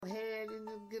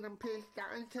get them pissed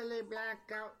out until they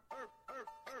black out.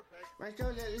 My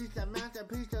show's at least a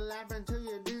masterpiece to laugh until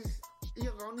you diss.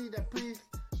 You gon' need a priest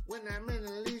when I'm in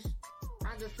the leash.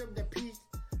 I disturb the peace.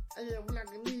 I live like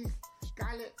a niece.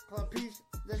 Scarlet for peace.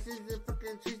 This is the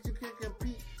fucking cheese you can't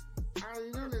compete. I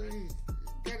already know the least.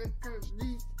 Get it cut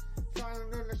least.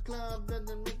 Falling in the club,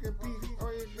 doesn't make a piece.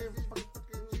 Or you get fucking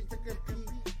cheese, take a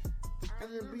piece.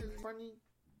 And it be funny.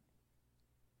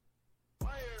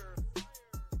 Fire.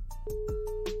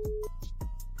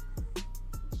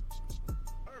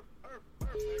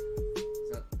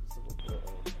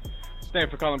 Thank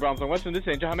you for calling Browns on Western. This is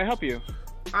Angel. How may I help you?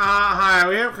 Hi.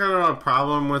 We have kind of a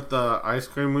problem with the ice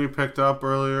cream we picked up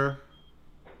earlier.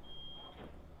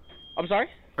 I'm sorry?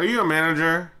 Are you a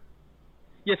manager?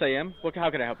 Yes, I am. How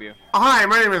can I help you? Hi,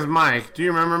 my name is Mike. Do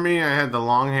you remember me? I had the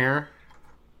long hair.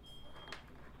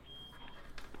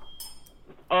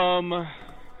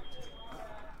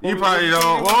 You probably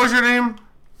don't. What was your name?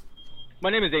 My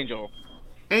name is Angel.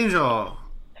 Angel.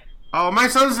 Oh, my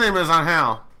son's name is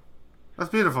Angel. That's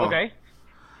beautiful. Okay.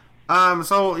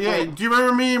 So, yeah, do you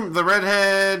remember me? The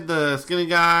redhead, the skinny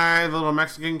guy, the little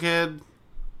Mexican kid?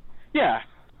 Yeah.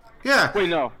 Yeah. Wait,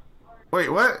 no.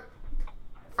 Wait, what?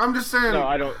 I'm just saying. No,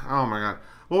 I don't. Oh, my God.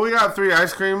 Well, we got 3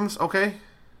 ice creams, okay?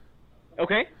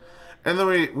 Okay. And then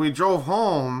we drove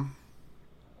home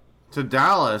to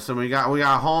Dallas, and we got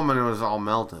home, and it was all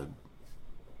melted.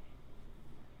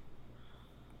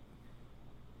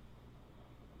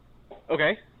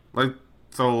 Okay.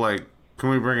 So, can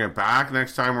we bring it back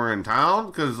next time we're in town?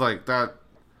 Because, that,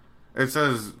 it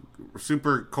says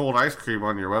super cold ice cream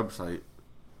on your website.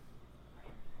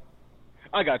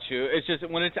 I got you. It's just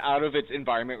when it's out of its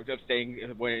environment of staying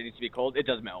when it needs to be cold, it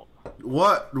does melt.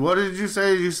 What did you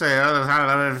say? Did you say,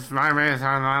 my man's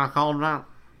on a cold melt?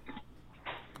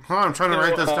 Oh, I'm trying to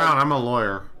write this down. I'm a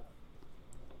lawyer.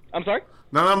 I'm sorry?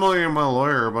 Not only am I a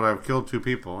lawyer, but I've killed 2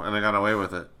 people, and I got away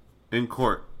with it. In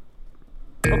court.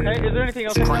 Okay, is there anything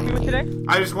else I can help you with today?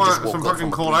 I just want some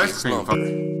fucking cold ice cream.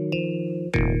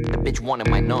 The bitch wanted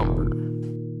my number.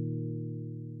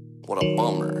 What a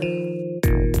bummer.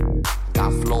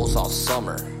 Got flows all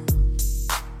summer.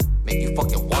 Make you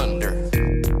fucking wonder.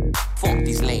 Fuck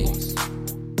these lames.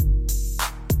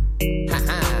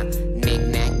 Haha.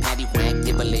 Knick-knack, paddywhack,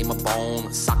 give a lame a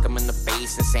bone. Sock him in the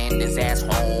face and send his ass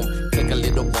home. Take a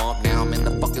little bump, now I'm in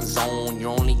the fucking zone.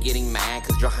 You're only getting mad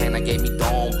cause Johanna gave me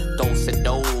dome. Don't say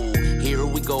do, here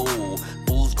we go.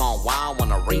 Fools gone wild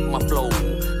when I rate my flow.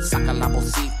 Saca la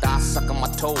bolsita, suck on my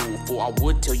toe. For I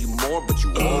would tell you more, but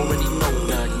you already know.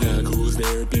 Knock, knock, who's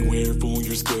there? Beware, fool,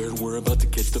 you're scared. We're about to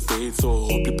catch the fade, so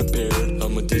I hope you're prepared.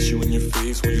 I'ma dish you in your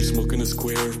face while you're smoking a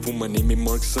square. Fool, my name ain't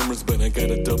Mark Summers, but I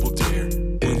got a double dare.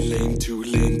 1 lane, 2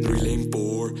 lane, 3 lane,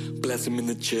 4. Blast them in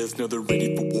the chest, now they're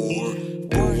ready for war.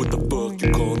 Boy, what the fuck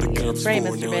you call the cops Right, for?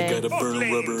 Mr. Now Big. I got a burn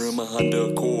rubber in my Honda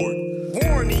Accord.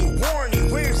 Warning, warning,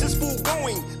 where's this fool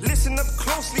going? Listen up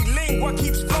closely, lingua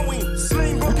keeps flowing.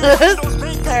 Sling broken windows,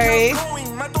 bank Sorry. account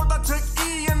going. My daughter took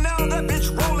E and now that bitch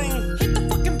rolling. Hit the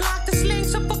fucking block, the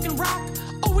sling's a fucking rock.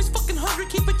 Always fucking hungry,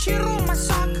 keep a cheer on my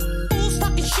sock. Fools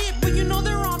talking shit, but you know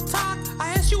they're off talk. I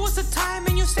asked you what's the time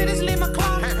and you said it's late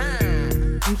o'clock.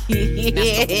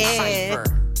 Yeah.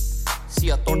 See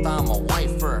a torta, I'm a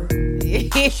wifer. She's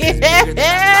bigger than a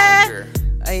tiger.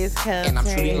 Ice Coast. And I'm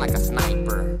shooting like a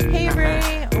sniper. Hey,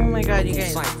 Ray. Oh my god, you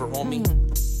guys. Cipher, homie.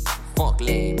 Fuck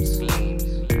lames.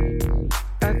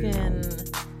 Fucking.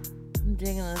 I'm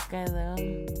digging this guy, though.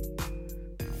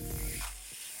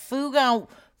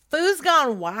 Foo's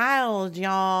gone wild,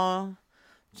 y'all.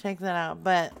 Check that out.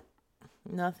 But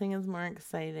nothing is more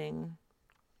exciting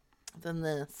than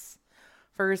this.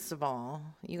 First of all,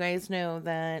 you guys know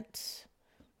that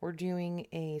we're doing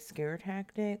a scare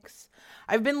tactics.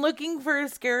 I've been looking for a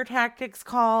scare tactics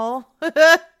call.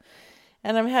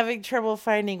 And I'm having trouble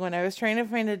finding one. I was trying to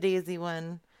find a Daisy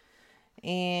one.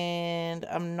 And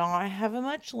I'm not having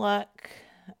much luck.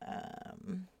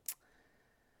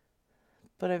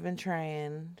 But I've been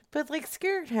trying. But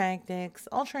scare tactics,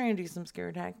 I'll try and do some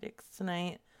scare tactics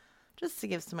tonight. Just to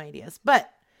give some ideas.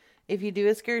 But if you do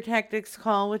a scare tactics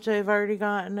call, which I've already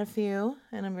gotten a few.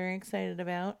 And I'm very excited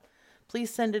about.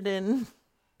 Please send it in.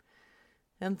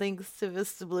 And thanks to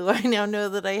Vista Blue, I now know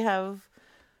that I have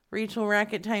Rachel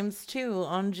Racket ×2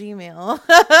 on Gmail.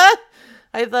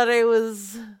 I thought I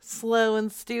was slow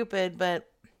and stupid, but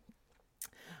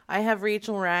I have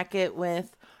Rachel Racket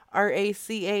with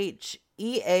RACHEAL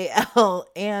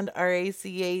and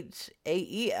RACHAEL.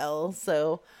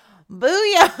 So,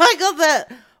 booyah! I got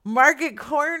that market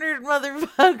cornered,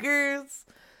 motherfuckers.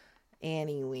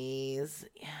 Anyways,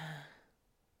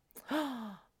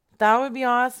 That would be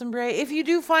awesome, Bray. If you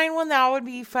do find one, that would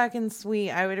be fucking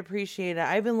sweet. I would appreciate it.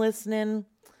 I've been listening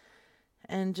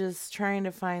and just trying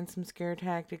to find some scare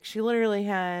tactics. She literally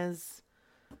has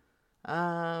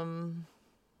some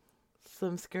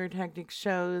scare tactics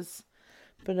shows,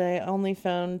 but I only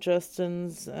found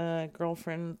Justin's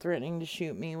girlfriend threatening to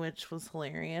shoot me, which was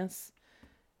hilarious.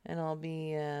 And I'll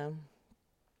be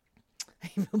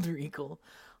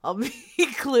I'll be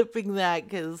clipping that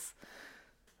because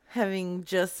having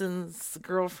Justin's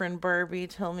girlfriend Barbie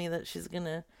tell me that she's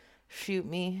gonna shoot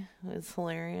me is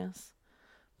hilarious.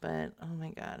 But oh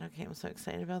my god, okay, I'm so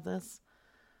excited about this.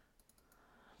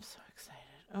 I'm so excited.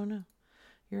 Oh no,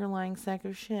 you're a lying sack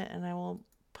of shit, and I will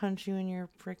punch you in your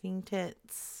freaking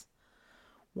tits.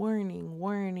 Warning,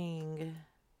 warning.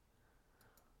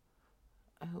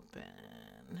 Open.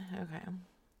 Okay.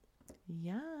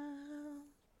 Yeah.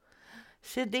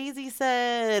 Shit Daisy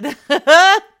said.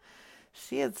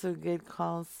 She had some good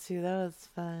calls too. That was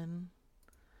fun.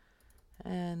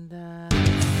 And I'm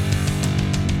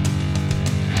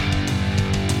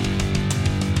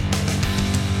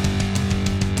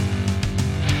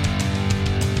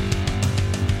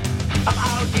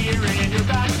out here in your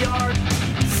backyard.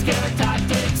 Scare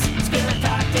tactics, scare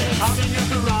tactics. I'm in your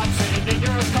garage and in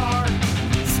your car.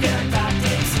 Scare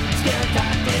tactics, scare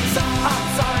tactics. I'm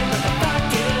sorry, but the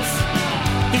fact is,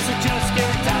 these are just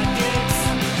scare tactics.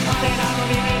 And I don't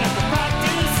even have to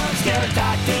practice. Scare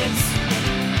tactics,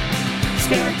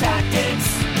 scare tactics,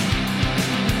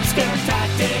 scare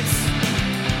tactics,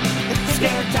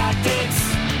 scare tactics.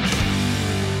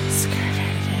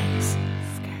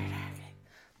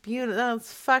 beautiful.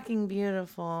 That's fucking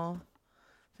beautiful.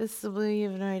 Vista Blue, you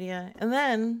have no idea. And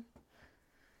then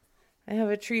I have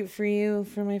a treat for you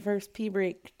for my first pee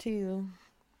break too.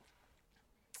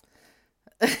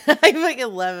 I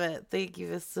fucking love it. Thank you,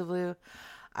 Vista Blue.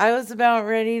 I was about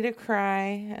ready to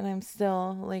cry, and I'm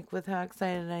still like with how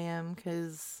excited I am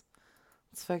because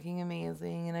it's fucking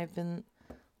amazing. And I've been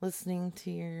listening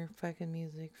to your fucking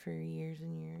music for years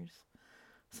and years.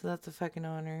 So that's a fucking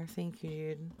honor. Thank you,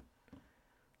 dude.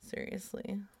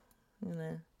 Seriously.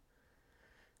 My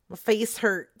face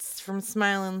hurts from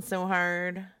smiling so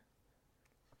hard.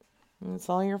 And it's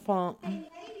all your fault. Okay.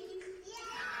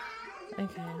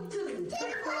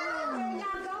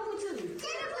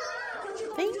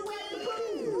 Thank you.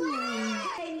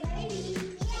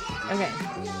 Okay.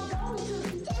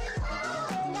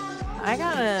 I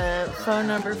got a phone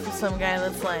number for some guy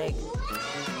that's like,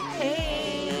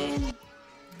 hey.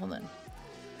 Hold on.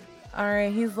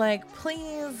 Alright, he's like,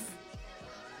 please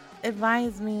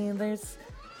advise me.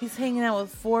 He's hanging out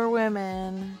with 4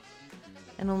 women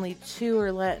and only 2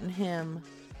 are letting him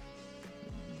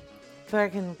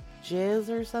fucking jizz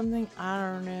or something. I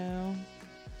don't know.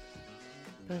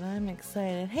 But I'm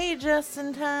excited. Hey,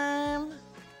 Justin Time.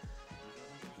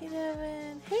 Hey,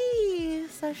 Devin. Hey,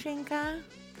 Sashinka.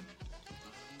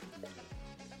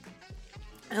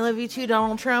 I love you too,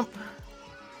 Donald Trump.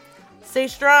 Stay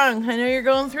strong. I know you're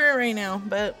going through it right now,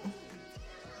 but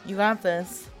you got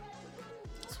this.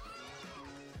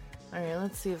 Alright,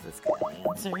 let's see if this guy will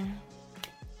answer.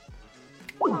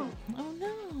 Oh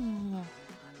no.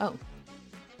 Oh.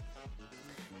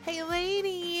 Hey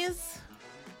ladies.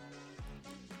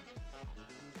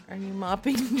 Are you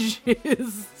mopping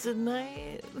jizz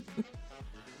tonight?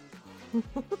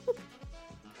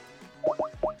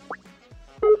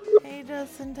 Hey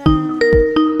Justin Time.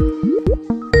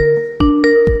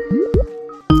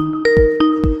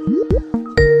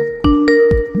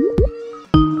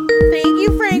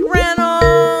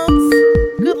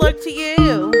 To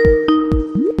you.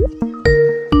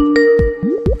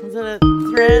 Is that a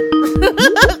threat?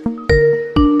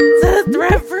 Is that a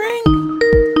threat, Frank?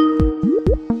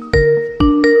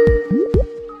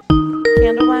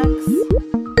 Candle wax?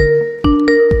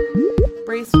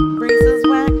 Braces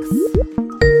wax?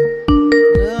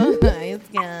 Oh, it's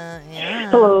got, yeah.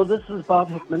 Hello, this is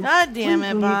Bob Hickman. God damn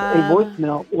it, Please Bob. leave a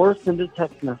voicemail or send a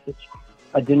text message.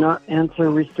 I do not answer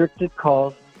restricted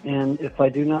calls. And if I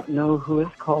do not know who is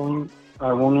calling,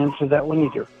 I won't answer that one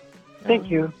either. Thank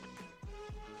you.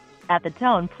 At the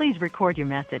tone, please record your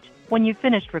message. When you've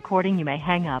finished recording, you may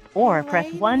hang up or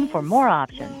press 1 for more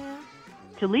options. Yeah.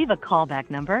 To leave a callback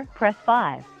number, press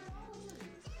 5.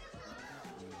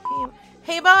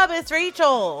 Hey, Bob, it's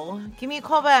Rachel. Give me a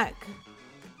call back.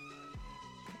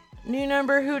 New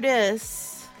number, who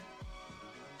dis?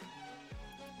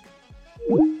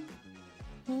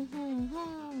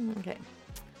 Okay.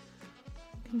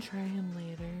 Can try him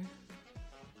later.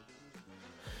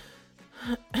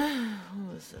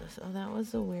 What was this? Oh, that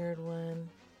was a weird one.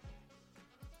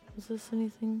 Was this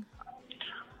anything?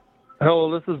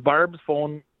 Hello, this is Barb's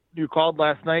phone. you called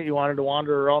last night. You wanted to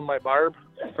wander around my barb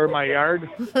or my yard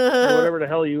or whatever the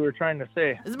hell you were trying to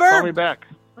say. It's a barb. Call me back.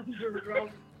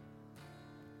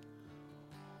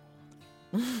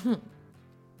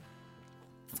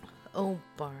 Oh,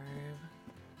 Barb.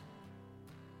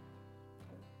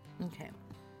 Okay.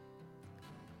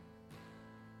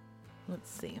 Let's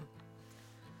see.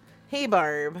 Hey,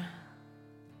 Barb.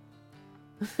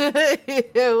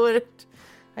 What?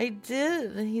 I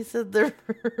did. He said the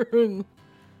wrong.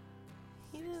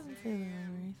 He didn't say the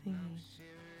wrong thing.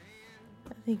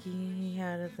 I think he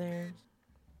had it there.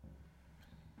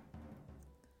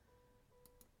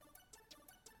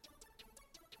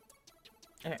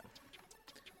 Okay.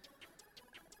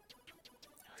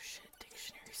 Oh shit,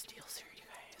 dictionary steals here, you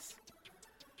guys.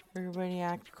 Everybody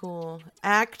act cool.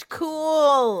 Act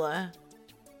cool!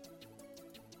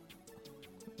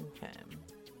 Okay.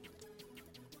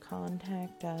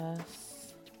 Contact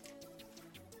us.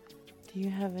 Do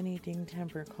you have any ding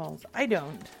temper calls? I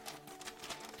don't.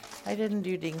 I didn't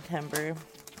do ding temper.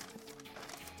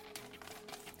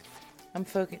 I'm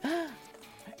focused.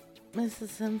 Mrs.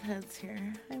 Sunhead's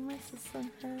here. Hi, Mrs.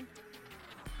 Sunhead.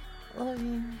 Love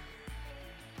you.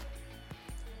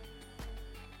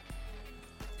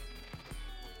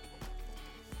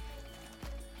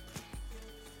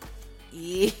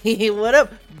 What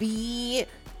up, bitch?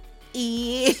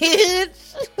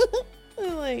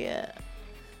 Oh my god.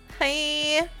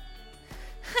 Hi.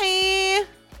 Hi.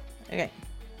 Okay.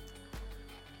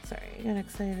 Sorry, I got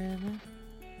excited.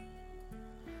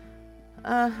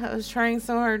 I was trying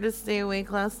so hard to stay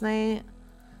awake last night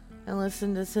and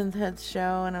listen to Synthhead's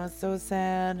show, and I was so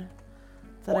sad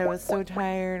that I was so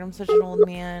tired. I'm such an old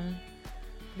man.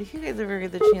 But if you guys ever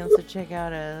get the chance to check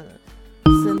out a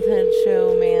Synthhead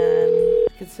show, man,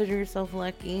 consider yourself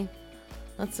lucky.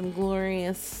 That's some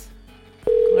glorious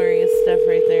stuff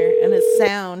right there. And his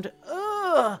sound,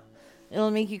 ugh,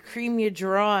 it'll make you cream your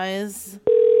drawers.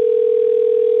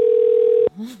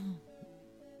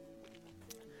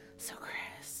 So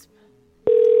crisp.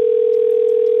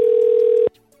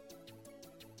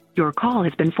 Your call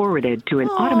has been forwarded to an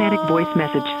automatic voice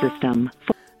message system.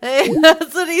 Hey,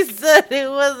 that's what he said. It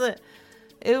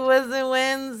wasn't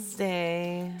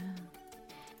Wednesday.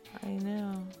 I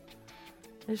know.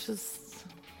 It's just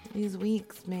these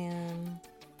weeks, man.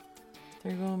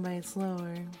 They're going by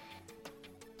slower.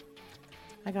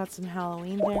 I got some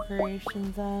Halloween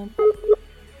decorations up.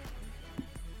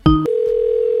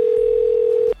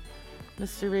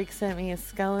 Mr. Rick sent me a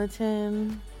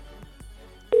skeleton.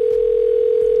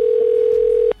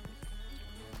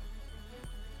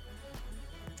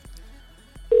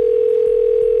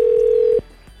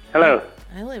 Hello.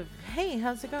 I live. Hey,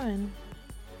 how's it going?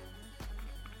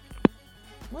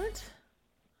 What?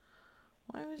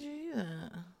 Why would you do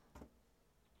that?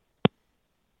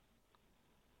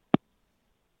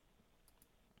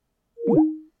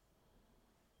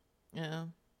 Yeah.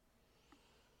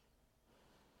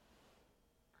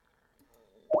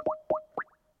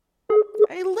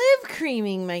 I live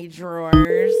creaming my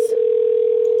drawers.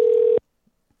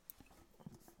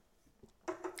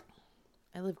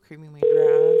 I live creaming my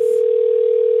drawers.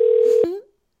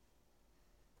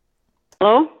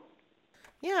 Hello?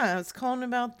 Yeah, I was calling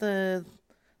about the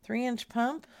 3-inch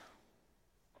pump.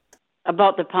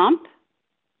 About the pump?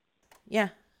 Yeah.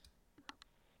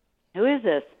 Who is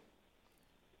this?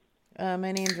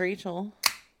 My name's Rachel.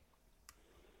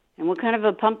 And what kind of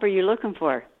a pump are you looking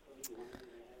for?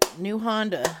 New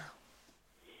Honda.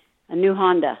 A new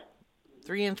Honda.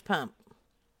 3-inch pump.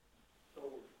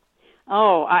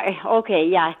 Oh, okay,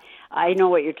 yeah. I know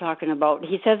what you're talking about.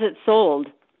 He says it's sold.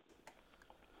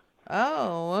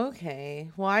 Oh, okay.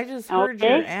 Well, I just heard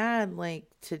your ad, like,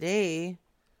 today.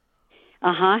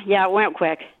 Uh-huh. Yeah, it went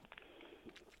quick.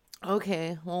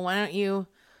 Okay. Well, why don't you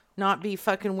not be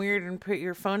fucking weird and put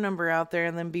your phone number out there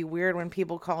and then be weird when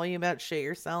people call you about shit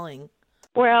you're selling?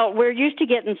 Well, we're used to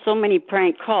getting so many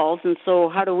prank calls, and so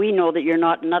how do we know that you're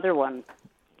not another one?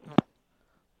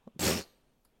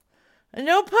 And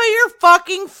don't put your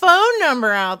fucking phone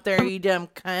number out there, you dumb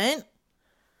cunt.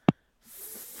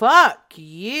 Fuck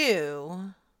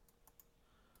you.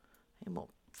 I will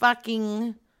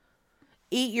fucking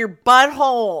eat your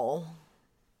butthole.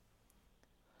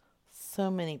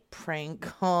 So many prank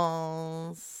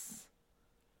calls.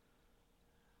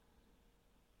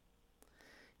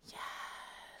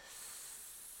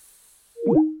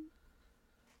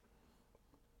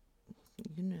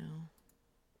 You know.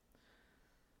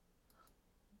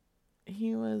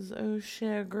 He was, oh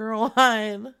shit,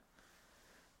 girl-eyed.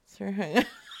 That's right.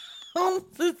 All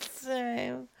the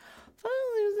time. Fun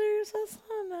losers, that's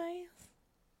not nice.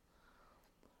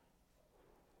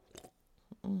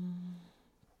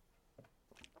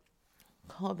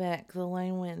 call back. The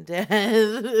line went dead.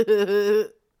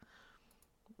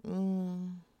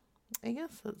 I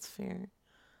guess that's fair.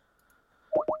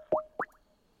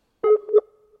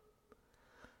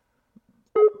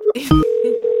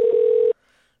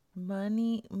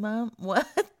 Money, mom, what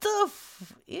the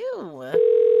ew.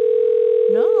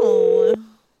 No.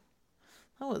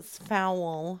 That was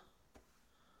foul.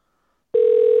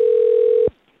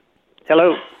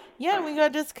 Hello. Yeah, we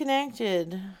got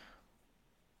disconnected.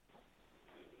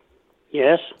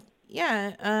 Yes.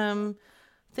 Yeah,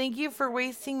 thank you for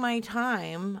wasting my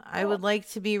time. I would like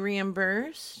to be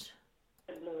reimbursed.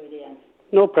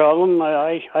 No problem.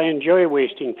 I enjoy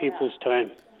wasting people's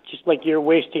time. Just like you're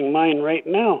wasting mine right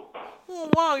now. Oh,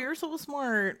 wow, you're so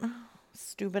smart.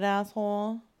 Stupid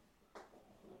asshole.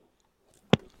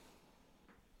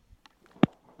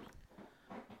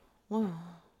 Whoa.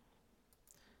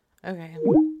 Okay,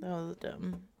 that was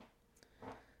dumb.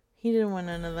 He didn't want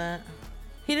none of that.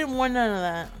 He didn't want none of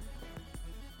that.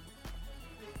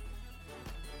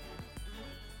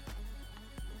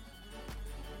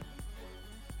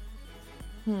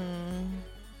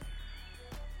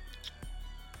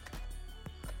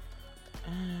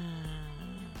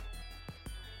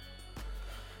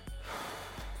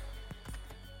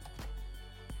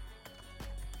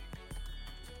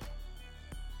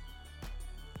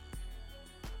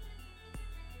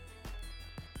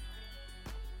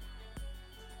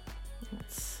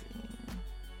 Let's see.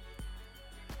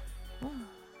 Oh,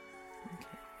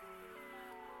 okay.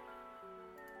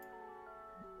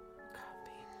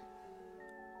 Copy.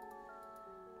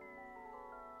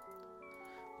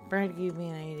 Brad gave me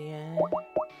an idea.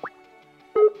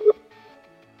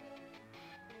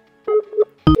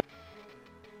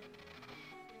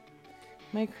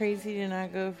 Am I crazy to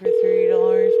not go for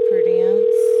 $30 per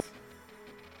dance?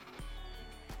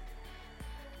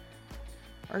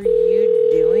 Are you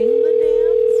doing the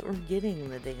dance or getting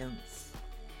the dance?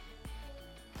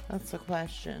 That's the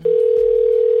question.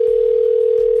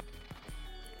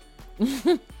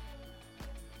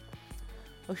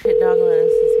 Oh shit, Dog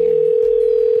Lettuce is here.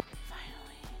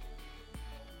 Finally.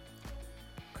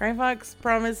 Cryfox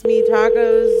promised me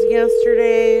tacos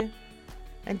yesterday.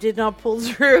 I did not pull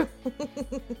through. That's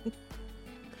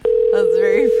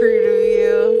very rude of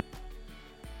you.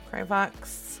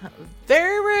 Cryfox.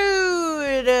 Very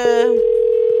rude.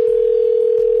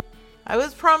 I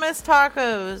was promised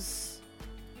tacos.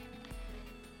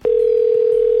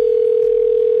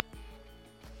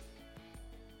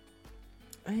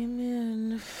 I'm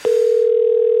in.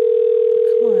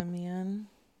 Come on, man.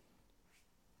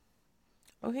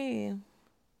 Okay.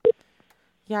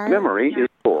 Yeah. Memory is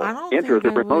full. Enter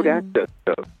the remote access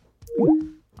code.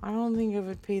 I don't think I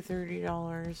would pay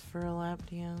 $30 for a lap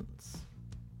dance.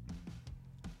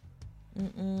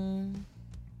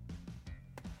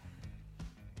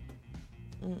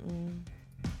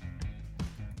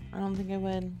 I don't think I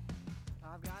would.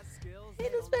 Hey,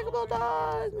 Despicable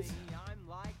Dogs! I'm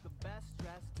like the best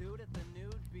dressed dude at the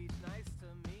nude beach. Nice to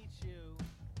meet you.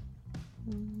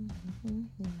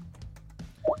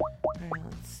 Alright,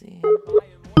 let's see.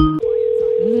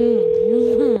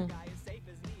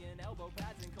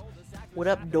 What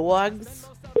up, dogs?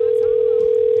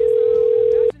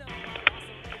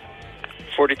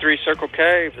 43 Circle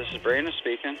K, this is Brandon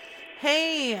speaking.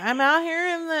 Hey, I'm out here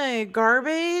in the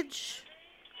garbage.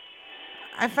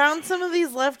 I found some of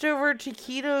these leftover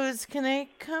taquitos. Can I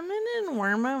come in and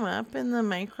warm them up in the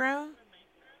micro?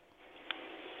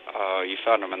 You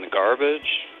found them in the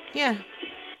garbage? Yeah.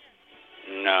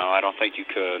 No, I don't think you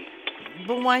could.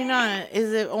 But why not?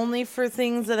 Is it only for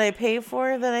things that I pay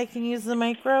for that I can use the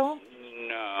micro?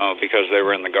 No, because they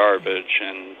were in the garbage,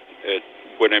 and it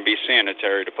wouldn't be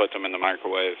sanitary to put them in the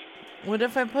microwave. What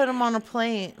if I put them on a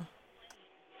plate?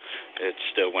 It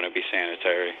still wouldn't be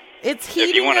sanitary. It's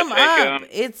heating them up.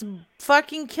 It's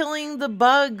fucking killing the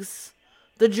bugs,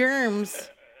 the germs.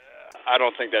 I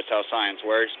don't think that's how science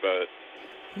works, but...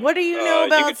 What do you know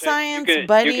about science,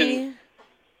 buddy?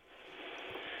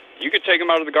 You could take them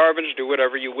out of the garbage, do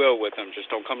whatever you will with them. Just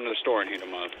don't come to the store and heat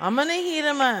them up. I'm gonna heat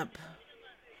them up.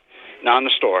 Not in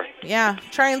the store. Yeah,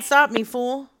 try and stop me,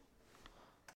 fool.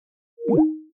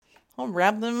 I'll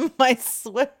wrap them in my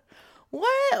sweat.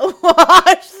 What?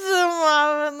 Wash them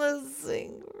off in the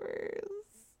sink first.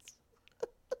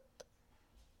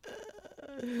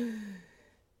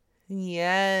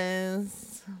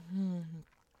 Yes.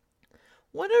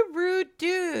 What a rude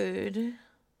dude.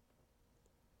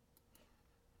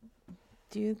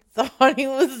 Dude thought he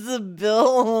was the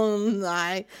Bill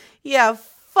Nye. Yeah,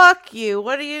 fuck you.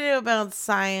 What do you know about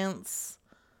science?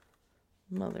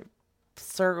 Mother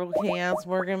Circle K ass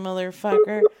working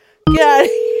motherfucker. Get out of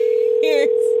here.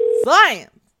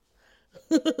 Science.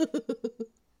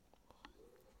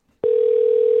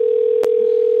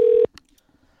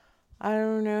 I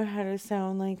don't know how to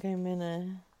sound like I'm in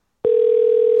a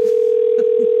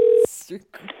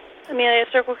circle. Amelia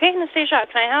Circle K, Anastasia,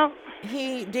 can I help?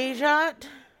 Hey, Dejat?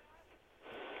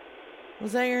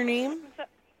 Was that your name?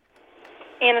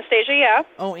 Anastasia, yeah.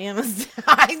 Oh, Anastasia.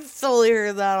 I totally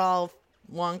heard that all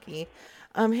wonky.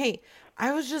 Hey,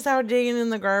 I was just out digging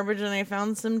in the garbage and I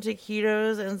found some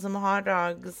taquitos and some hot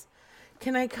dogs.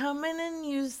 Can I come in and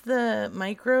use the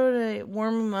micro to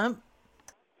warm them up?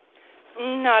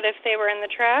 Not if they were in the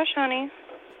trash, honey.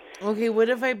 Okay, what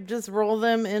if I just roll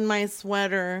them in my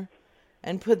sweater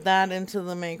and put that into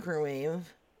the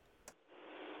microwave?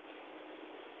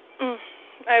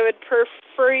 I would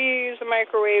prefer you use a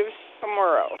microwave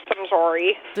somewhere else. I'm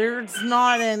sorry. There's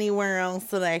not anywhere else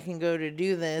that I can go to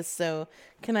do this, so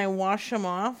can I wash them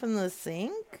off in the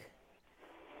sink?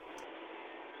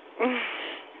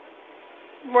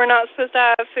 We're not supposed to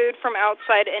have food from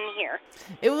outside in here.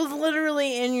 It was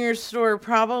literally in your store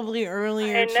probably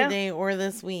earlier today or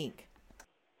this week.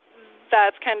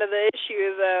 That's kind of the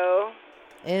issue, though.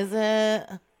 Is it?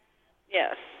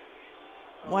 Yes.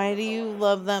 Why do you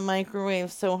love that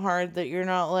microwave so hard that you're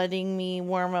not letting me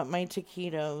warm up my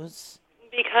taquitos?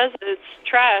 Because it's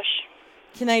trash.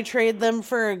 Can I trade them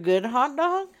for a good hot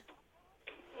dog?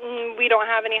 We don't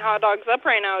have any hot dogs up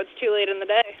right now. It's too late in the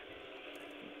day.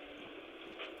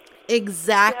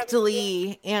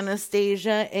 Exactly,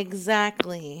 Anastasia.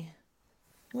 Exactly.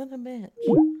 What a bitch.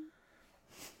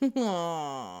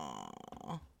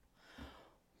 Aww.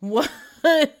 What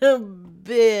a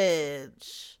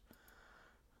bitch.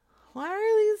 Why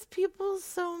are these people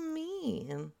so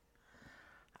mean?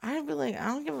 I'd be like, I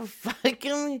don't give a fuck.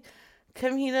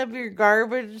 Come heat up your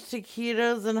garbage,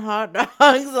 taquitos, and hot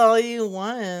dogs all you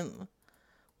want.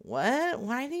 What?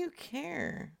 Why do you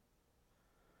care?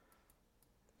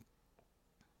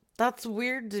 That's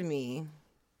weird to me.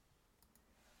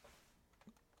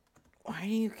 Why do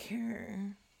you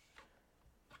care?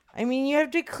 I mean, you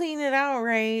have to clean it out,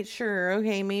 right? Sure,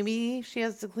 okay, maybe she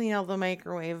has to clean out the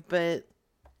microwave, but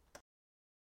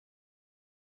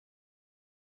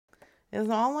it's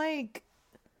not like,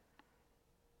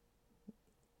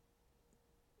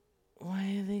 why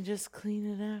do they just clean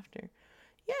it after?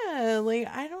 Yeah, like,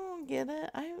 I don't get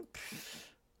it.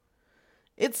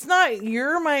 It's not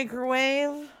your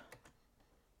microwave.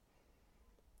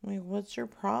 Like, what's your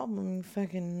problem, you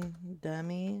fucking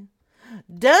dummy?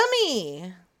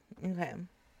 Dummy! Okay.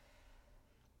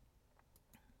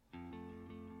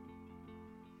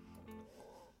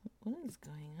 What is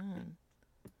going on?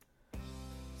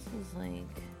 This is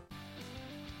like...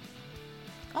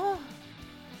 Oh!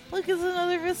 Look, it's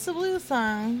another Vista Blue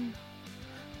song.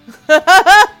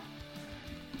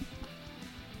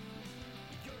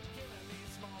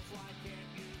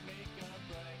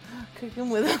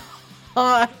 Cooking with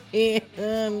hot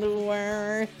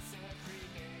handlers.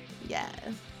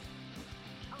 Yes.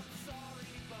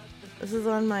 This is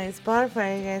on my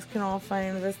Spotify. You guys can all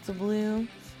find Vista Blue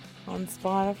on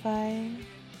Spotify.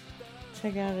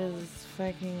 Check out his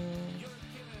fucking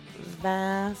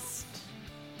vast.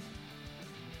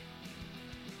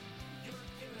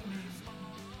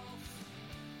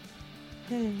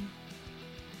 Hey.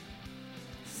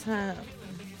 Sup.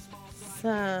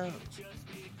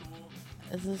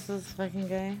 Is this fucking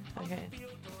guy? Okay.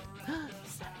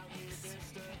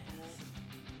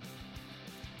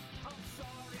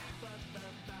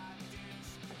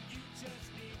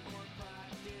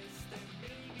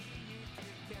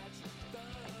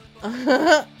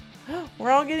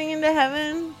 We're all getting into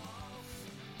heaven.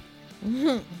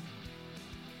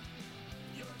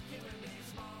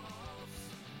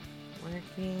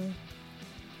 Working.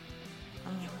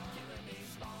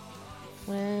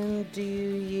 When do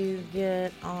you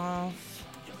get off?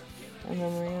 And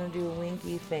then we're gonna do a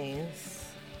winky face.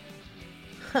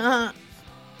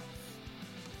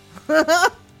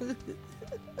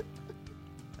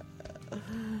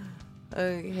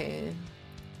 Okay.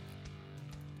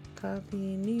 Copy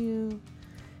new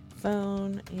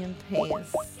phone and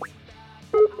paste.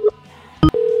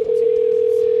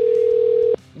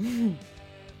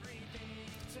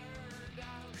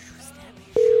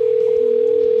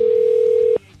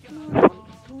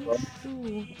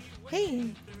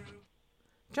 Hey,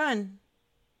 John.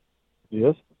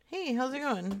 Yes. Hey, how's it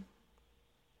going?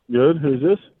 Good. Who's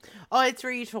this? Oh, it's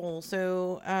Rachel.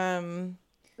 So,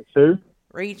 Who?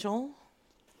 Rachel.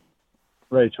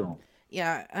 Rachel.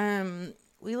 Yeah.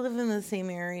 We live in the same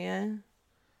area.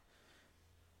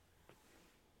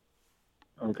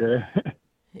 Okay.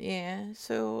 Yeah.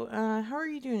 So, how are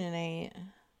you doing tonight?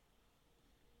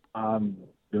 I'm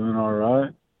Doing all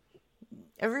right.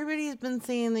 Everybody's been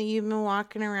saying that you've been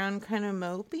walking around kind of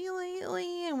mopey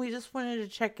lately, and we just wanted to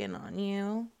check in on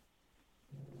you.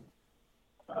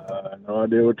 No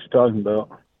idea what you're talking about.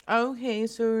 Okay,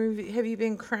 so have you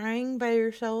been crying by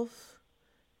yourself?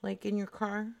 Like in your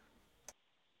car?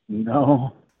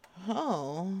 No.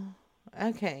 Oh,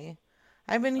 okay.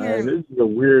 I've been This hearing... is a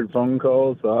weird phone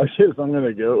call, so I guess I'm going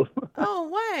to go. Oh,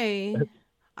 why?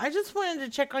 I just wanted to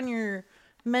check on your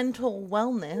mental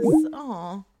wellness.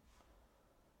 Oh,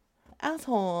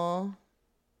 asshole.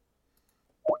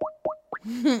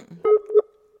 Yes.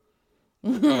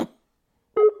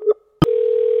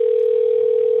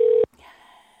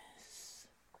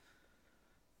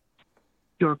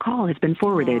 Your call has been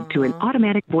forwarded to an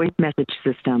automatic voice message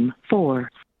system.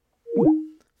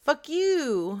 Fuck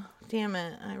you. Damn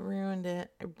it. I ruined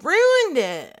it.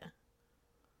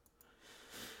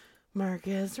 Mark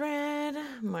as read.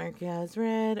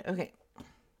 Okay.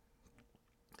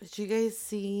 Did you guys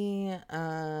see,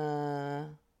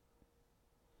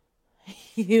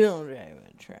 you don't drive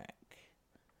a truck.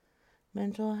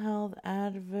 Mental health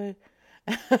advocate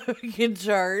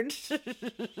charge.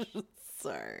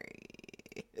 Sorry.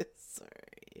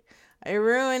 I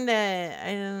ruined it.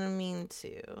 I didn't mean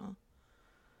to.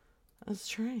 I was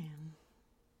trying.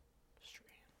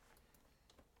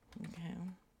 Okay.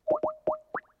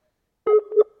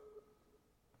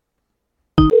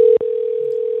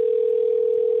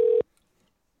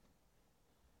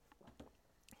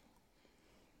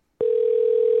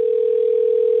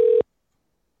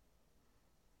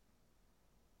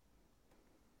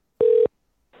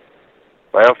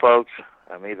 Well, folks,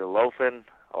 I'm either loafing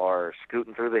or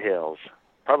scooting through the hills.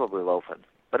 Probably loafing.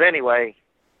 But anyway,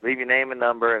 leave your name and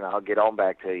number, and I'll get on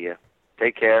back to you.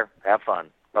 Take care. Have fun.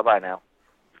 Bye-bye now.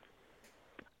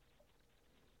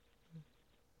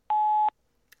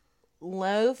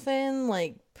 Loafing,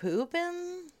 like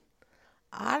pooping?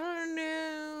 I don't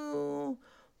know.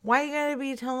 Why you gotta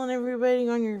be telling everybody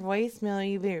on your voicemail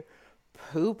you be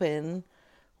pooping,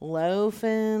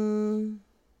 loafing?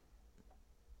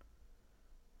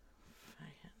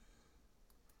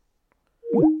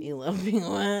 You loafing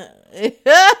what?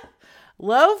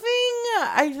 Loafing,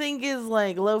 I think, is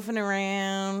like loafing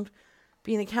around,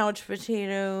 being a couch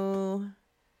potato.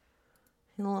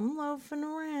 You know, I'm loafing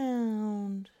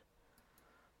around.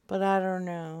 But I don't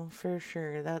know for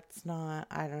sure. That's not,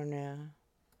 I don't know.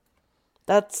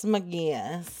 That's my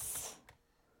guess.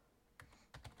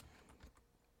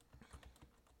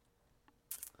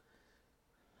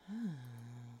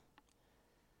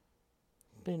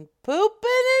 Been pooping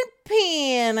and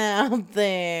peeing out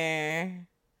there.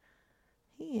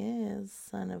 He is,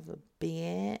 son of a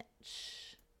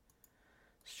bitch.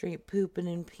 Straight pooping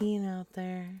and peeing out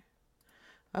there.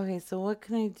 Okay, so what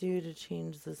can I do to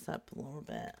change this up a little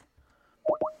bit?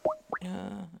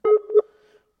 Okay.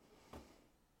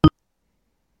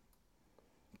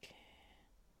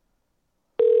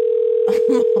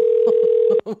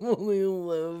 I'm only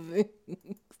loving.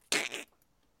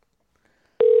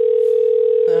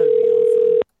 That would be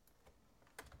awesome.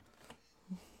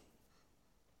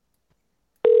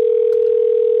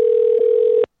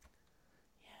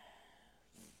 Yes.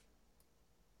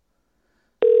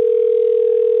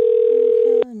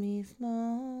 Killing me,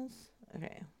 Smalls.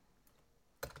 Okay.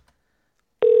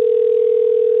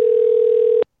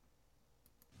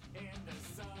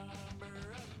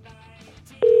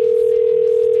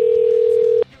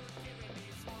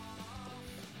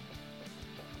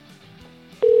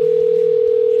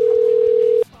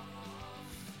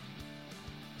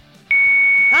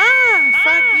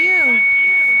 Fuck you.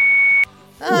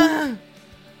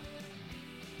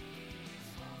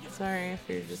 Sorry if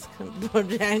you're just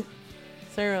Bojack.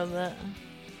 Sorry about that.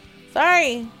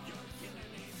 Sorry.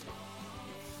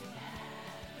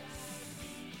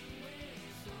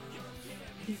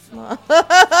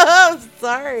 I'm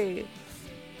sorry.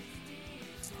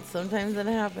 Sometimes it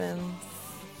happens.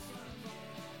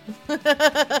 Thank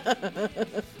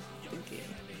you.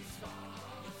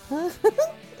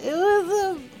 It was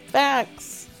a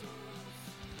fax.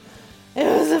 It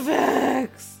was a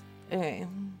fax. Okay.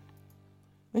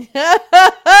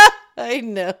 I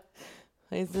know.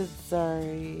 I said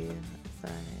sorry.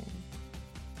 Sorry.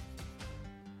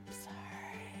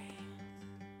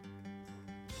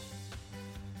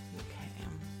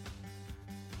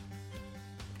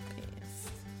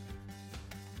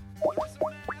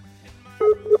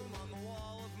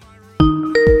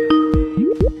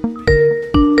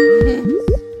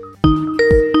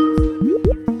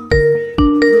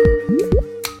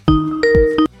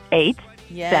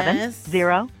 Yes.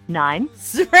 709.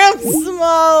 From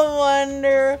Small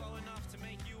Wonder.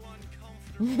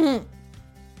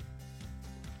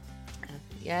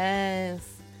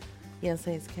 Yes. Yes,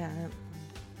 Ice Cat.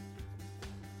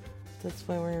 That's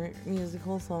why we're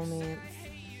musical soulmates.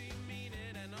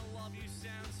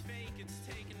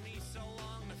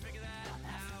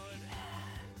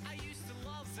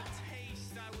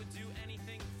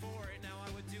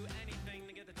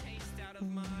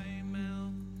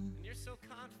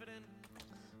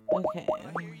 Okay.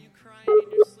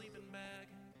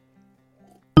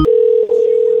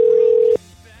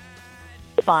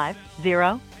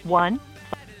 501.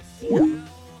 Damn.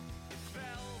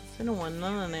 I don't want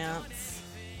none of that.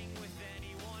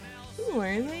 Who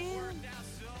are they?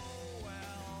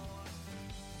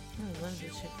 I love the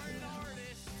chick.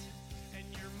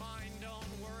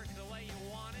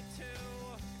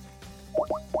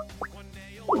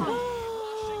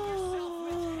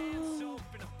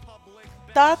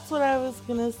 That's what I was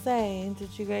gonna say.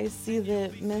 Did you guys see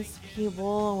that Miss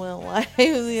People went live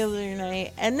the other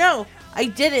night? And no, I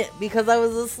didn't because I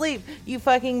was asleep. You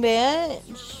fucking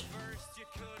bitch.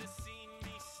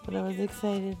 But I was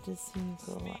excited to see you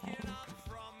go live.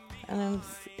 And I'm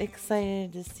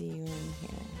excited to see you in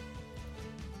here.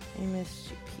 I missed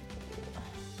you people.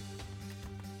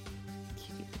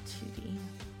 Cutie patootie.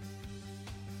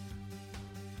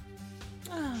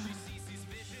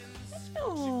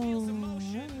 Oh,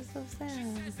 that was so sad.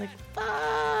 I was like,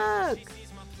 fuck!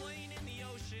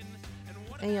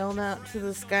 I yelled out to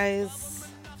the skies.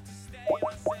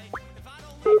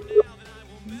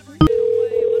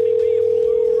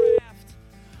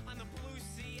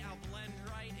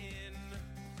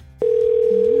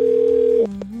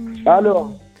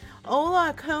 Hello.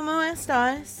 Hola, ¿cómo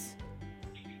estás?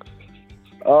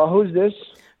 Who's this?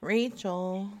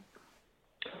 Rachel.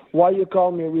 Why you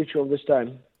call me Rachel this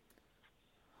time?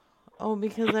 Oh,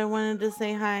 because I wanted to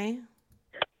say hi.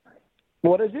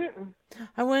 What is it?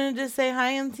 I wanted to say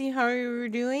hi and see how you were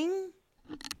doing.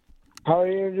 How are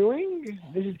you doing?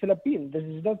 This is Philippine. This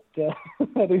is not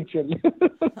Rachel.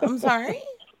 I'm sorry?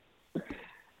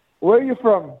 Where are you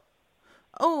from?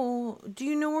 Oh, do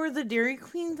you know where the Dairy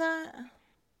Queen's at?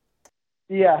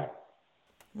 Yeah.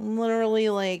 I'm literally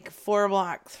like 4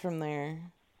 blocks from there.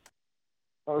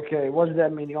 Okay, what does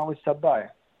that mean? You want me to stop by?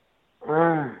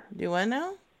 Do I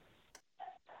know?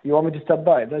 You want me to stop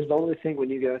by? That's the only thing when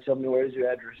you're going to tell me where is your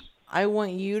address. I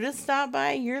want you to stop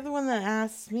by. You're the one that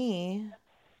asked me.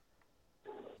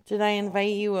 Did I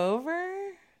invite you over?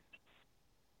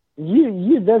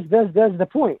 That's the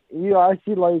point. I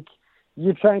feel like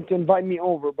you're trying to invite me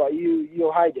over, but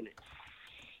you're hiding it.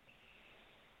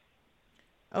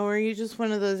 Oh, are you just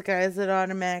one of those guys that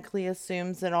automatically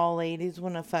assumes that all ladies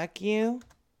want to fuck you?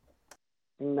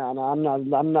 No,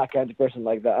 I'm not kind of person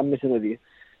like that. I'm messing with you.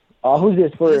 Who's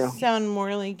this for You real? sound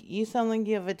like you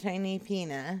have a tiny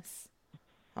penis.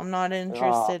 I'm not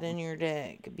interested in your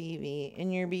dick, BB,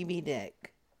 in your BB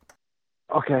dick.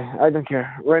 Okay, I don't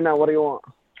care. Right now, what do you want?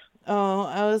 Oh,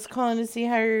 I was calling to see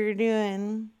how you're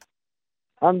doing.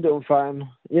 I'm doing fine.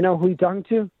 You know who you talking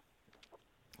to?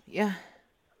 Yeah.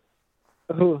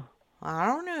 Who? I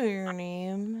don't know your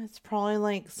name. It's probably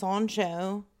like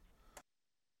Sancho.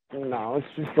 No, it's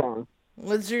just wrong.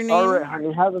 What's your name? All right,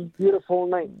 honey. Have a beautiful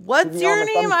night. What's your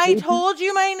name? I told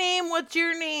you my name. What's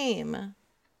your name?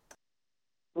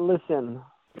 Listen.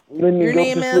 When you Your go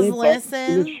name to is sleep,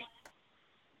 Listen?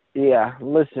 Yeah,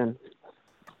 listen.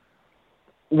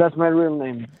 That's my real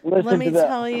name. Listen Let me to that.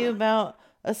 tell you about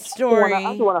a story. I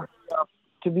don't want to hang up.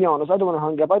 To be honest, I don't want to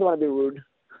hang up. I don't want to be rude.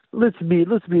 Let's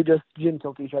be just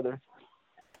gentle to each other.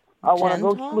 I want to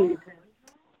go to sleep.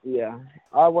 Yeah,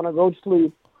 I want to go to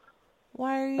sleep.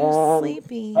 Why are you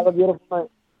sleepy? Have a beautiful night.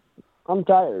 I'm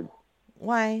tired.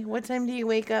 Why? What time do you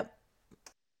wake up?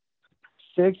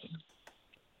 6.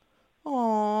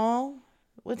 Aww.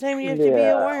 What time do you have to be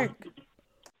at work?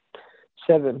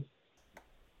 7.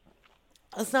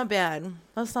 That's not bad.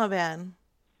 That's not bad.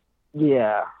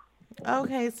 Yeah.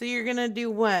 Okay, so you're gonna do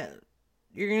what?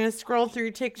 You're gonna scroll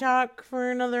through TikTok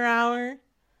for another hour?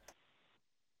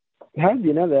 How do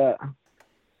you know that?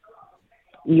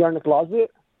 You're in the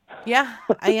closet? Yeah,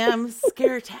 I am.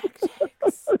 Scare tactics.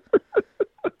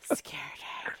 Scare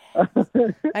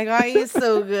tactics. I got you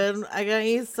so good.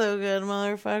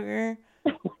 Motherfucker.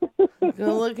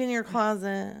 Go look in your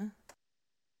closet.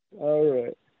 All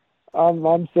right.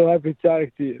 I'm so happy to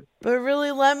talk to you. But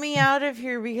really, let me out of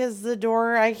here because the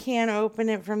door, I can't open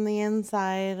it from the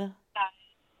inside.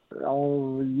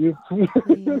 Oh, you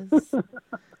please.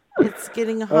 It's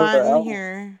getting hot in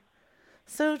here.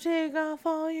 So take off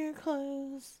all your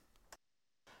clothes.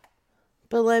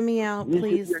 But let me out,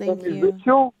 please. Thank you.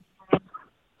 Ritual?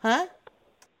 Huh?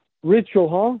 Ritual,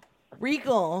 huh?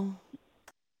 Regal.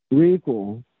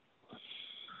 Regal.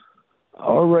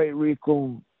 All right,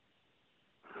 Rico.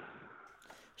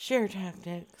 Share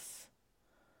tactics.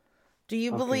 Do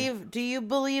you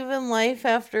believe in life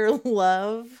after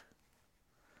love?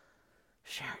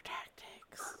 Share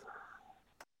tactics.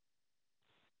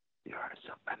 You're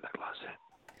in the closet.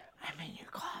 I'm in your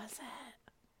closet.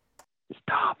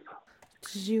 Stop.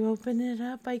 Did you open it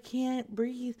up? I can't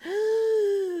breathe.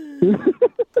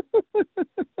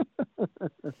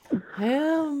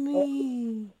 Help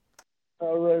me.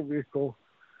 All right, Rico.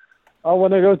 I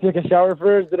want to go take a shower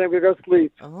first, then I'm going to go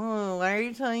sleep. Oh, why are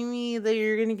you telling me that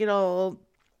you're going to get all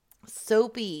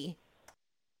soapy?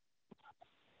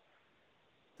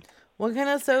 What kind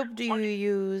of soap do you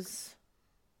use?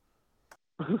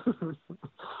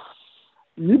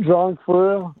 You drunk,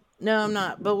 for real? No, I'm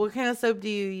not. But what kind of soap do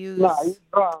you use? Nah, you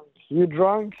drunk. You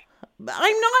drunk?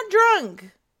 I'm not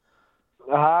drunk.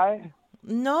 High?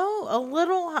 No, a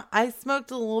little. I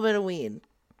smoked a little bit of weed.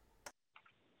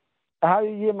 How do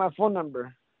you get my phone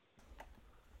number?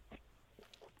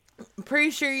 I'm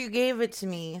pretty sure you gave it to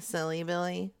me, silly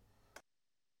Billy.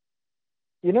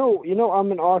 You know,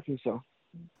 I'm in Arkansas.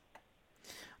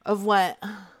 Of what?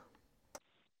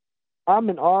 I'm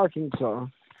in Arkansas.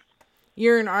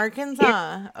 You're in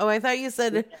Arkansas? Oh, I thought you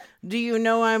said, do you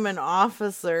know I'm an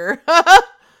officer? I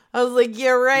was like,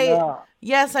 yeah, right. Yeah.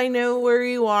 Yes, I know where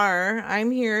you are. I'm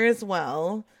here as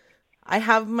well. I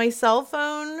have my cell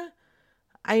phone.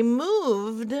 I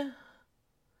moved.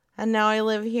 And now I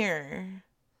live here.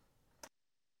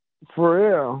 For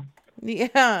real?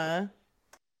 Yeah.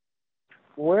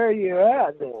 Where are you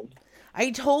at, then?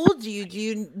 I told you,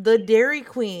 the Dairy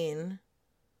Queen.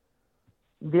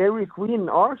 Dairy Queen in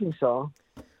Arkansas?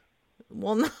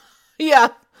 Well, no, yeah.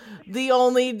 The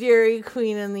only Dairy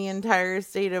Queen in the entire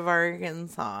state of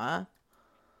Arkansas.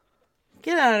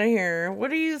 Get out of here.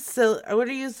 What are you,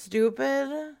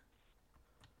 stupid?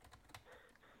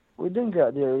 We didn't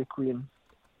got Dairy Queen.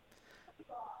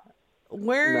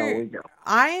 Where? No, we don't.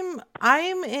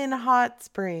 I'm in Hot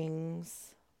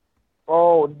Springs.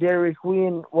 Oh, Dairy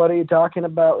Queen, what are you talking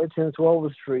about? It's in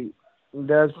 12th Street.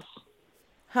 That's...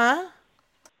 Huh?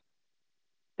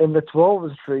 In the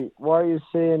 12th Street. Why are you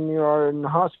saying you are in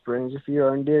Hot Springs if you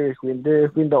are in Dairy Queen? Dairy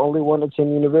Queen, the only one that's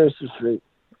in University Street.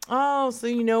 Oh, so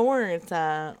you know where it's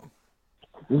at.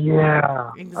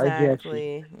 Yeah,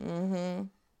 exactly.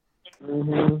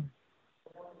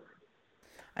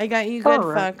 I got you, good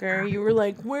right. fucker. You were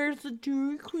like, where's the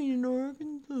Dairy Queen in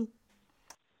Arkansas?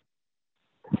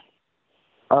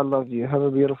 I love you. Have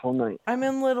a beautiful night. I'm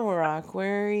in Little Rock.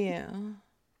 Where are you?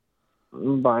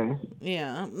 Bye.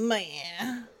 Yeah. Bye.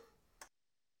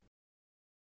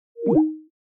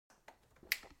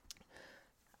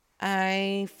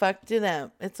 I fucked it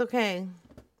up. It's okay.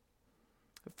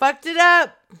 I fucked it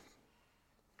up.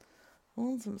 I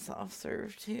want some soft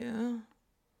serve too.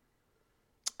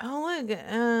 Oh, look.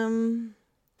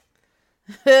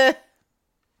 It's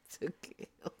okay.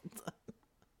 Hold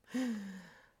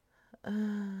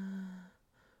on.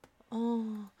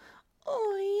 Oh,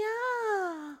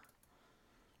 yeah.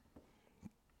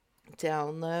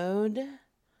 Download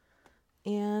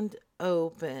and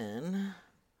open.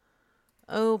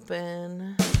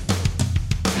 Open.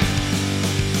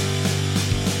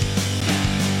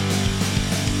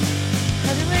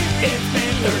 It's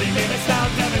been 30 minutes now,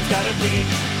 Devin's gotta be.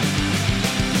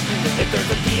 If there's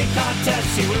a peeing contest,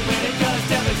 she would win it, cause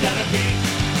Devin's gotta be.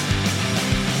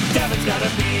 Devin's gotta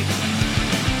be.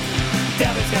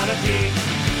 Devin's gotta be.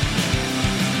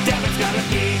 Devin's gotta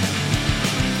be.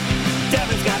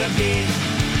 Devin's gotta be.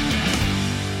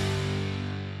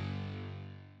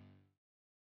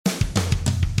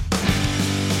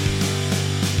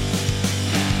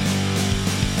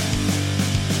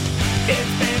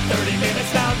 It's been 30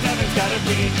 minutes now, Devin's gotta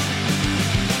be.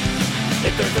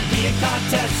 If there's a peeing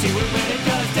contest, she would win it,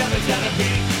 cause Devin's gotta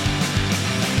be.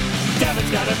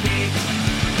 Devin's gotta be.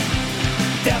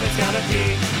 Devin's gotta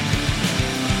be.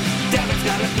 Devin's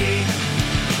gotta be.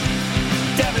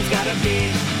 Devin's gotta be.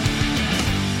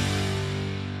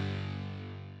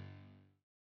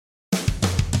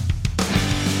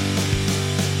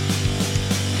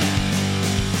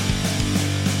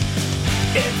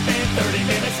 It's been 30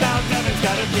 minutes now, Devin's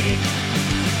gotta be.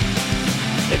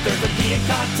 If there's a peeing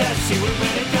contest, she would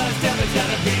win it, cause Devin's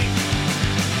gotta be.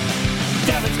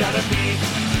 Devin's gotta be.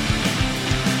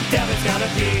 Devin's gotta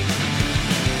be.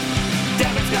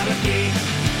 Devin's gotta be.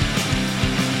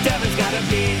 Devin's gotta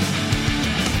be.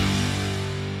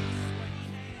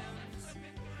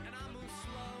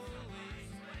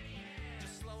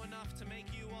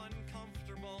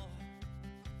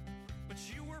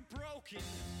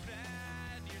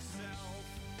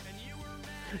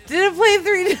 Did it play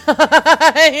 3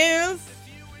 times?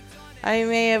 I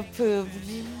may have pooped.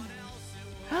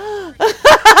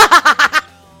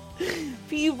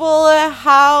 People,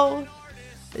 how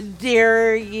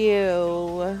dare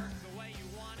you?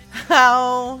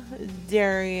 How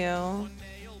dare you?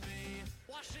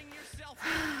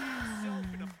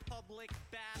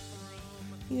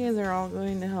 You guys are all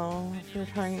going to hell for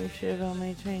talking shit about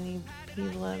my tiny pea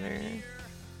bladder.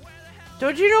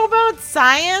 Don't you know about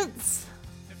science?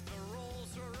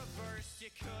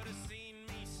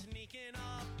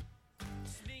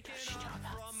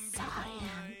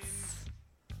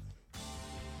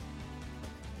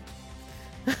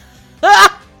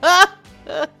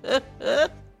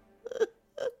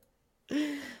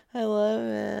 I love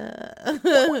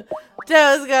it.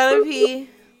 Joe's gotta pee.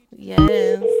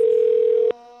 Yes.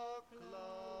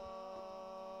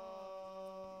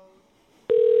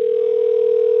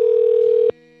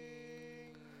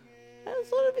 I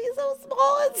just want to be so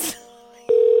small and sweet.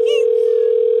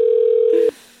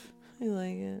 I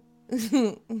like it. I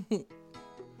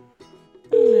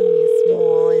want to be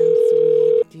small and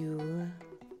sweet, dude.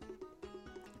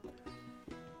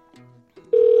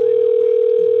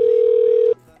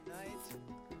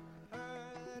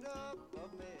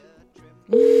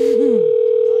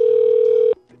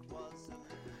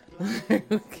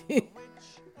 Okay.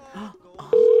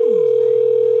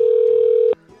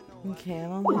 Okay, I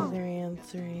don't think they're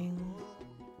answering.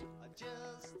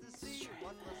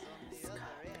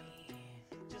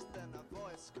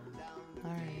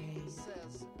 Alright.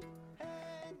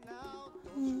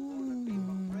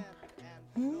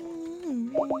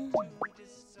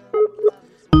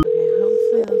 Okay,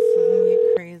 hopefully this doesn't get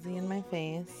crazy in my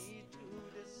face.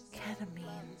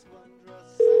 Ketamine.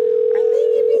 Are they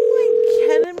giving like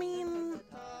ketamine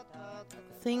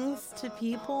things to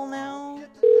people now?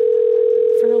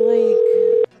 For like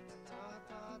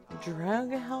drug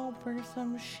help or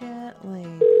some shit?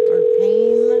 Like, or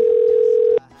pain?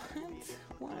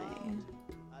 What? Why?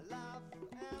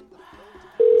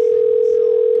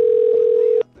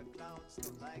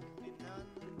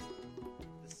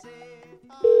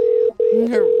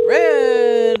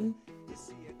 Red.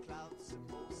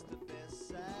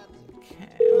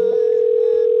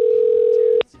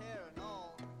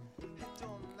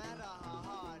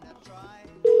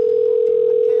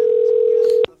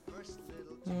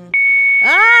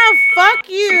 Ah, fuck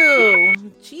you!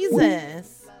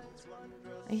 Jesus.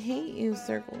 I hate you,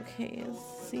 Circle K's.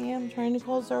 See, I'm trying to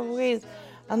call Circle K's.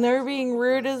 And they're being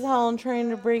rude as hell and trying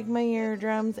to break my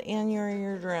eardrums and your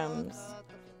eardrums.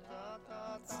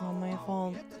 It's not my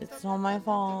fault. It's not my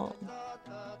fault.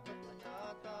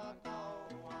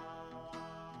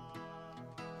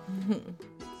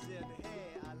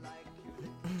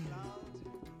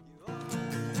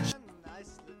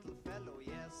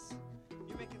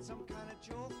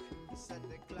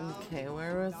 Okay,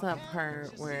 where was that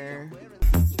part where...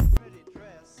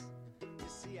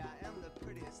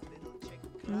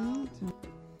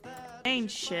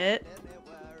 Ain't shit.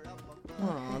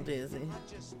 Oh, Daisy.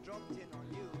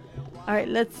 Alright,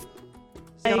 let's...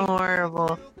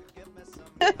 Horrible.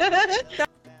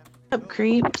 Up,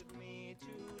 creep.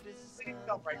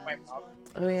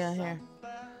 Oh yeah, here.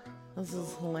 This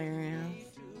is hilarious.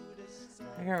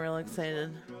 I got real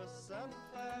excited.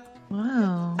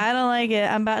 Wow. I don't like it.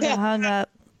 I'm about to hang up.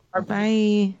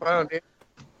 Bye. Oh, dude.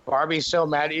 Barbie's so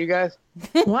mad at you guys.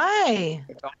 Why?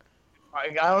 I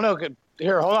don't know.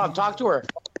 Here, hold on. Talk to her.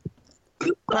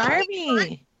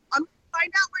 Barbie. I'm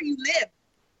find out where you live.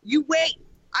 You wait.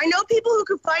 I know people who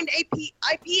can find IP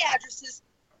addresses.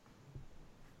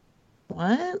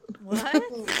 What?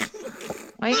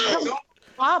 Wait,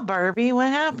 come Barbie, what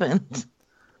happened?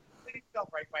 Please don't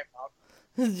break my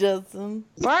phone. Justin.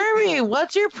 Barbie,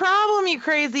 what's your problem, you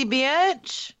crazy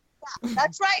bitch? Yeah,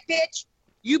 that's right, bitch.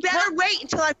 You better wait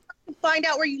until I find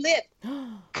out where you live.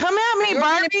 Come at me,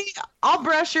 Barbie. I'll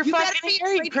brush your fucking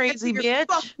hair, you crazy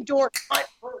bitch. Door. What?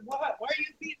 Why are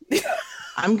you beating me up?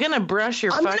 I'm gonna brush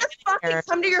your I'm fucking hair. gonna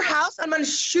come to your house. I'm gonna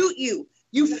shoot you.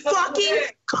 You fucking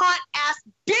cunt ass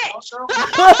bitch.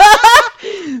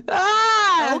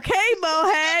 Ah, okay,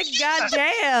 Mohag.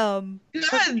 Goddamn.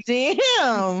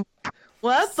 Goddamn.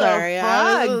 What the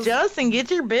fuck? Justin,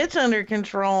 get your bitch under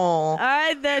control. All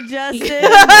right, then, Justin.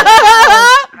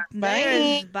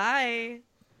 Bye. Bye.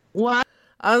 What?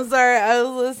 I'm sorry. I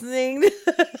was listening.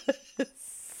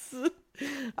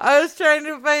 I was trying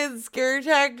to find scare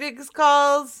tactics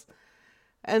calls,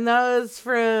 and that was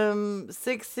from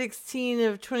 6/16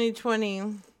 of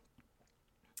 2020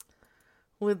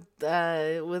 with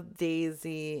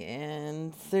Daisy,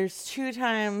 and there's 2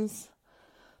 times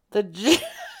that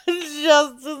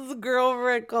Justin's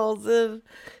girlfriend calls in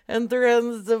and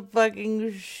threatens to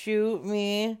fucking shoot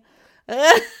me.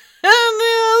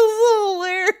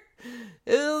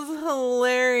 It was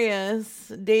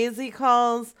hilarious. Daisy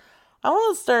calls. I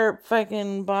want to start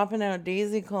fucking bopping out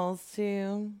daisy calls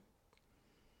too.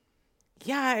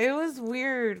 Yeah, it was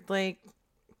weird. Like,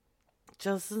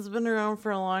 Justin's been around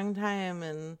for a long time,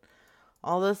 and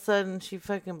all of a sudden she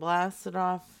fucking blasted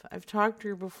off. I've talked to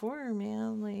her before,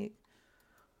 man. Like,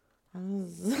 I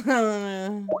don't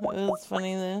know. It was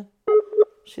funny though.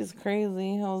 She's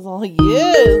crazy. I was all like,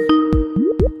 yeah.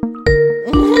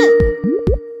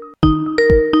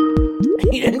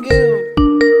 You didn't go.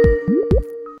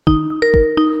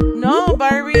 No,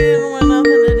 Barbie didn't want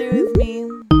nothing to do with me.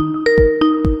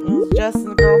 It was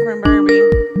Justin's girlfriend, Barbie.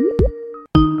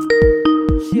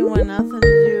 She wanted nothing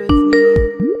to do with me.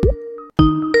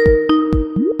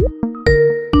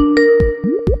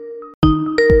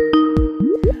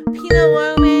 Peanut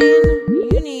Loman,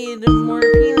 you need more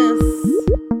penis.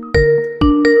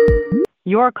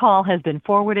 Your call has been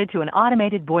forwarded to an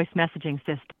automated voice messaging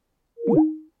system.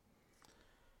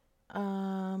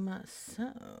 So...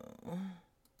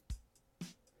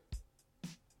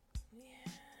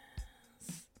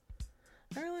 Yes.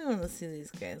 I really want to see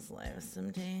these guys live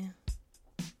someday.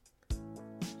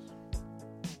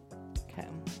 Okay.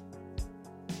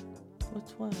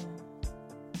 What's what?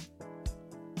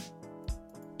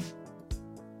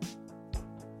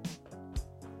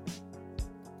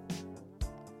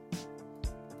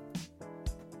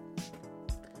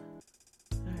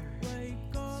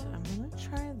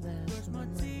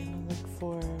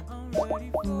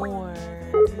 More.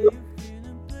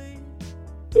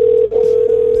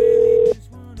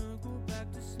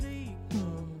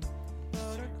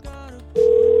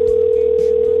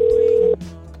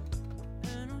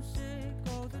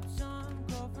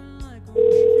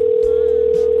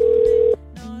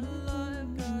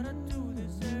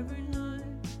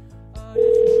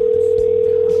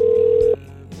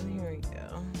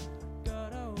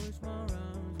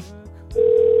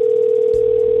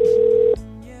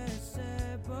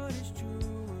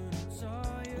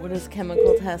 What is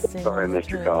chemical testing? Sorry, I missed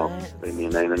your call. Leave me a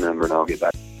name and number and I'll get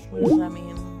back. What does that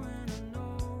mean?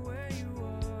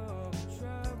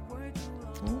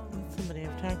 Oh, that's somebody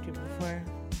I've talked to before.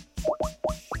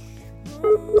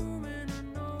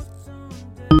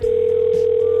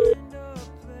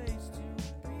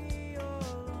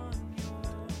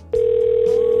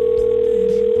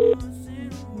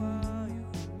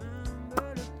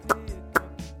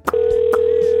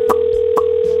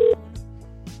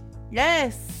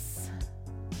 Yes!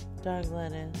 Dog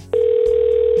lettuce.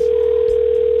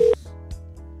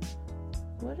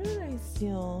 What did I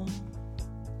steal?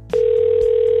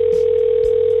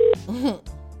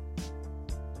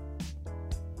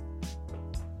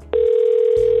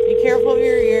 Be careful of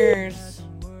your ears.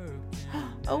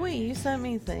 Oh wait, you sent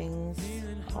me things.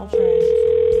 I'll try.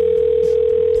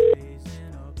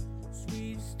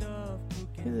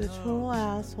 He's a total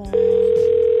asshole.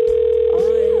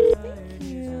 Oh, thank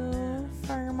you.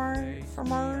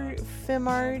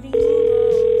 Fimardi.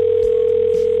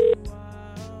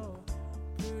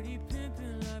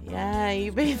 Yeah,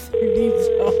 you paid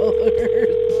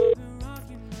 $30.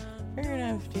 Fair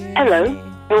enough, dude. Hello,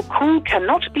 your call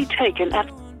cannot be taken at...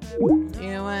 You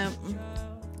know what?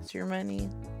 It's your money.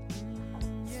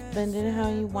 Spend it how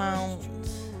you want.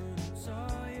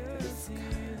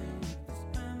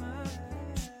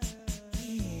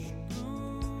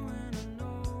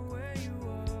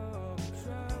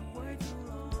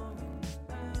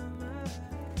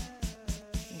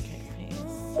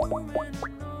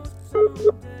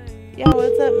 Yeah,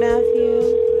 what's up, Matthew?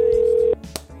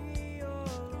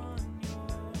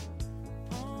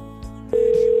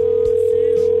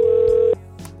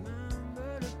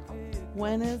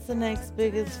 When is the next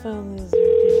biggest phone loser?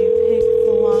 Did you pick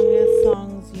the longest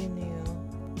songs you knew?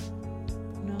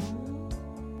 No?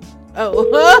 Oh.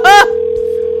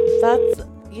 That's,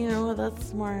 you know, that's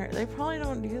smart. They probably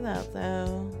don't do that,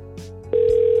 though.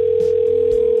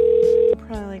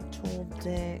 Probably like told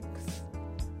dicks.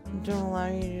 Don't allow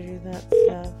you to do that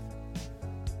stuff.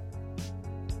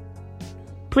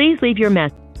 Please leave your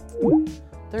message.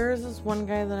 There is this one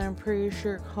guy that I'm pretty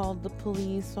sure called the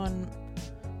police on...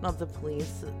 Not the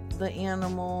police. The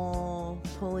animal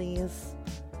police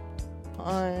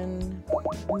on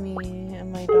me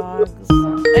and my dogs.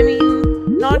 I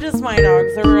mean, not just my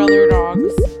dogs. There were other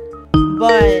dogs.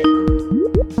 But...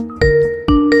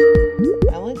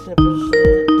 I looked up his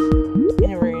shit. He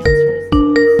never answers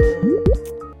those, so...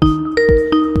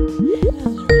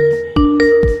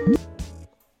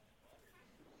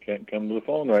 Can't come to the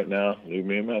phone right now. Leave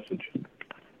me a message.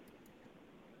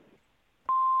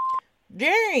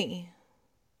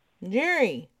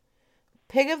 Jerry,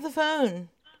 Pick up the phone.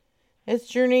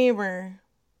 It's your neighbor.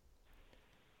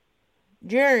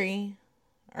 Jerry,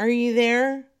 are you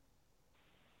there?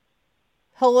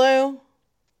 Hello?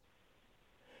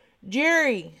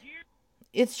 Jerry,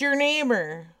 it's your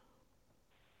neighbor.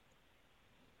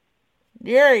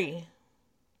 Jerry.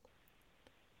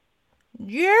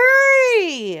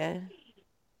 Jerry!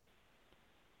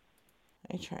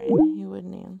 I tried. He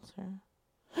wouldn't answer.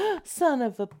 Son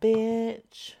of a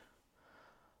bitch.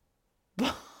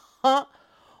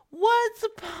 What's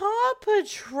Paw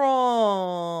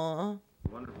Patrol?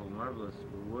 Wonderful, marvelous,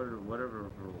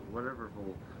 whatever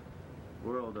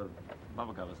world of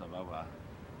Baba Gaba Sababa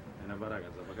and Abaraga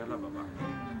Zabagala Baba.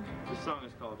 This song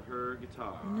is called Her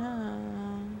Guitar.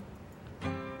 No.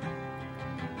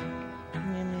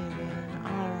 Maybe. I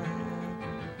don't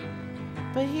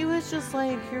know. But he was just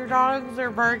like, your dogs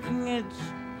are barking at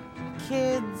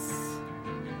kids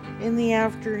in the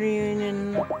afternoon,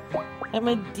 and I'm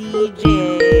a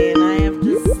DJ, and I have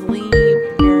to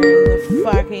sleep during the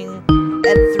fucking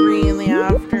at 3 in the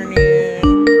afternoon.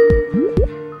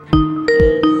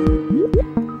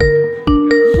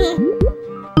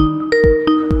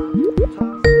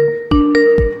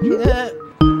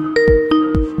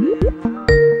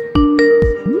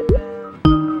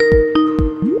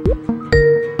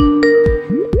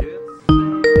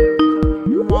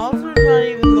 Walter's not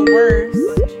even the worst.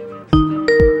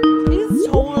 He's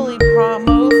totally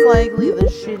most likely the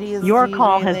shittiest Your DJ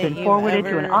call has that been you've forwarded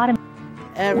to an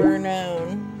ever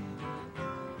known.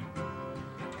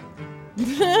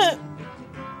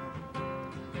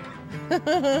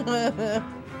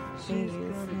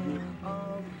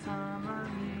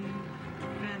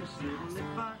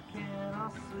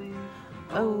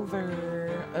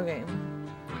 Over. Okay.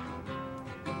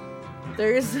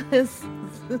 There's this.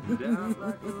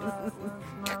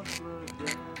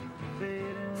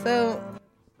 So,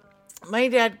 my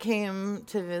dad came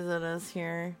to visit us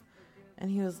here,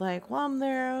 and he was like, well, I'm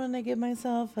there, I'm gonna get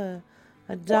myself a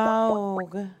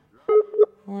dog. And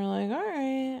we're like,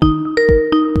 alright.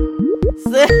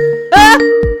 So,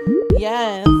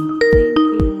 yes, thank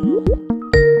you.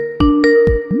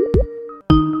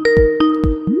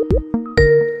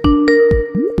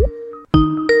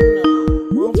 No,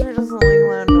 Walter doesn't like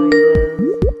loud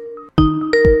noises.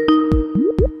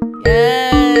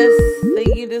 Yes,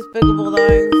 thank you, Despicable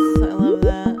Dogs. I love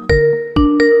that.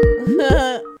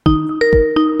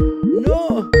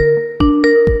 No.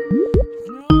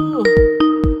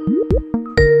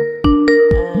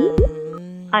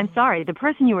 I'm sorry, the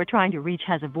person you are trying to reach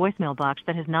has a voicemail box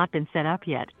that has not been set up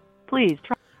yet. Please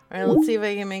try. Alright, let's see if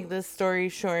I can make this story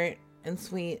short and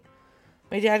sweet.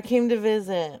 My dad came to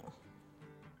visit.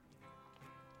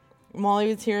 While he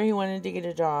was here, he wanted to get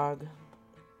a dog.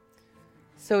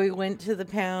 So he went to the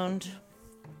pound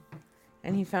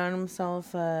and he found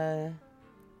himself it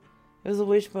was a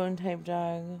wishbone type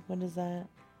dog. What is that?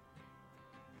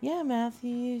 Yeah,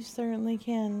 Matthew, you certainly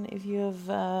can if you have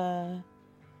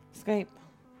Skype.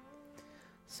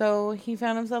 So he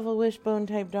found himself a wishbone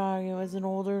type dog. It was an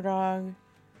older dog.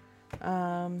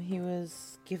 He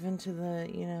was given to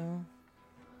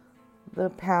the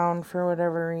pound for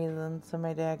whatever reason. So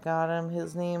my dad got him.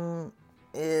 His name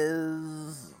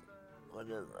is, what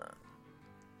is that?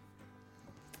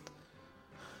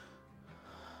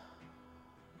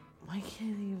 Why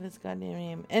can't I think of his goddamn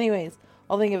name? Anyways,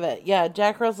 I'll think of it. Yeah,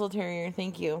 Jack Russell Terrier.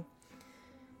 Thank you.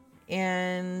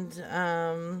 And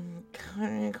I'm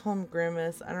gonna call him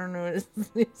Grimace. I don't know what his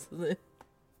name is.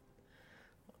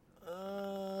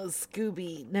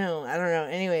 Scooby. No, I don't know.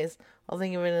 Anyways, I'll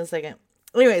think of it in a second.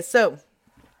 Anyways, so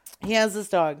he has this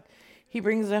dog. He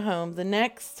brings it home. The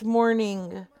next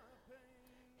morning,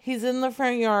 he's in the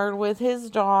front yard with his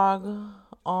dog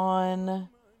on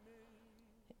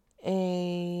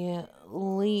a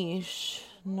leash.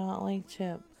 Not like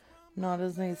Chip. Not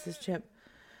as nice as Chip.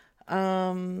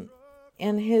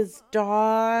 And his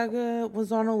dog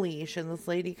was on a leash, and this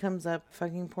lady comes up,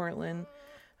 fucking Portland,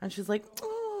 and she's like,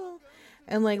 oh,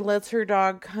 and like lets her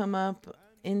dog come up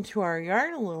into our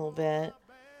yard a little bit,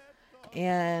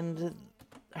 and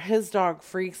his dog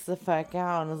freaks the fuck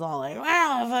out and is all like,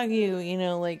 wow, fuck you,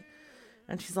 like,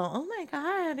 and she's all, oh my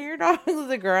god, your dog is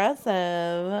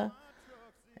aggressive.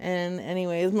 And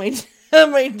anyways, my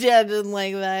dad didn't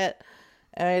like that.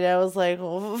 And my dad was like,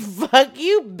 well, fuck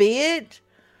you, bitch.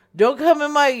 Don't come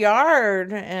in my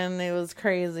yard. And it was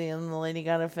crazy. And the lady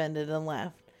got offended and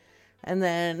left. And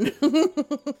then...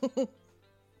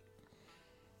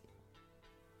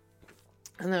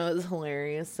 and that was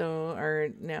hilarious. So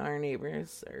now our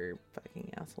neighbors are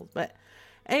fucking assholes. But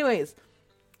anyways.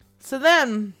 So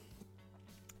then...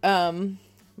 my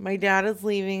my dad is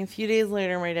leaving. A few days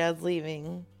later, my dad's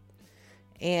leaving.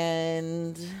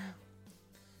 And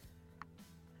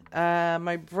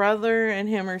my brother and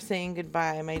him are saying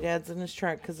goodbye. My dad's in his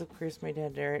truck because, of course, my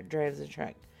dad drives a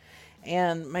truck.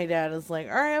 And my dad is like,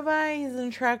 all right, bye. He's in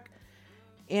the truck.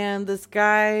 And this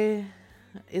guy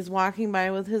is walking by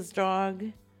with his dog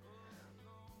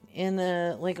in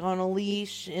a, like, on a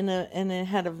leash, and it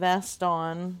had a vest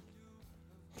on.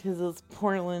 Because it's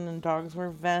Portland and dogs wear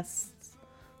vests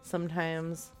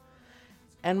sometimes.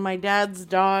 And my dad's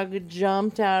dog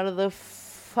jumped out of the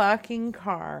fucking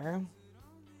car,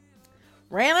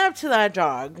 ran up to that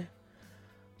dog,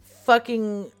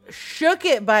 fucking shook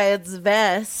it by its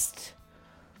vest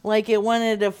like it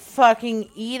wanted to fucking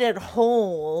eat it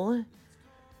whole.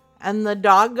 And the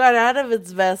dog got out of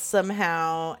its vest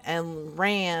somehow and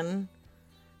ran.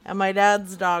 And my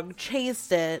dad's dog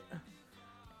chased it.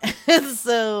 And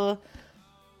so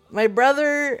my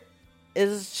brother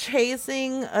is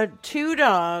chasing two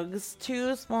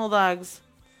small dogs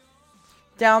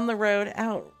down the road,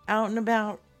 out and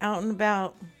about.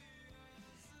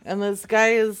 And this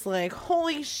guy is like,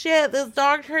 holy shit, this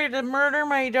dog tried to murder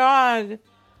my dog.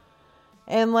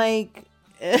 And like,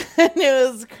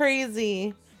 it was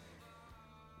crazy.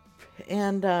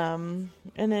 And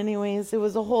anyways, it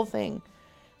was a whole thing.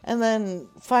 And then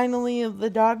finally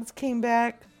the dogs came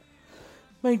back.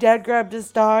 My dad grabbed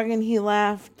his dog and he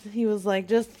laughed. He was like,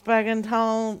 just fucking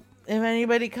tell him if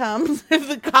anybody comes, if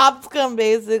the cops come,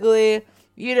 basically,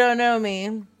 you don't know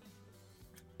me.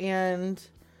 And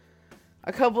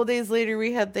a couple days later,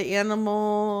 we had the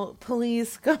animal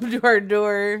police come to our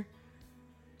door.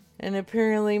 And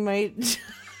apparently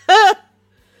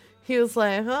he was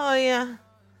like, oh yeah,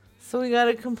 so we got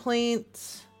a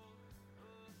complaint.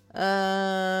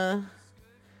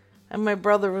 And my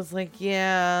brother was like,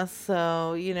 yeah,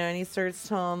 so, and he starts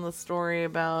telling the story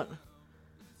about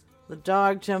the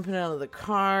dog jumping out of the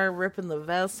car, ripping the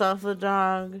vest off the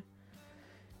dog,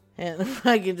 and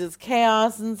fucking just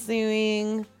chaos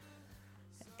ensuing.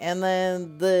 And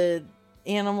then the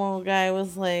animal guy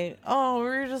was like, oh, we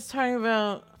were just talking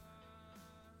about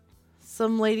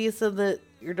some lady said that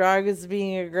your dog is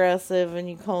being aggressive and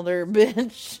you called her a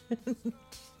bitch.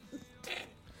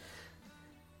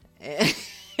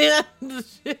 It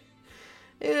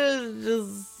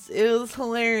was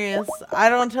hilarious. I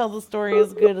don't tell the story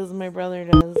as good as my brother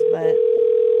does, but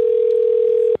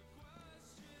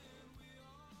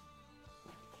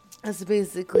that's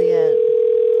basically it.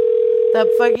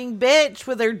 That fucking bitch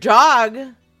with her dog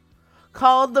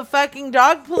called the fucking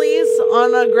dog police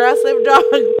on an aggressive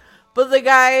dog, but the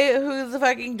guy whose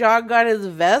fucking dog got his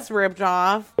vest ripped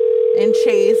off and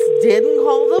chased didn't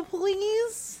call the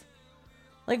police?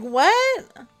 Like,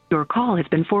 what? Your call has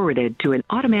been forwarded to an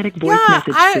automatic voice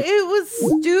message system. It was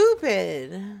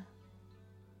stupid.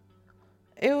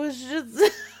 It was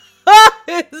just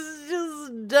it's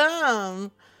just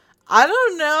dumb. I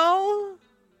don't know.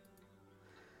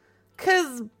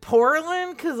 Cause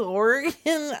Portland, cause Oregon,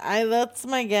 that's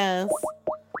my guess.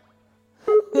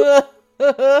 This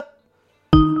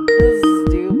is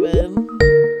stupid.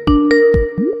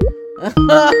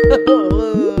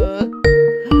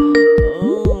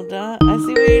 I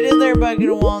see what you did there, Bucket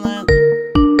of Walnut.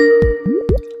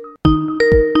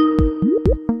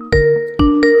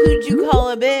 Who'd you call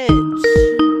a bitch?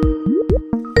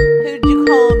 Who'd you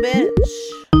call a bitch?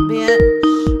 Bitch.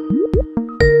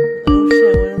 Oh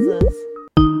shit, what is this?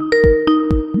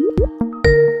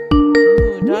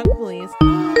 Ooh, dog police.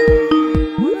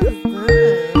 What is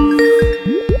this?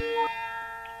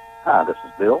 Hi, this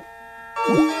is Bill.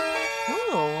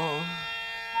 Oh.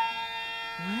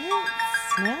 What?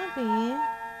 Snappy.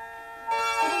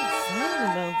 I'm excited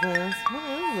about this. What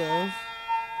is this?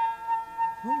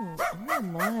 Oh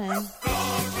my.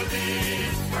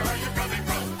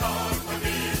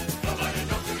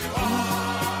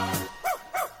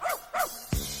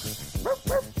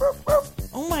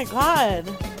 Oh my god.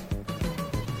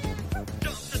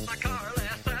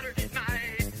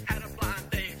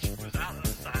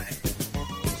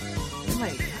 Oh my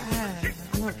god.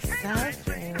 I'm obsessed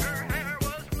right now.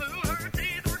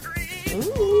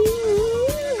 Ooh.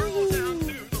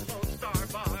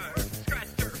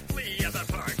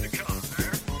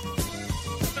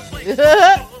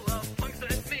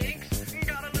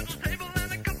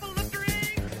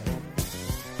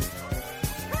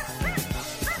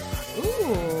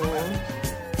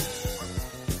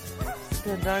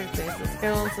 Good dog face. This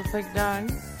guy wants a fake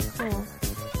dog. Cool.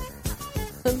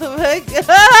 The fake.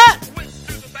 Yeah.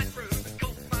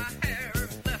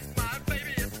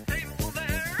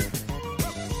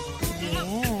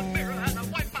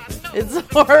 It's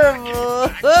horrible.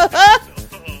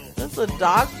 That's The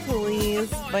Dog Police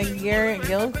by Garrett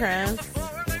Gilchrist.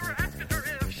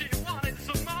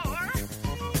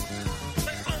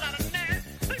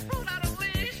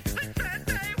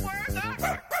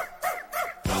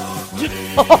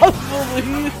 Dog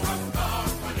Police.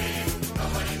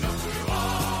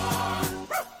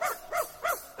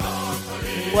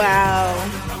 Wow.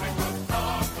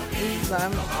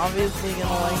 I'm obviously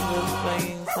gonna like this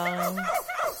fucking song.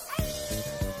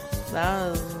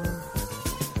 That was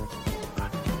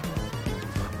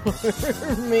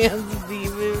Man's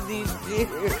DVD too.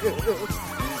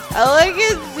 I like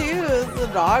it too. It's the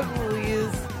Dog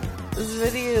Police. This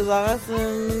video is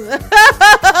awesome.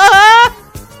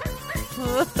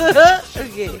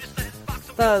 Okay.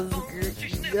 That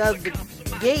was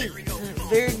gate.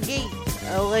 Very gate.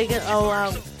 I like it. Oh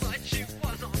wow.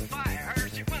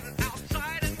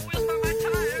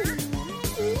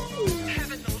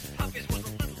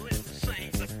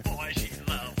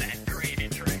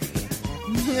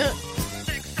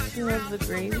 She loves the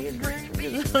gravy drink.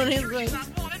 Is that what he's like?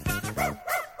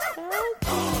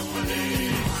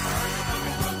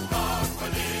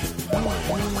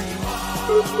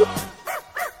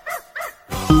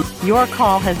 Your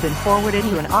call has been forwarded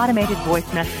to an automated voice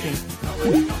messaging.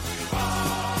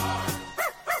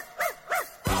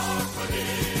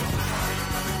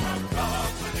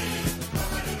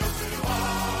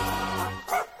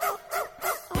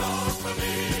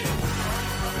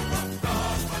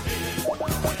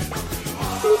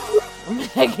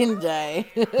 I can die.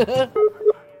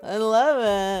 I love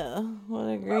it. What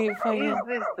a great fucking... Is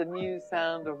this the new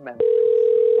sound of Memphis?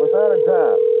 Without a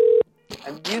doubt.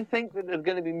 And do you think that there's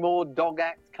going to be more dog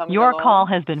acts coming Your along? call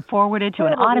has been forwarded to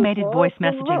an automated voice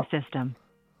messaging system.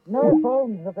 No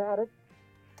phones about it.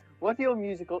 What are your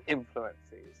musical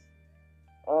influences?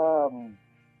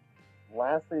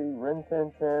 Lassie, Rin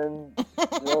Tin Tin,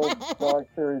 the old dog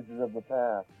series of the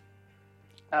past.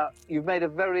 You've made a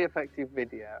very effective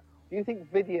video. Do you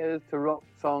think videos to rock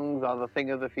songs are the thing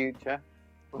of the future?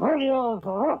 Videos to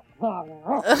rock songs.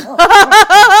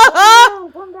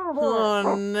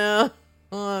 Oh no.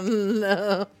 Oh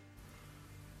no.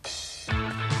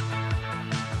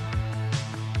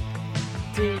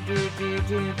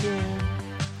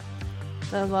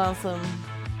 That was awesome.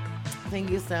 Thank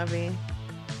you, Snappy.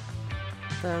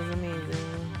 That was amazing.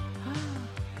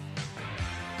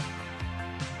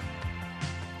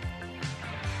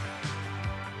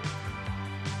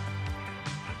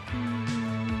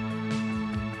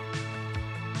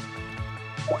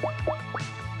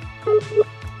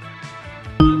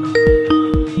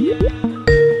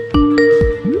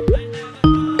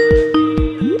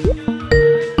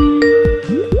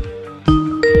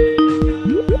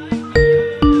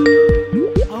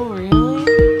 Oh, really?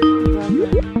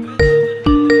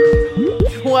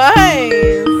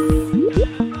 Twice.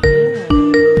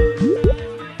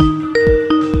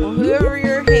 Well, whoever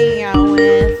you're hanging out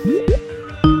with,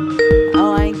 I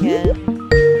like it.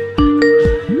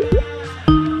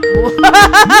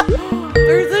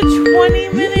 There's a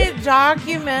 20-minute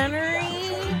documentary.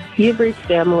 You've reached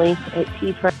Emily at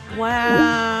T. Wow.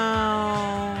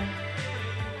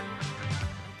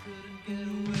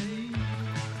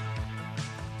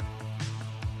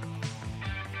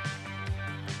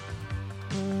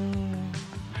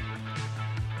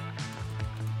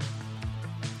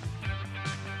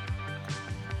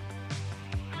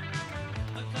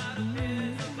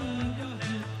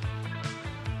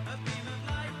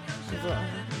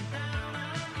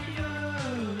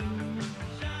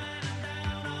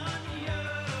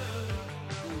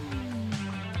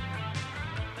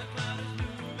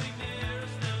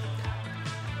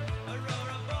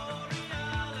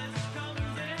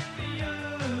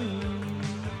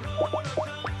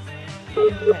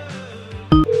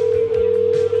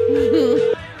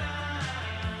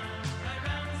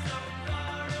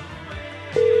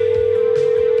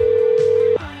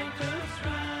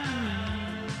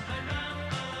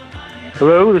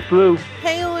 Hello, this is Lou.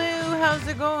 Hey Lou, how's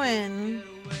it going?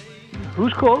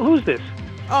 Who's this?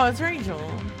 Oh, it's Rachel.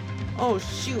 Oh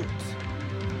shoot.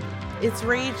 It's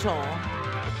Rachel.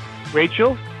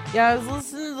 Rachel? Yeah, I was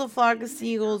listening to the flock of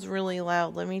seagulls really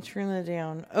loud. Let me turn that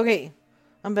down. Okay,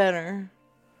 I'm better.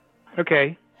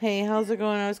 Okay. Hey, how's it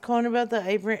going? I was calling about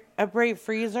the upright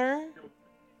freezer.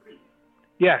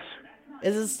 Yes.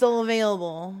 Is it still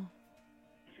available?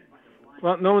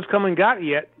 Well, no one's come and got it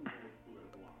yet.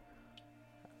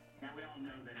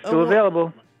 Still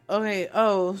available. Okay.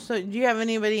 Oh, so do you have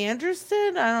anybody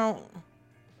interested? I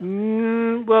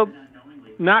don't. Well,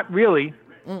 not really.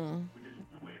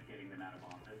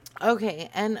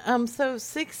 Okay, and so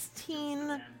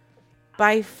 16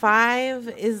 by 5,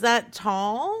 is that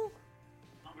tall?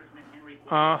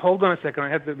 Hold on a second. I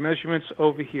have the measurements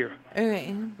over here.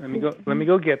 Okay. Let me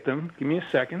go get them. Give me a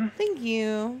second. Thank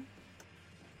you.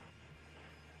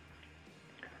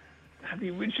 I have the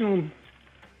original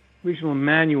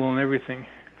manual and everything.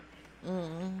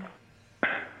 Mm.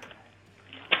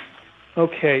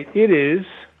 Okay, it is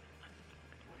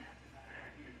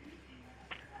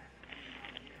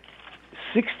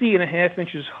 60.5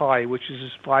 inches high, which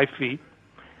is 5 feet.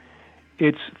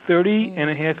 It's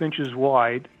 30.5 inches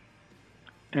wide,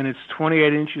 and it's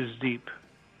 28 inches deep.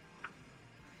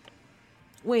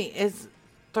 Wait, is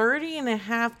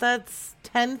 30.5, that's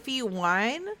 10 feet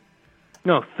wide?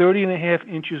 No, 30.5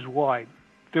 inches wide.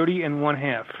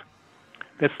 30.5.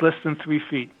 That's less than 3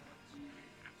 feet.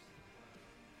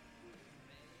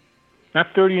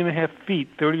 Not 30.5 feet,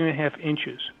 30.5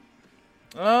 inches.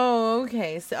 Oh,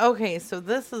 okay. So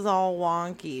this is all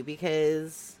wonky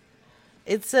because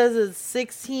it says it's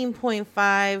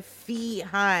 16.5 feet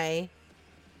high.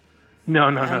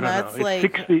 No. That's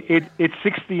It's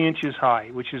 60 inches high,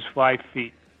 which is 5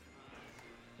 feet.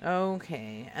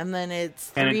 Okay, and then it's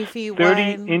 3 And it's feet 30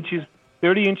 wide. inches,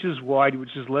 30 inches wide,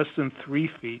 which is less than 3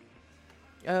 feet.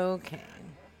 Okay.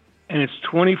 And it's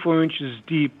 24 inches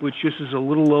deep, which just is a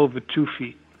little over 2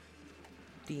 feet.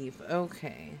 Deep.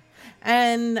 Okay.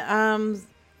 And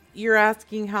you're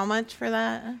asking how much for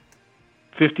that?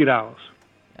 $50.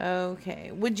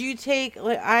 Okay. Would you take,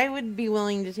 like, I would be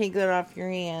willing to take that off your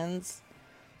hands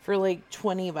for like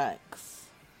 $20.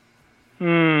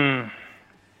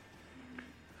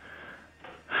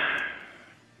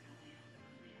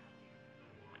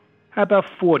 How about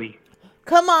 40?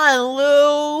 Come on,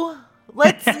 Lou.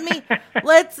 Let's meet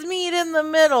in the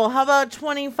middle. How about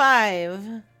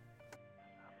 25?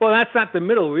 Well, that's not the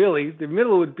middle, really. The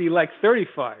middle would be like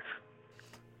 35.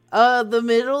 The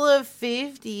middle of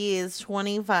 50 is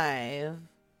 25.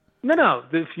 No.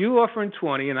 If you offering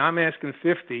 20 and I'm asking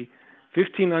 50,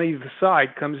 15 on either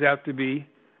side comes out to be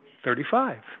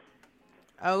 35.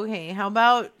 Okay, how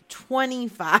about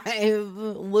 25,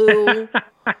 Lou?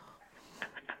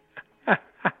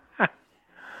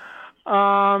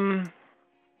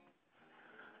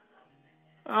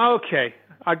 Okay.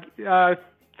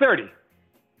 30.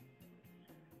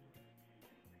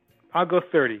 I'll go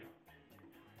 30.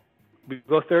 We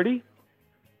go 30?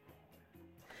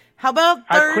 How about 30?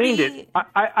 I've cleaned it.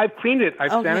 I've cleaned it.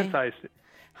 I've Okay. sanitized it.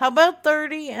 How about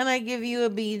 30 and I give you a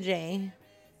BJ?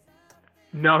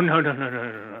 No.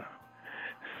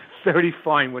 30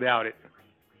 fine without it.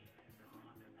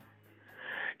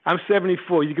 I'm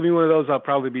 74. You give me one of those, I'll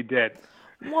probably be dead.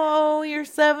 Whoa, you're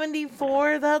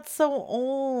 74? That's so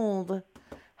old.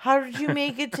 How did you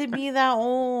make it to be that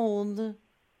old?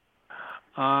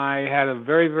 I had a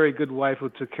very, very good wife who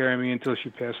took care of me until she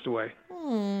passed away.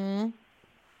 Women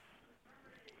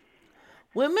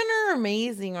are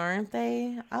amazing, aren't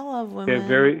they? I love women.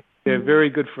 They're very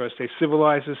good for us. They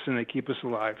civilize us and they keep us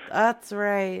alive. That's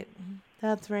right.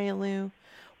 That's right, Lou.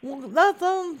 Well, that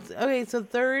sounds... Okay, so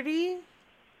 30?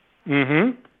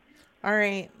 Mm-hmm. All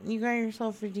right, you got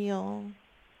yourself a deal.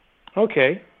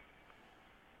 Okay.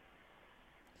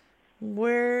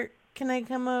 Where can I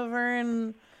come over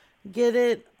and get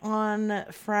it on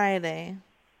Friday?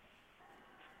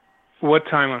 What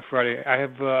time on Friday? I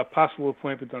have a possible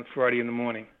appointment on Friday in the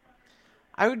morning.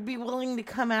 I would be willing to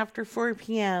come after 4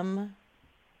 p.m.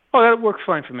 Oh, that works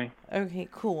fine for me. Okay,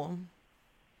 cool.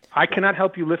 I cannot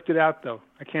help you lift it out, though.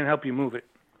 I can't help you move it.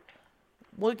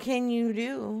 What can you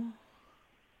do?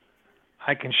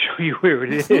 I can show you where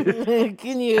it is.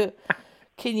 Can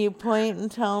you point and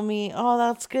tell me, oh,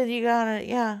 that's good, you got it,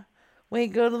 yeah.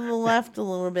 Wait, go to the left a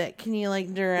little bit. Can you,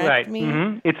 like, direct me?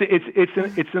 Mm-hmm.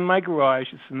 It's in my garage.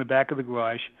 It's in the back of the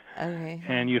garage. Okay.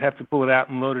 And you'd have to pull it out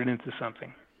and load it into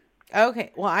something.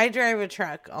 Okay, well, I drive a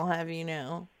truck, I'll have you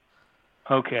know.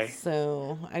 Okay.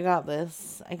 So, I got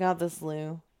this,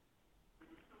 Lou.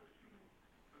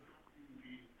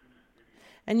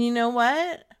 And you know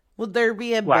what? Would there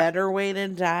be a better way to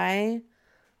die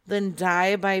than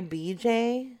die by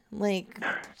BJ? Like,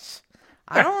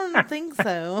 I don't think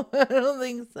so. I don't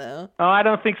think so. Oh, I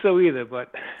don't think so either,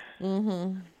 but...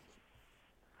 Mm-hmm.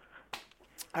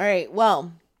 All right,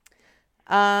 well,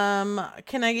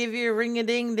 can I give you a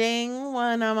ring-a-ding-ding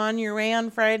when I'm on your way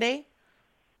on Friday?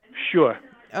 Sure.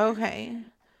 Okay.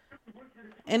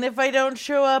 And if I don't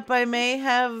show up, I may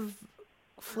have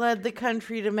fled the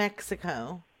country to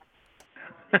Mexico.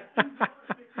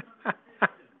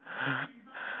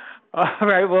 All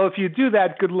right, well, if you do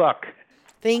that, good luck.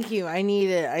 Thank you. I need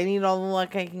it. I need all the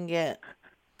luck I can get.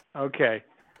 Okay.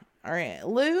 All right.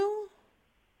 Lou?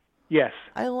 Yes.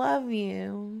 I love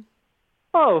you.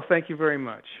 Oh, thank you very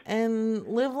much. And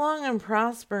live long and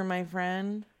prosper, my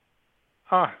friend.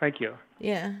 Oh, thank you.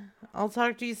 Yeah. I'll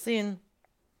talk to you soon.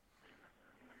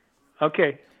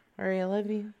 Okay. All right, I love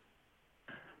you.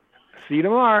 See you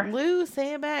tomorrow. Lou,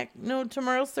 say it back. No,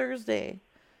 tomorrow's Thursday.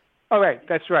 All right,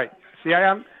 that's right. See, if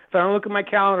I don't look at my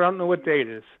calendar, I don't know what day it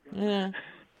is. Yeah.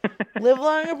 Live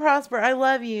long and prosper. I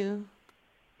love you.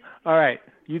 All right.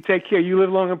 You take care. You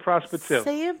live long and prosper, too.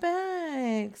 Say it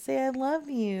back. Say I love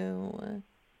you.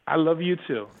 I love you,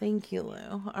 too. Thank you,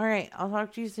 Lou. All right. I'll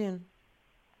talk to you soon.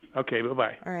 Okay,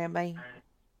 bye-bye. All right, bye.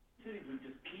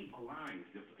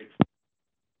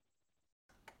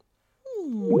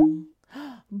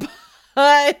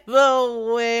 By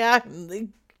the way, I'm the...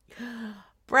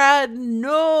 Brad,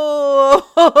 no!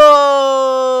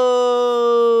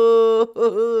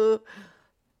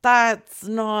 That's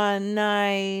not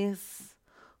nice.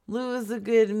 Lou is a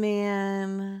good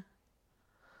man.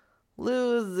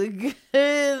 Lou is a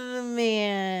good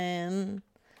man.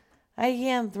 I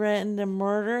can't threaten to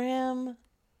murder him.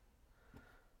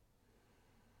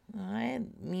 I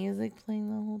had music playing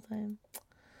the whole time.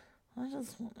 I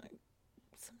just want to...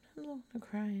 Sometimes I want to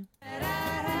cry.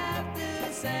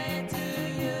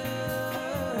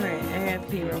 Alright, I gotta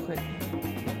pee real quick.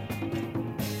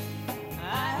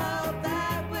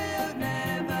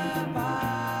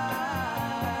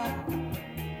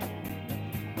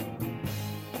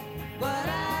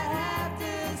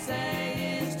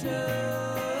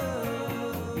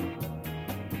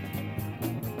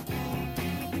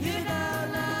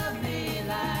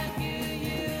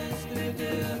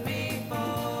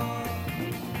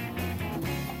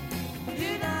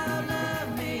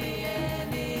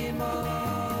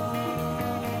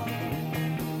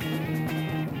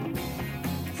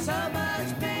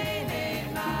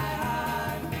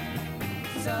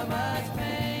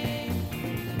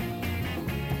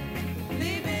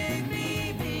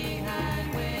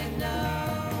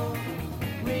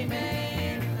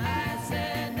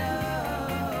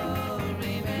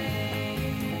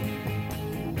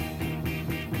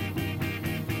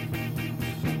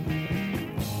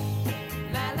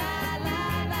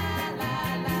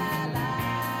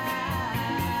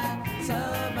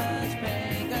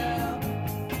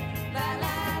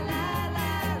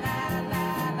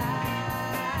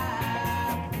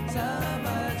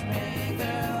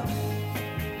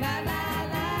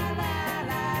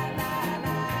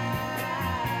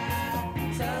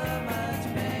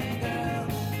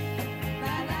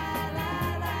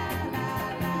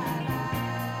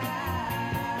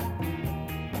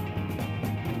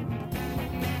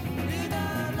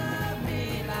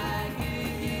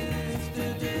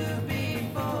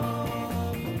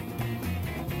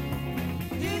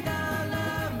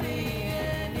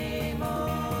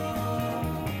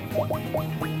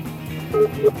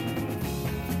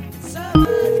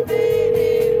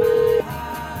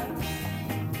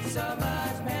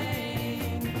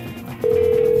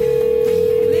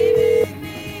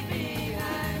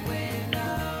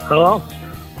 Hello?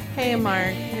 Hey,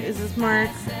 Mark. Is this Mark?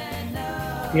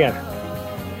 Yes.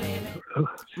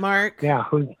 Mark? Yeah.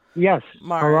 Yes.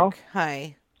 Mark. Hello?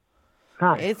 Hi.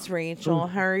 Hi. It's Rachel.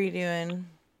 How are you doing?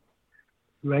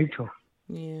 Rachel.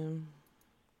 Yeah.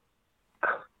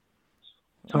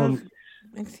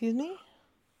 Excuse me?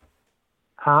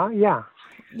 Huh? Yeah.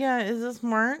 Yeah, is this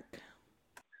Mark?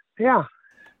 Yeah.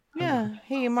 Yeah.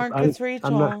 Hey, Mark, it's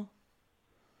Rachel.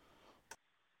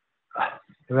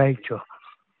 Rachel.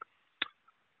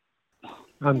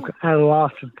 I'm at a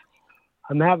loss.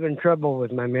 I'm having trouble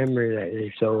with my memory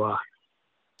lately, so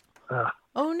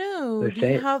oh no! Do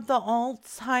you have the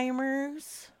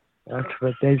Alzheimer's? That's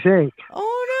what they think.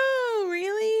 Oh no!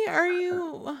 Really? Are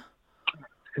you?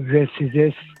 Is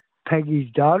this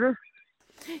Peggy's daughter?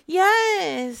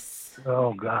 Yes.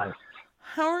 Oh God.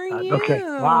 How are you? Okay.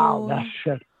 Wow,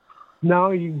 that's. No,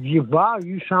 you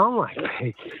sound like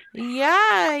Peggy.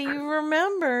 Yeah, you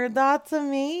remember. That's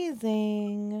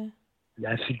amazing.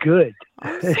 That's good.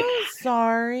 I'm so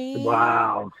sorry.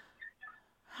 Wow.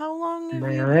 How long have you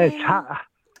Man, been?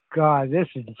 God, this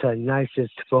is the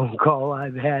nicest phone call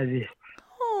I've had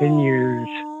in years.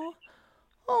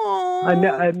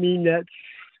 Aww. I mean that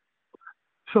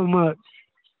so much.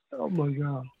 Oh my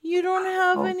God. You don't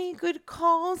have any good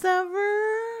calls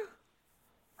ever?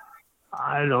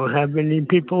 I don't have any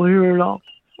people here at all.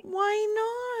 Why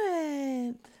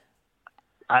not?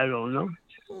 I don't know.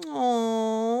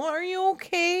 Oh, are you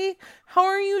okay? How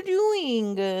are you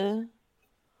doing?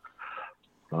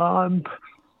 I'm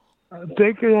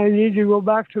thinking I need to go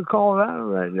back to Colorado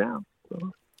right now.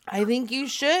 So. I think you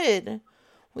should.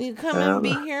 Will you come and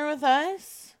be here with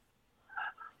us?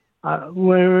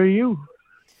 Where are you?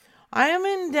 I am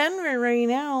in Denver right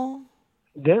now.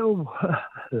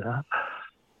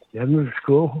 Denver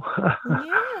school.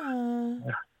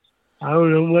 Yeah. I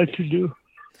don't know what to do.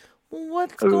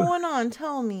 What's going on?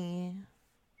 Tell me.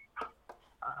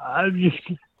 I'm just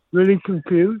really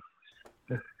confused.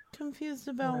 Confused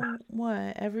about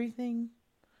what? Everything?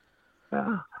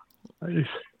 Yeah. I just.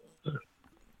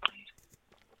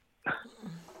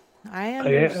 I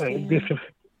understand.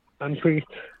 I'm pretty.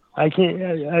 I can't.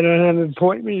 I don't have an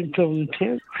appointment until the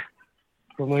 10th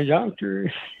for my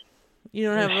doctor. You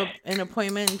don't have an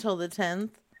appointment until the 10th?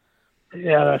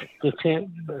 Yeah, that's the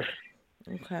 10th. But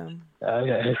okay.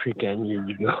 I think I need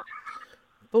to go.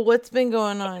 But what's been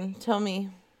going on? Tell me.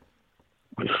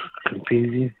 It's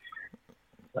confusing.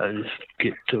 I just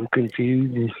get so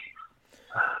confused. And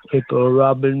people are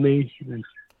robbing me. And,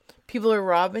 people are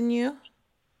robbing you?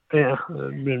 Yeah,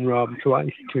 I've been robbed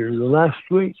twice here the last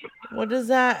week. What is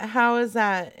that? How is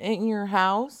that? In your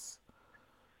house?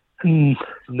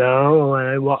 No,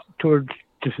 I walk towards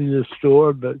the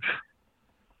store, but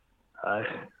I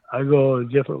go a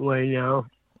different way now.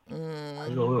 I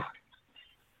go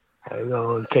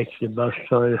and take the bus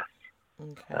on.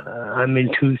 Okay. I'm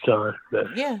in Tucson,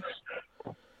 but yeah.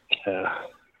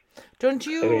 Don't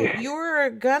you were a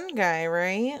gun guy,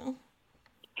 right?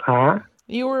 Huh?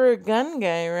 You were a gun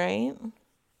guy, right?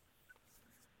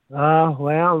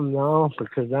 Well, no,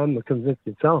 because I'm a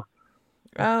convicted felon.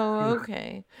 Oh,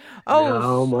 okay.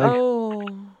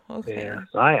 Oh, okay. Yeah,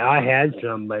 I had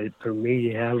somebody for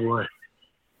me to have one,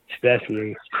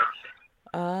 especially.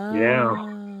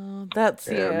 Oh, that's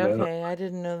okay. I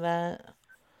didn't know that.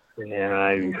 Yeah,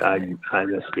 I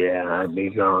just I'd be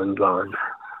gone.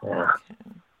 Yeah,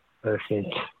 ever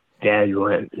since Dad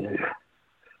went.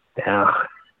 Yeah.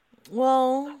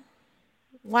 Well,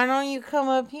 why don't you come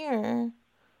up here?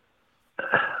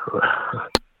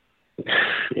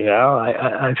 Yeah,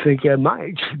 I think I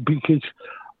might because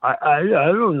I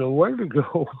don't know where to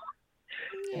go.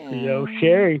 Yeah. You know,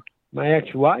 Sherry, my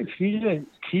ex-wife, she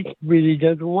really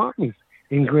doesn't want me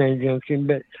in Grand Junction,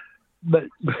 but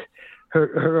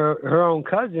her own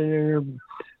cousin and her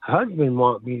husband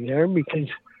want me there because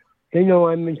they know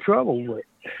I'm in trouble with.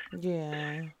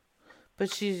 Yeah.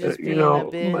 But she's just being a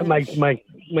bitch.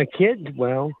 My kids,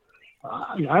 well,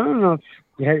 I don't know.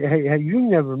 Have you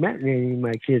never met any of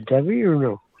my kids, have you, or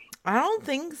no? I don't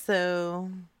think so.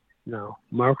 No.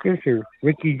 Marcus or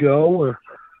Ricky Joe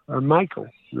or Michael.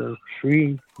 The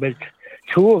three. But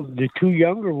the two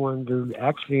younger ones are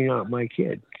actually not my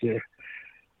kids.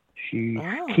 She's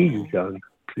Katie's son.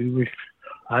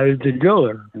 I was a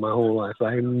driller my whole life.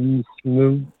 I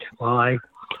moved while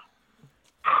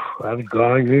I was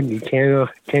gone maybe 10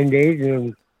 days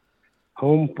and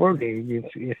home 4 days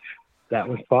if that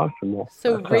was possible.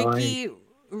 So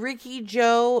Ricky,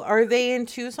 Joe, are they in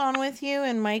Tucson with you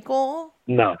and Michael?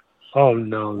 No. Oh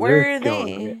no. Where are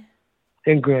they?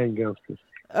 In Grand Junction.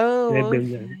 Oh,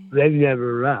 they've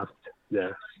never left.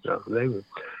 Yeah. So they were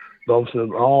both of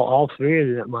them, all three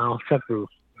of them, well, except for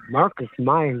Marcus,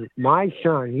 my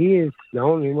son. He is the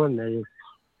only one that is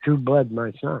true blood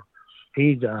my son.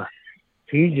 He's in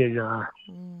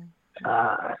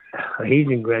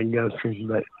Grand Junction,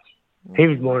 but he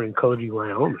was born in Cody,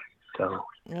 Wyoming. So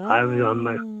I was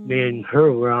on me and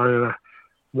her were on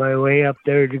my way up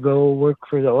there to go work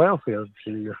for the oil fields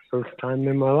for the first time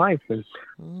in my life, and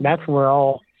that's where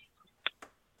all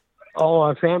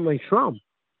our family's from.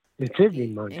 In Sydney,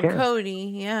 Montana. In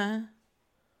Cody, yeah.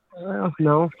 Well,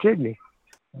 no, Sydney.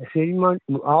 Sydney,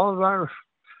 all of our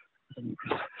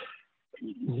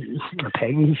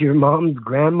Peggy's your mom's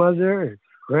grandmother and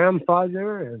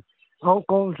grandfather and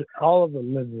uncles, all of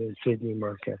them live in Sydney,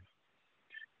 Montana.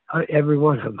 Every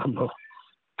one of them.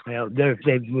 Well,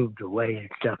 they've moved away and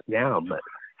stuff now, but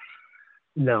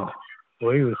no,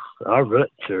 our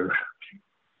roots are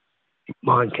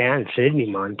Montana, Sydney,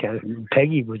 Montana.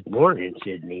 Peggy was born in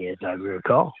Sydney, as I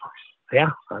recall.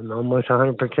 Yeah, I'm almost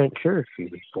 100% sure she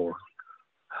was born.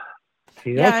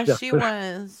 See, she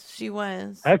was. She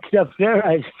was. That stuff there,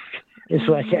 it's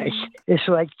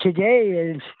like today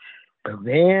is, but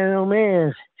man, oh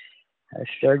man, I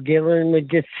start dealing with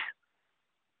this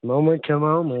moment to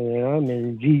moment, and I'm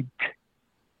in deep.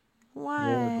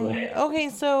 Why? Okay,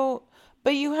 so,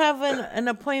 but you have an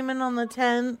appointment on the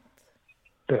 10th?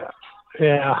 Yeah.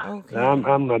 Okay. I'm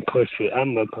gonna push it.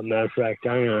 Matter of fact,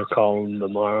 I'm gonna call them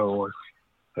tomorrow when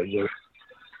they're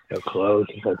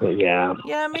closed. Yeah.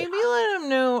 Yeah, maybe let them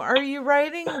know. Are you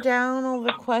writing down all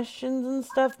the questions and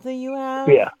stuff that you have?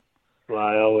 Yeah.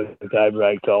 Well, I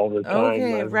write all the time.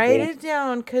 Okay, write it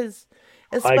down, because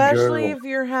especially if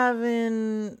you're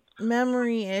having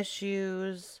memory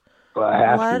issues, well, I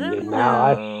have let to them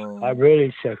now. know. I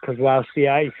really said, because, well, see,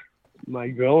 my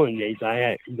growing days,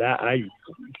 I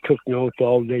took notes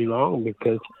all day long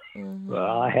because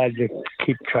I had to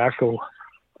keep track of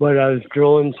what I was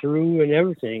drilling through and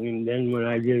everything. And then when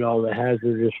I did all the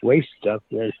hazardous waste stuff,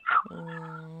 then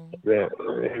but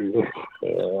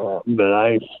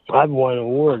I've won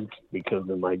awards because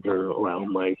of my journal. Well,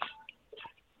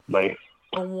 my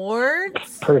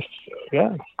awards.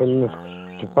 Yeah, from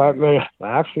the department,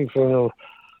 actually from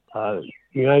the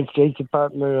United States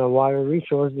Department of Water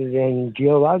Resources and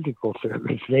Geological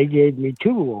Service. They gave me 2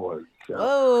 awards. So.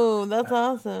 Whoa, that's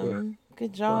awesome.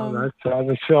 Good job. Well, I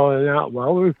was filling out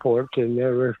well reports, and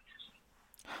there were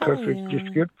perfect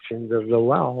descriptions of the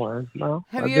well. And, well,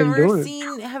 Have I've you been ever doing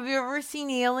seen? Have you ever seen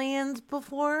aliens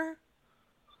before?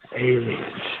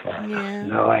 aliens. Yeah.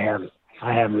 No, I haven't.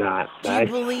 I have not. Do you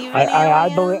believe in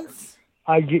aliens?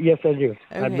 Yes, I do.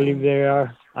 I Okay. believe they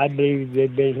are. I believe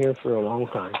they've been here for a long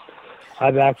time.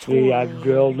 I've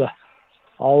drilled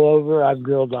all over. I've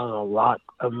drilled on a lot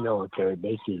of military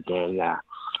bases, and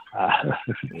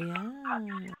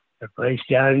the place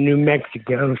down in New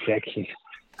Mexico section.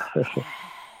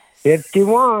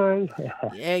 51.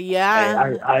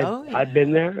 Yeah. I've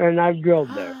been there and I've drilled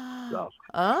there. So.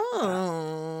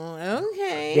 Oh,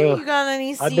 okay. Yeah. You got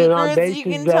any I've been on secrets you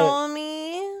bases can tell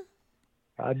me?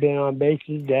 I've been on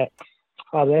bases that,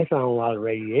 they found a lot of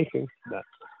radiation, but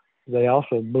they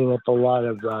also blew up a lot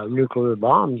of nuclear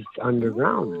bombs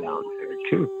underground down there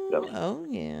too. So. Oh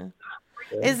yeah.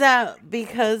 Is that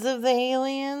because of the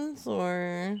aliens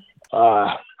or?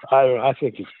 I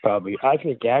think it's probably. I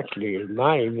think actually,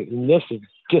 and this is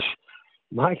just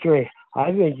my theory.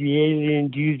 I think the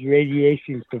aliens use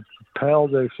radiation to propel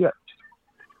their ships.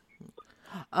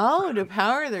 Oh, to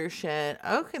power their shit.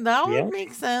 Okay, that would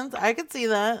make sense. I could see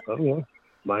that. Oh yeah,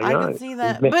 why I not? could see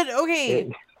that. But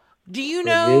okay, do you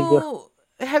know?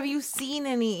 Have you seen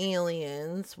any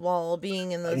aliens while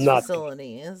being in those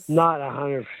facilities? Not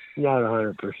 100%.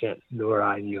 Nor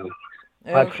I knew.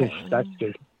 Okay. That's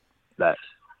just that.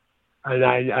 And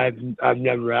I've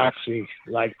never actually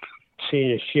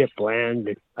seen a ship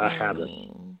land. I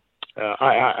haven't.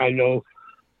 I know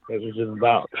it was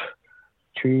about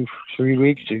 2-3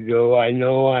 weeks ago. I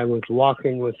know I was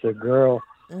walking with a girl,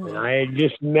 and I had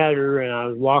just met her, and I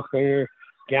was walking her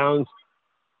down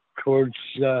towards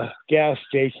the gas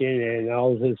station, and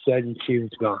all of a sudden she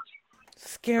was gone.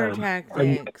 Scare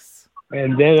tactics.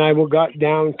 And then I got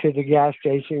down to the gas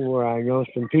station where I know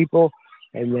some people,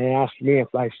 and they asked me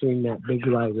if I seen that big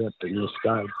light up in the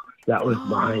sky that was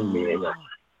behind me,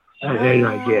 and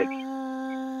I did.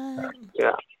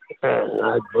 Yeah, and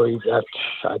I believe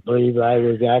I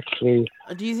was actually.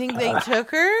 Do you think they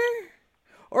took her,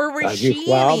 or was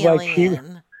she an an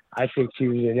alien? I think she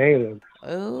was an alien.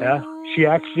 Oh. Yeah, she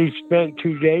actually spent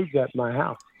 2 days at my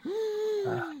house.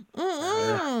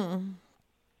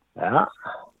 Yeah.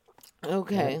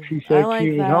 Okay. She said I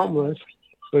she was homeless,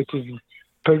 which is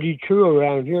pretty true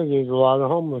around here. There's a lot of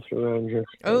homeless around here.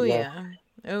 Oh yeah.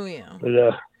 Oh yeah.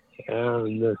 But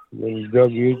the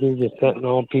drug users, the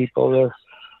fentanyl people,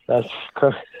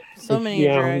 so many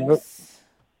drugs.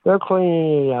 They're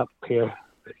cleaning it up here.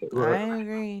 I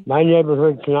agree. My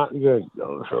neighborhood's not good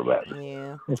though, so bad.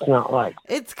 Yeah. It's not like.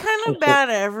 It's kind of bad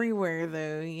everywhere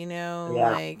though, you know.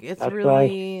 Yeah, It's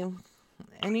really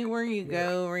anywhere you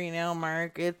go right now,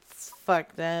 Mark. It's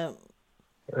fucked up.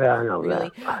 Yeah, I know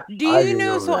really. that. Do you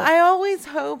know? So I always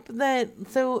hope that.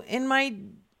 So in my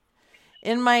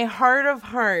heart of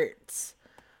hearts,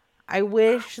 I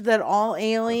wish that all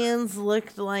aliens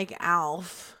looked like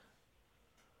Alf.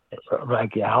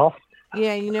 Like Alf?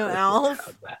 Yeah, you know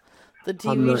Alf, the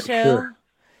TV show. Sure.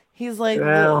 He's like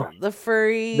the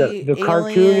furry the alien.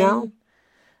 cartoon now.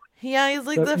 Yeah, he's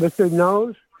like with the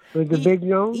nose, with the big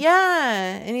nose.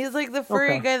 Yeah, and he's like the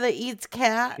furry guy that eats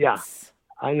cats. Yeah,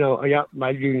 I know. Yeah,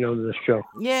 I do know the show.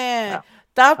 Yeah,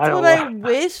 that's what I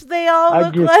wish they all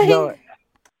look like. Know it.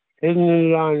 Isn't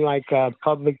it on like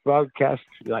public broadcast,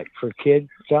 like for kids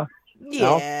stuff?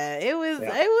 Yeah, it was. It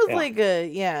was like a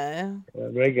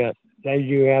They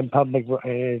do have public,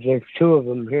 and there's 2 of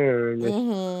them here,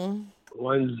 and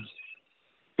one's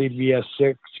PBS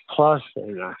 6 Plus,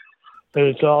 and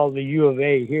it's all the U of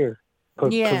A here.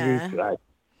 Produced, as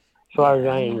far as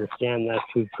I understand, that's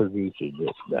who produced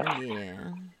this stuff.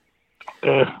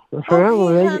 Yeah.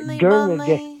 Honey, during the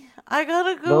day, I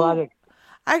gotta go.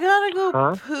 I gotta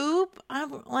go poop.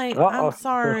 I'm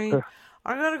sorry.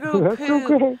 I gotta go poop.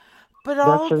 Okay. But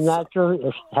that's natural.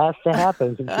 It has to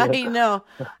happen. I know.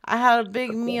 I had a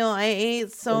big meal. I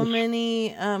ate so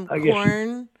many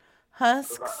corn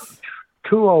husks.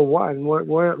 201.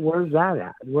 Where's that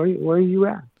at? Where are you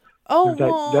at? Oh,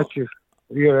 that's your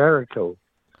area code.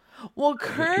 Well,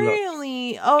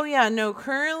 currently,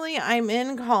 currently I'm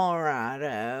in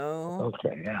Colorado.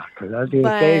 Okay, yeah, because I was going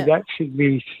to say that should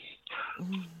be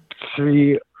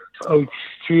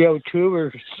 302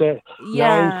 or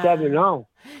 970.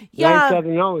 Yeah,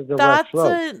 970 is the West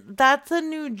Slope. That's a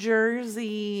New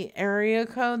Jersey area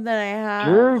code that I have.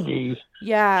 Jersey?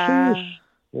 Yeah. Jeez.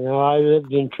 You know, I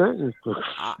lived in Trenton for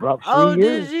about 3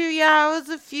 years. Did you? Yeah,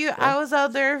 I was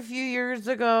out there a few years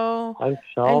ago. And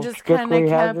just kind of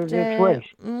kept it. Waste.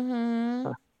 Mm-hmm.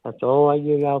 That's all I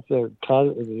did out there.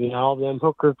 All them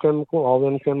all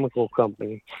them chemical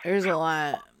companies. There's a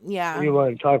lot. Yeah. You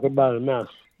want to talk about a mess?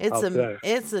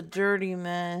 It's a dirty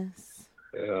mess.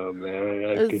 Oh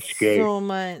man, it's so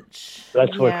much.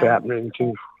 That's what's happening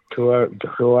to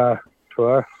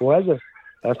our weather.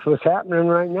 That's what's happening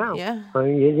right now. Yeah. I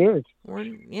mean, it is.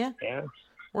 Yeah.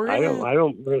 I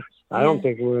don't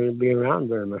think we're going to be around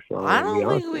very much longer. I don't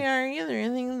think we are either. I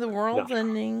think the world's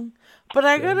ending. But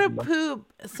I gotta poop,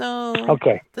 so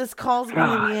this call's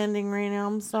gonna be ending right now.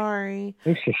 I'm sorry.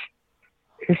 This is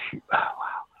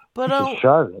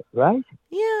Charlotte, right?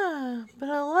 Yeah, but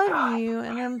I love you,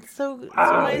 and I'm so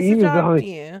nice to talk to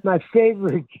you. My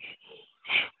favorite.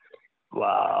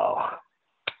 Wow.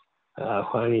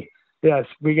 Honey. Yes,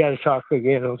 we got to talk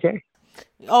again, okay?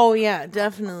 Oh, yeah,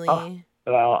 definitely.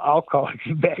 I'll call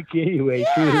you back anyway,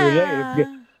 sooner or later.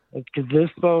 Because this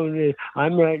phone,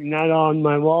 I'm writing that on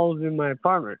my walls in my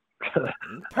apartment.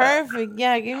 Perfect.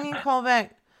 Yeah, give me a call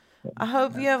back. I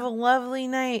hope you have a lovely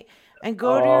night. And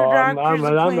go to your doctor's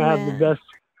appointment. I'm going to have the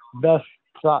best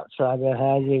thoughts I've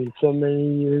had in so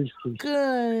many years.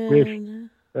 Good.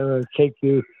 I would take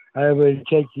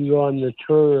you on the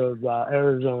tour of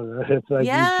Arizona.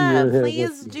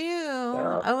 Please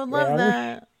do. I would love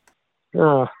that.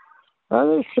 There's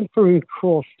some pretty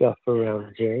cool stuff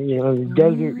around there. You know, the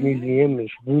Desert Museum is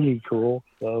really cool.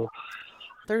 So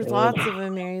there's lots of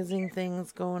amazing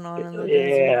things going on in the desert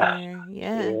there.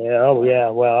 Yeah. Oh yeah.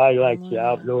 Well, I like the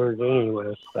outdoors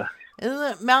anyway. So. Isn't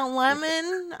it Mount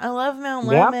Lemon? I love Mount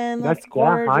Lemon. That's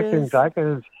gorgeous. I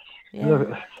can. Look,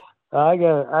 I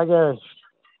got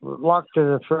locked to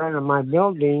the front of my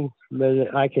building,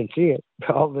 but I can see it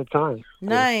all the time.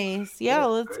 Nice. Yeah,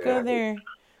 let's go there.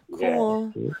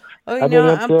 Cool. Yeah. Oh,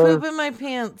 I'm pooping my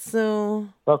pants, so.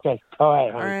 Okay. All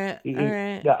right. All right.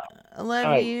 Yeah. I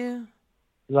love you.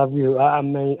 Love you. I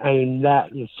mean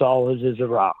that is solid as a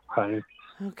rock, honey.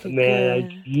 Okay, man,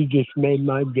 good. You just made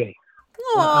my day.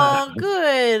 Oh,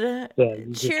 good.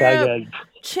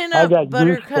 Chin up,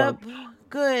 Buttercup.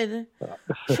 Good.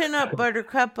 Chin up,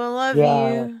 Buttercup. I love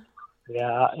you.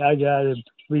 Yeah,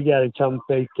 we gotta come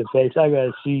face to face. I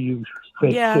gotta see you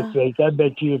face to face. I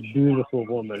bet you're a beautiful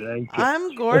woman, ain't you?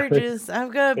 I'm gorgeous.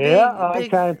 I've got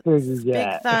big thighs,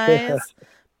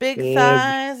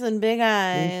 thighs, and big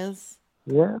eyes.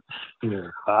 Yeah.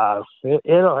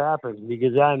 It'll happen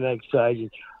because I'm excited.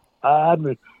 I've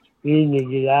been needing to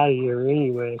get out of here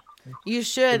anyway. You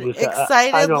should.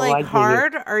 Excited, like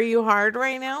hard? Are you hard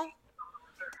right now?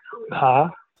 Huh?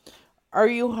 Are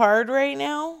you hard right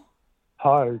now?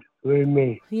 Hard? What do you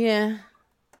mean? Yeah.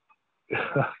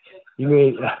 You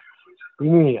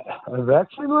mean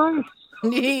erection?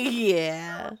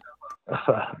 Yeah.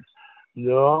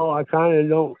 No, I kind of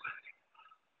don't.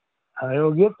 I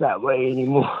don't get that way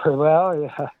anymore. Well,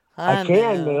 yeah, I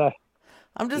can, but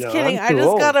I'm just kidding. I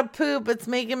just gotta poop. It's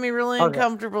making me really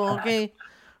uncomfortable. Okay.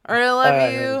 All right. I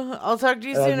love you. I'll talk to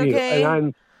you soon. Okay.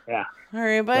 And all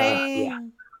right. Bye.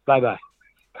 Bye.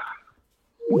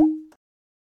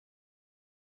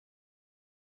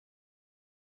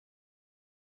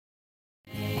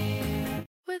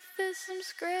 With this, I'm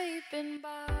scraping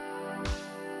by.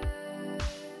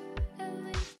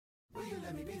 Will you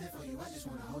let me be there for you? I just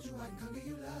wanna hold you. I can come get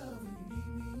you love when you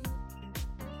need me.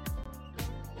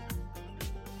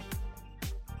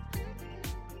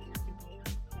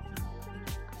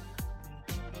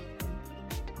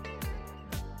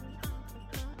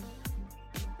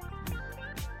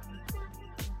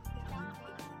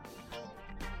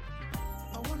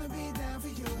 I wanna be down for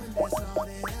you, and that's all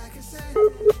that I can say.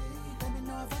 Let me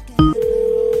know if I can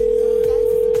play your life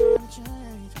if you're trying to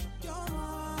change. Your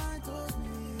mind towards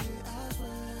me, I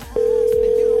swear.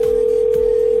 You don't wanna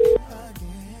get played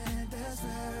again, that's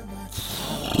very much.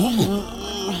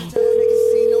 Try to make it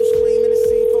see no scream in the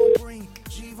seafoam green.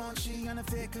 Givenchy on the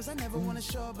fit, cause I never wanna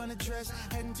show up undressed.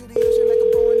 Heading to the ocean like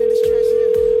a Boeing in distress,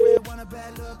 yeah. Red one, a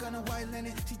bad look on a white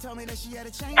linen. She told me that she had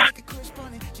a chain like a Chris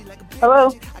Bunny. She like a big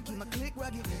budget. I keep my click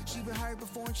rugged. She been hired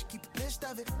before and she keep a list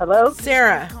of it. Hello?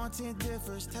 Sarah.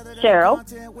 Cheryl?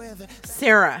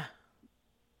 Sarah.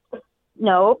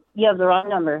 No, you have the wrong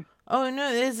number. Oh,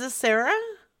 no. Is this Sarah?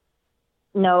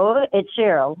 No, it's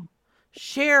Cheryl.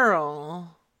 Cheryl.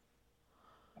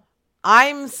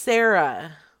 I'm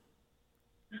Sarah.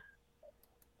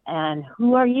 And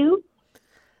who are you?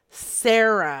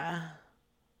 Sarah.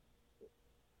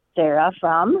 Sarah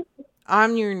from?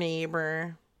 I'm your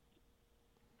neighbor.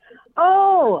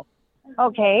 Oh,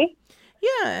 okay.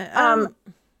 Yeah.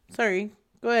 Sorry.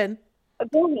 Go ahead.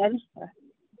 Go ahead.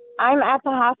 I'm at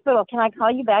the hospital. Can I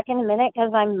call you back in a minute?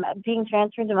 Because I'm being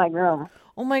transferred to my room.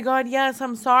 Oh my God. Yes.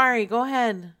 I'm sorry. Go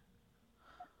ahead.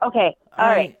 Okay. All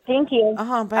right. Thank you. Bye.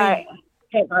 All right.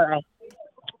 Okay. Bye.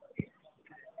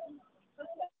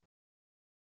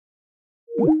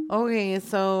 Okay,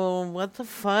 so what the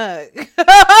fuck?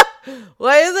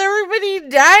 Why is everybody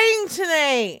dying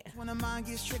tonight?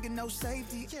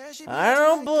 I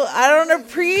don't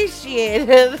appreciate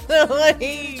it.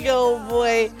 Like, oh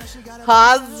boy,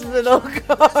 hospital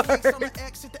card.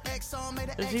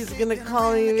 She's gonna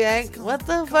call me back. What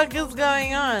the fuck is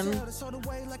going on?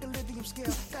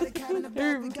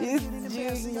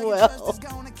 Everybody's doing well.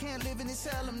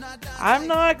 I'm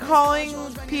not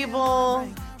calling people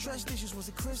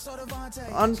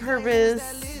on purpose.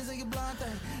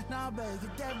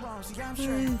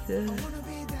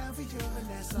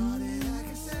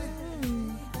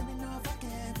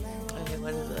 Okay,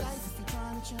 what is this?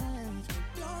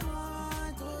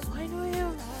 Why do I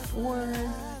have 4?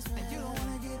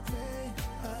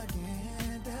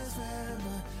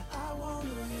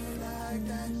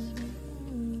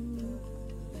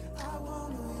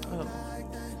 Oh.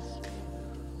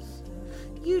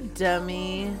 You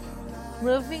dummy.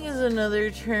 Loafing is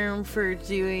another term for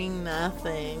doing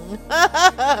nothing. This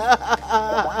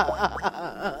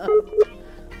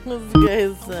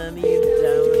guy said, you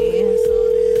dummy.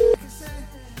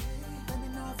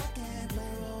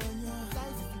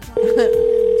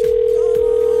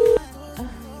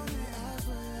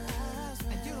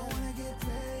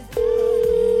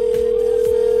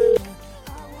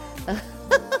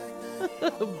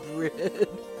 Bread.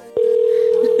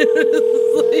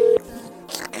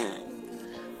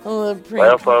 Oh, the prank.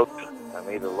 Well, folks, I'm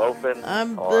either loafing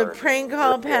or the prank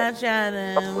call Patch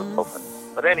Adams.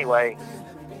 But anyway,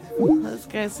 this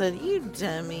guy said, "You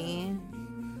dummy."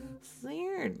 So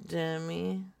you're a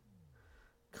dummy.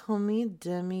 Call me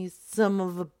dummy, son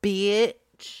of a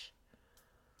bitch.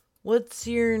 What's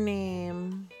your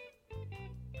name?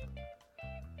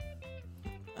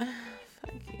 Fuck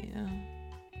you.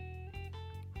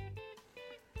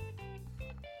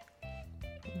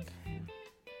 Okay.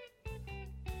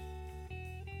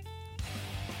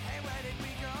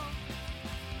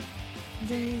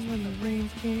 Days when the rain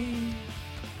came.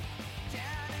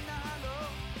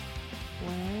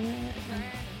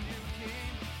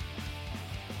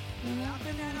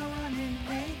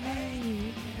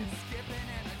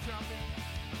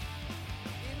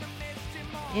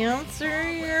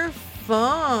 Answer your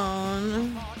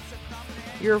phone.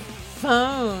 Your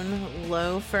phone,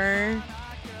 loafer.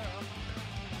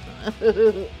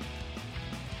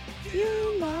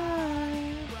 You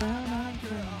my brown-eyed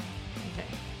girl. Okay.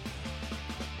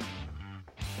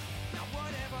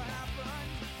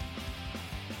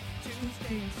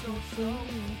 Tuesday so slow.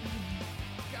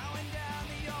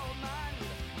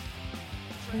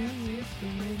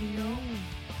 Transistor radio.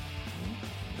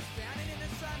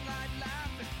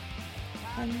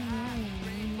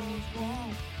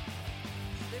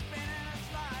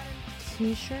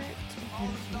 T-shirt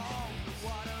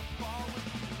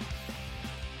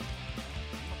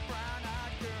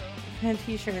and t-shirts. And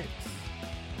t-shirts.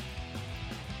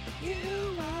 You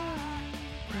are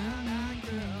brown-eyed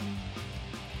girl.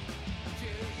 Do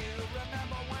you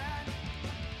remember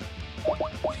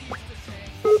when we used to sing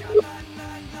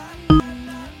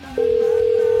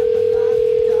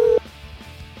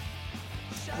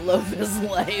Love is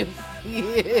life. Yeah.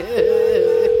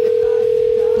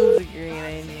 That's a great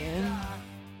idea.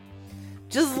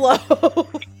 Just love.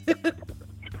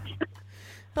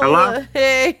 Hello?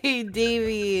 Hey,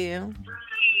 Davey.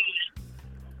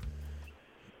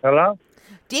 Hello?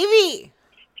 Davey.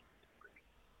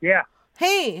 Yeah.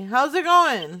 Hey, how's it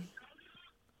going?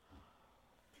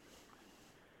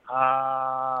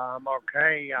 I'm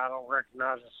okay. I don't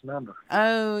recognize this number.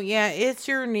 Oh, yeah, it's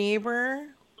your neighbor.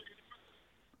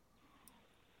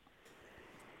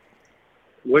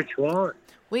 Which one?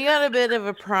 We got a bit of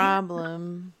a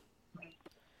problem.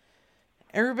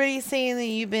 Everybody's saying that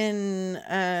you've been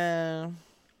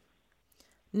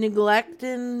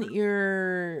neglecting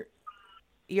your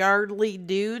yardly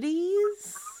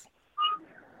duties.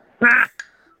 All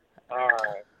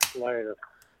right, later.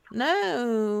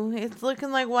 No, it's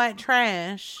looking like white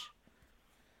trash.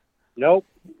 Nope.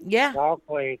 Yeah. It's all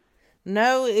clean.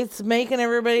 No, it's making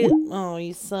everybody... Oh,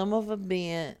 you son of a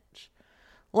bitch.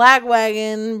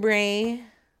 Lagwagon, Bray.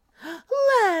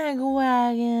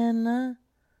 Lagwagon.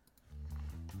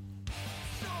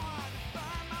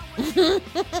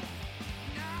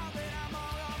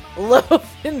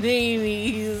 Loafing ain't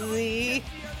easy.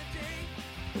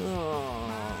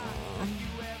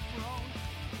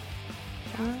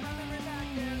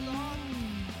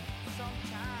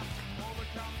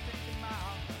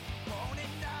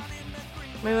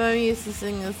 My mom used to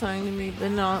sing this song to me,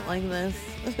 but not like this.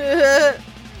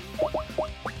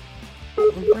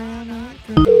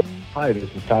 Hi,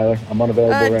 this is Tyler. I'm unavailable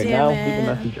God right now. damn Leave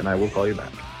a it. message and I will call you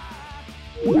back.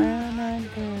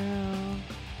 Brown-eyed girl.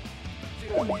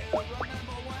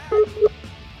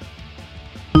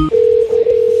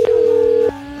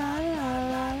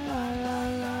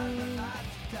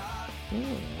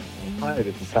 Hi,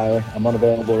 this is Tyler. I'm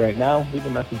unavailable right now. Leave a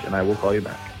message and I will call you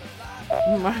back.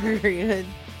 Margaret.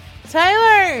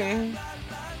 Tyler!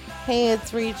 Hey,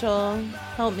 it's Rachel.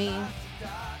 Help me.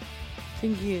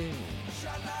 Thank you.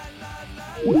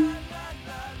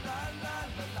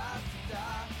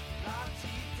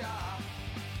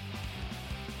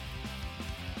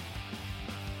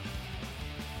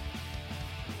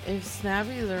 If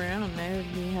Snappy's around, I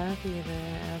would be happy to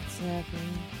add Snappy.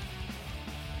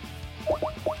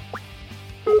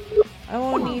 I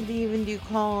won't need to even do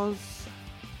calls.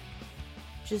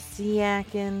 Just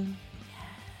yakking.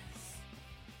 Yes.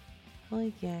 I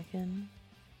like yakking.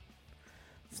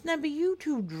 Snappy, you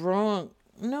too drunk.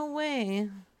 No way.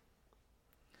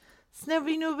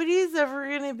 Snappy, nobody's ever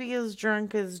gonna be as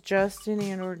drunk as Justin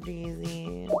and or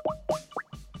Daisy.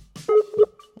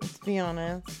 Let's be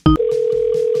honest.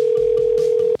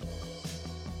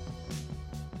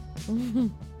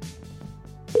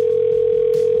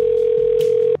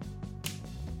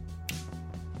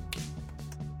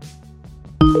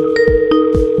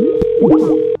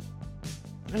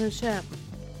 Oh shit.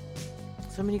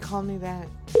 Somebody called me back.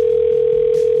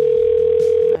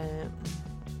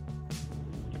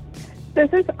 This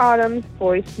is Autumn's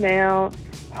voicemail.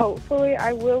 Hopefully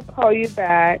I will call you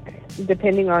back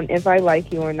depending on if I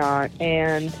like you or not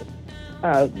and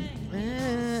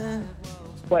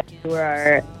what you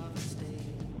are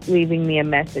leaving me a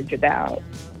message about.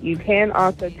 You can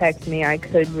also text me. I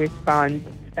could respond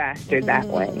faster that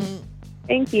way.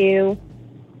 Thank you.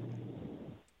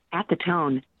 At the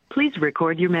tone, please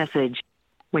record your message.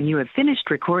 When you have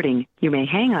finished recording, you may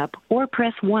hang up or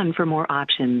press 1 for more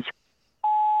options.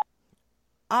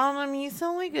 Autumn, you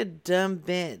sound like a dumb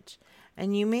bitch.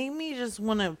 And you make me just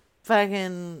want to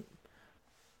fucking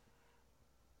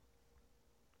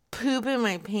poop in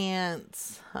my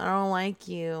pants. I don't like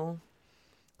you.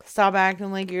 Stop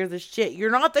acting like you're the shit. You're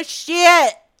not the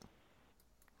shit!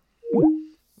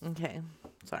 Okay,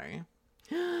 sorry.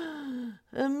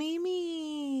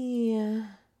 Mimi.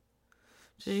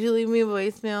 Did you leave me a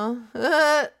voicemail?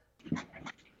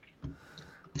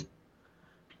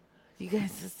 You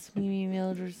guys, it's Mimi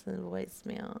Mildred's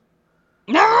voicemail.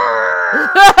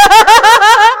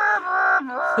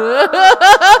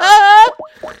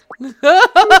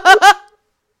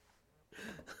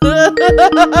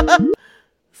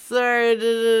 Sorry, I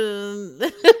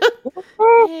didn't.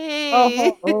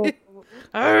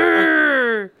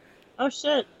 Hey. Oh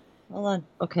shit. Hold on.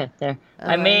 Okay, there. Oh,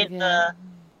 I made okay.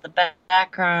 the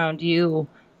background you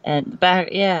and the back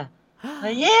yeah.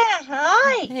 Yeah,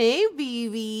 hi. Hey,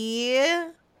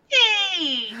 BB.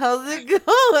 Hey. How's it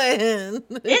going?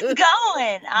 It's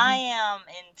going. I am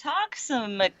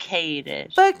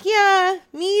intoxicated. Fuck yeah,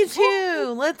 me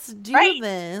too. Let's do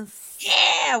this.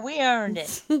 Yeah, we earned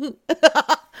it.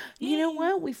 You know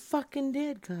what? We fucking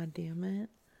did, god damn it.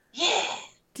 Yeah.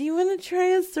 Do you want to try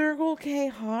a Circle K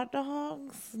hot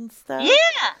dogs and stuff?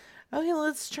 Yeah. Okay,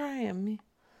 let's try them.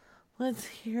 Let's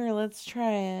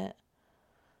try it.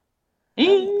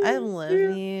 I love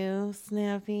you,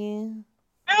 Snappy.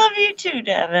 I love you too,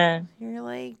 Devin. You're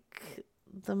like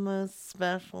the most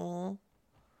special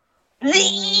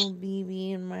little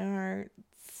BB in my heart.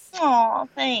 Aw,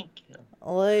 thank you.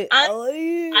 I love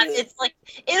you. It's like,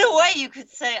 in a way, you could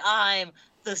say I'm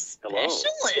the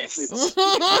specialist.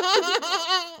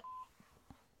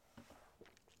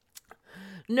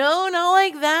 No, not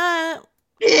like that.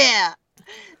 Yeah.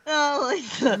 No, like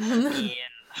the...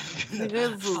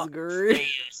 This is great.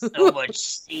 So much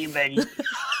semen.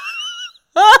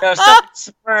 No, so much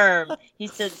sperm. He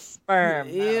said sperm.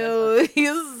 Ew,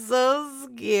 he's so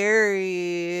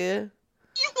scary.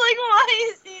 He's like,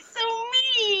 why is he so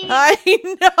mean? I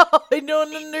know. I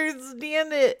don't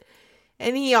understand it.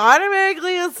 And he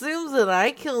automatically assumes that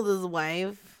I killed his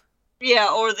wife. Yeah,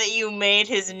 or that you made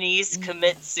his niece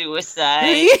commit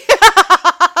suicide.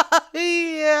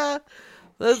 Yeah.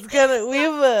 That's kind of,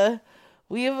 we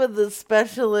We have the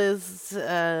specialist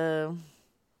night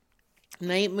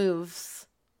moves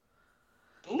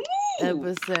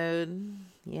episode.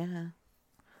 Yeah.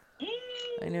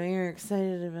 I know you're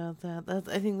excited about that.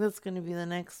 I think that's going to be the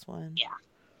next one. Yeah.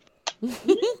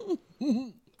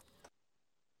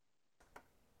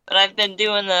 But I've been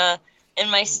doing in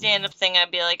my stand-up thing,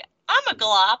 I'd be like, I'm a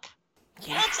glop.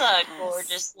 That's a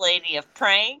gorgeous lady of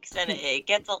pranks, and it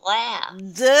gets a laugh.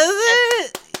 Does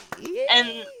it?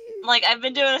 And, like, I've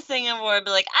been doing a thing where I'd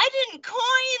be like, I didn't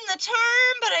coin the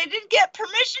term, but I did get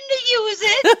permission to use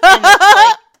it. And it's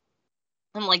like,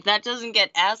 I'm like, that doesn't get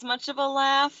as much of a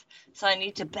laugh, so I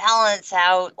need to balance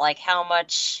out, like, how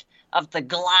much of the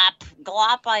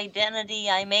glop identity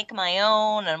I make my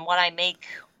own and what I make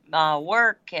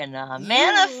work and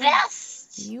manifest.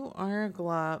 You are a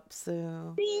glop,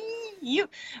 so we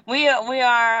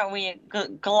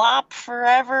glop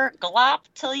forever, glop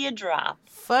till you drop.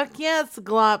 Fuck yes,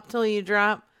 glop till you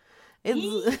drop.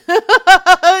 It's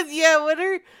yeah.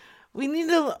 We need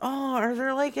to? Oh, are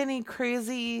there like any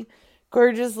crazy,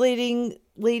 gorgeous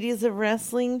ladies of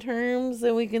wrestling terms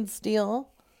that we can steal?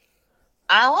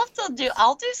 I'll do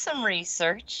some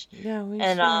research. Yeah, we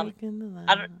should look into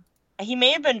that. He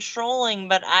may have been trolling,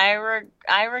 but I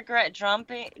regret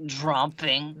jumping.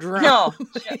 Jumping.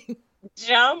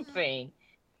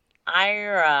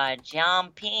 Ira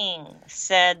Jumping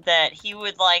said that he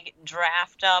would like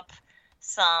draft up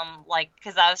some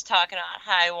because I was talking about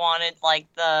how I wanted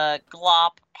like the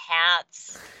glop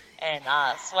hats and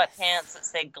sweatpants that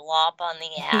say glop on the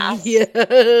ass. Yeah.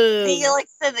 He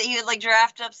said that he would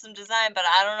draft up some design, but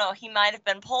I don't know. He might have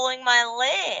been pulling my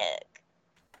leg.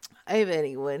 I bet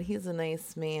he would. He's a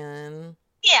nice man.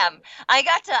 Yeah, I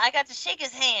got to shake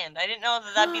his hand. I didn't know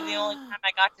that'd be the only time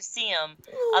I got to see him.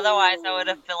 Otherwise, I would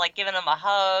have been given him a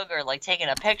hug or taking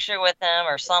a picture with him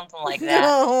or something like that.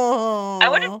 No. I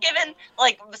would have given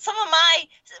some of my.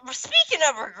 Speaking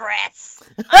of regrets,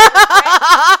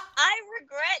 I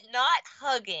regret not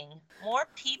hugging more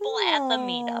people at the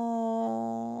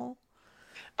meetup.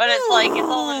 But it's it's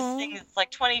all those things. It's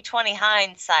 2020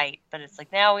 hindsight. But it's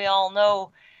now we all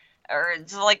know. Or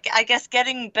it's I guess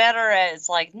getting better at it's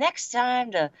next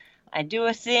time I do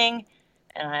a thing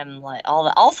and I'm all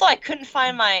that. Also, I couldn't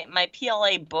find my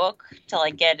PLA book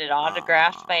to get it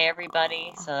autographed by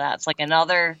everybody, so that's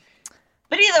another.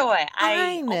 But either way,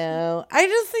 I know. I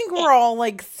just think we're all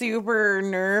super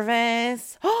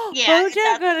nervous. Yeah,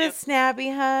 Bojack got a snappy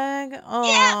hug. Aww.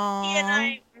 Yeah, he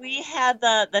and we had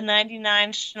the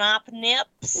 99 schnapp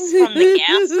nips from the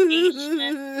gas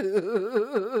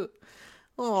station.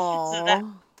 Aww. So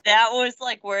that was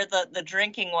where the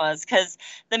drinking was, because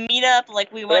the meetup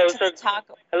we went to the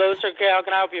taco. Hello, Sir K. How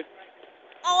can I help you?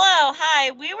 Hello,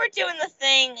 hi. We were doing the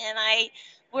thing, and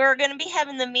we were gonna be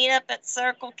having the meetup at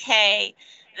Circle K.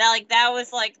 That was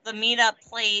the meetup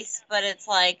place, but it's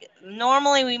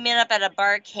normally we meet up at a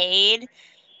barcade.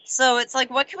 So it's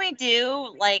what can we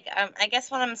do? I guess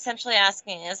what I'm essentially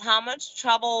asking is how much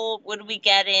trouble would we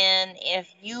get in if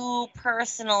you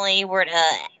personally were to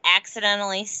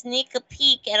accidentally sneak a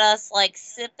peek at us,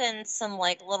 sipping some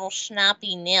little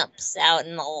schnappy nips out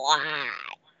in the lot?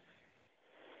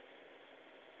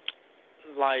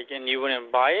 And you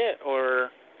wouldn't buy it,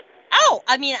 or? Oh,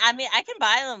 I mean, I can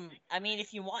buy them. I mean,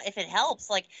 if you want, if it helps,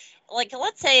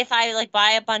 let's say if I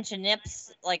buy a bunch of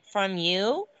nips from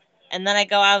you. And then I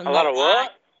go out and a lot of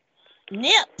what?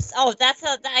 Nips. Oh,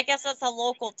 I guess that's a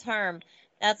local term.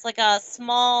 That's a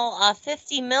small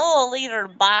 50 milliliter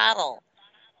bottle.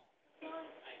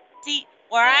 See,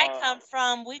 where I come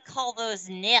from, we call those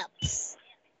nips.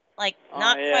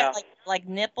 Not quite like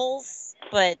nipples,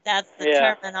 but that's the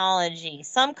terminology.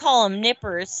 Some call them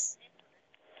nippers.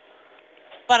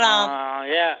 But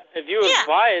yeah, if you would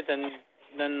buy it, then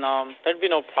there'd be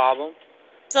no problem.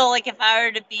 So, if I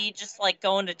were to be just,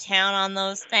 going to town on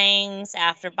those things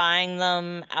after buying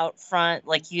them out front,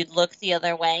 you'd look the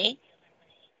other way?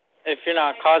 If you're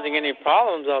not causing any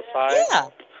problems outside. Yeah.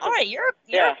 All right, you're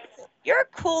a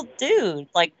cool dude.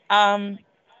 Are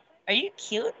you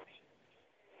cute?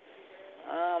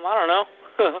 I don't know.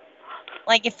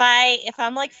 If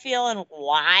I'm, feeling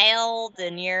wild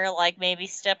and you're, maybe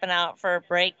stepping out for a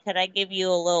break, could I give you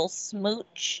a little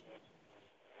smooch?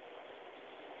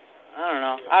 I don't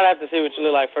know. I'd have to see what you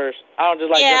look like first. I don't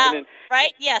just jumping in.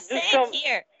 Right? Yeah,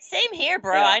 here. Same here,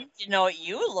 bro. Yeah. I need to know what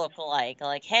you look like.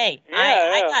 Hey,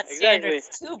 I got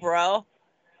standards too, bro.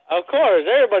 Of course,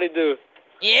 everybody do.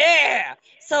 Yeah.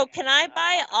 So can I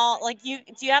buy all do you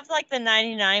have the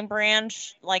 99 brand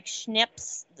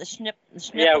schnips, the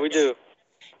schnipples? Yeah, we do.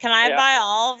 Can I buy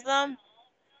all of them?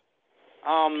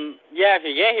 Yeah, if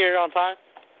you get here on time.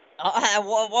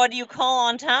 What do you call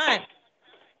on time?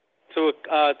 2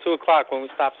 o'clock when we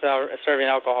stop serving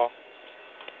alcohol.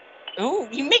 Ooh,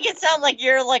 you make it sound like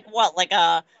you're like what? Like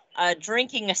a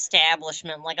drinking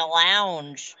establishment, like a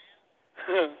lounge.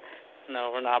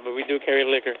 No, we're not, but we do carry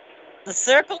liquor. The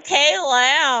Circle K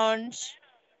Lounge.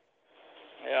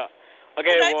 Yeah.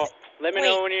 Okay, well, let me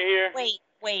know when you're here.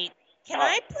 Wait. Can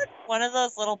I put one of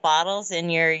those little bottles in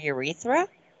your urethra?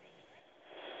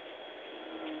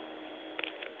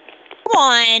 Come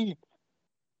on.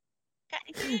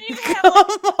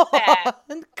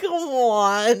 Come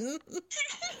on.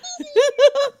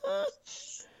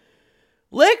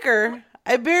 Liquor?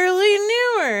 I barely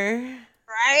knew her.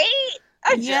 Right?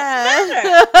 I just met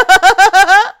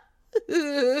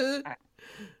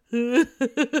her.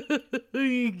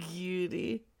 You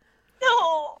cutie.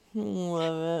 No.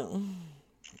 Love it.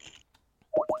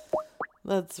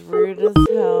 That's rude as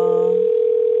hell.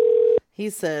 He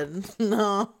said,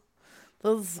 no.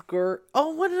 That's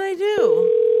Oh, what did I do?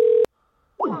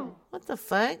 What the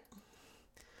fuck?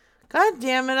 God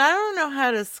damn it, I don't know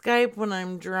how to Skype when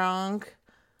I'm drunk.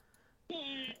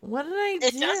 What did I do?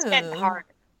 It just get harder.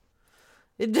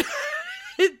 It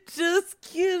just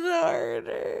get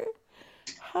harder.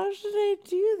 How should I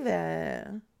do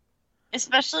that?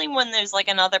 Especially when there's like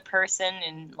another person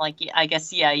and like, I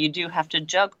guess, yeah, you do have to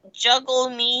juggle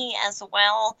me as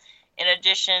well. In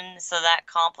addition, so that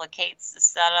complicates the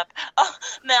setup. Oh,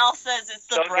 Mel says it's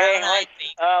the brown-eyed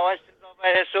baby. What's the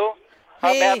number, Jesus?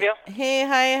 How may I help you? Hey,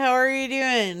 hi, how are you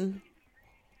doing?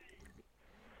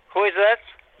 Who is that?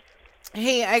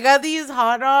 Hey, I got these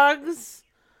hot dogs.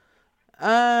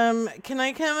 Can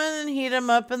I come in and heat them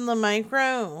up in the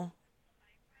micro?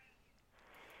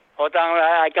 Hold on,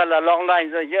 I got a long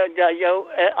line. Are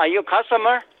you a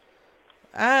customer?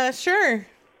 Sure.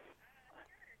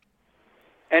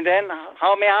 And then,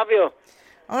 how may I help you?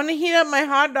 I want to heat up my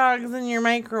hot dogs in your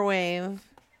microwave.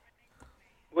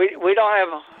 We don't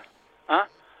have, huh?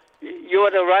 You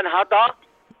want to run hot dog?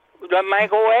 Run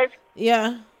microwave?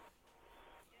 Yeah.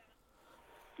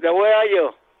 Then where are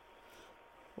you?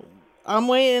 I'm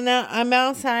waiting out. I'm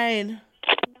outside.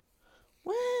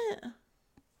 What?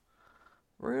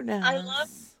 Rude ass. I love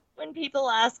when people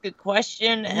ask a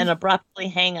question and abruptly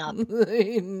hang up.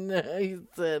 He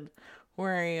said,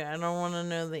 where are you? I don't want to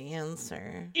know the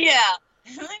answer. Yeah.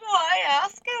 Like, why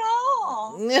ask at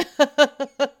all?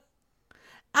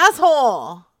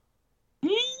 Asshole!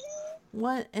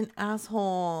 What an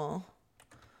asshole.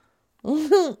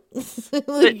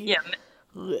 Yeah.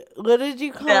 What did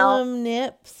you call them?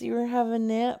 Nips? You were having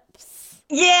nips?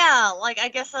 Yeah, like, I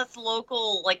guess that's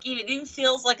local. Like, it even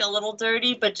feels like a little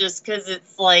dirty, but just because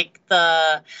it's like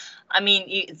the... I mean,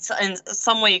 it's, in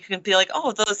some way you can be like,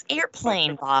 oh, those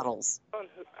airplane bottles.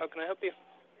 How can I help you?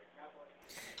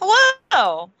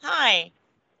 Hello. Hi.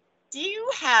 Do you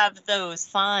have those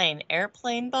fine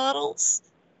airplane bottles?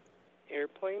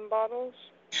 Airplane bottles?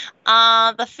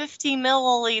 The 50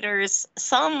 milliliters.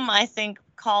 Some, I think,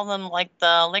 call them like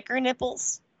the liquor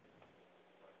nipples.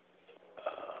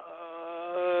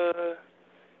 You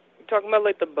talking about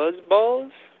like the buzz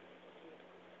balls?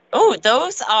 Oh,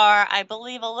 those are, I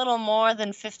believe, a little more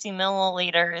than 50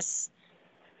 milliliters.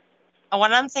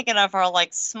 What I'm thinking of are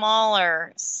like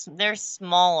smaller. They're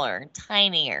smaller,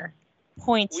 tinier,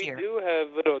 pointier. We do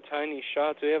have little tiny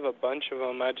shots. We have a bunch of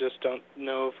them. I just don't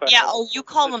know if I Yeah. have Oh, you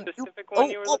call the them. specific one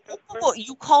you were looking for?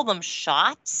 You call them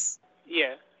shots?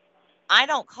 Yeah. I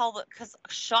don't call them, because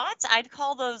shots, I'd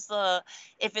call those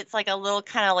if it's like a little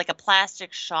kind of like a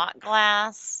plastic shot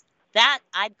glass. That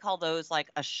I'd call those like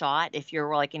a shot if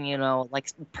you're like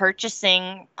like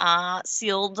purchasing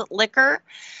sealed liquor.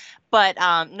 But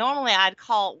normally I'd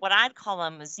call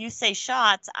them is, you say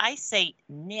shots, I say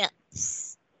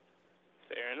nips.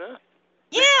 Fair enough.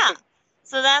 Yeah.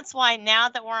 So that's why now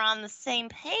that we're on the same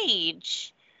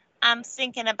page, I'm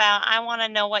thinking about, I want to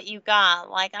know what you got.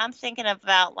 Like, I'm thinking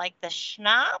about like the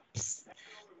schnapps,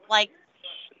 like,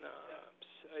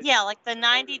 yeah, like the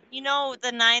 90,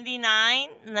 the 99,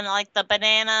 and then like the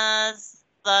bananas,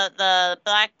 the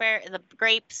blackberry, the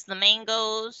grapes, the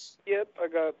mangoes. Yep, I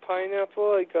got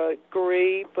pineapple, I got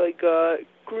grape, I got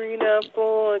green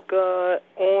apple, I got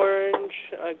orange,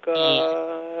 I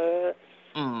got...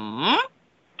 I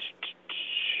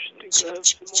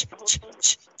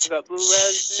got blue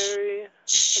raspberry, I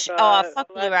got fuck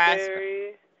blue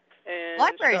raspberry. And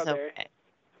Blackberry's strawberry. okay.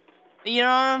 But you don't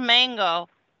have mango.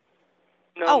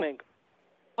 No mango.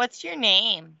 What's your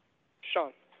name?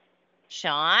 Sean.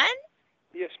 Sean?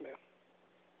 Yes, ma'am.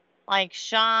 Like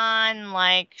Sean,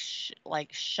 like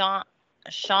Sean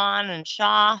and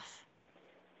Shoff?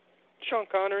 Sean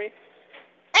Connery.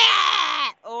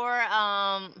 Or,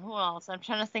 who else? I'm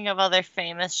trying to think of other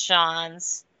famous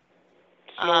Seans.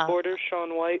 Snowboarder,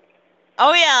 Sean White.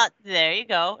 Oh yeah, there you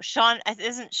go.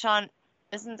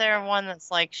 Isn't there one that's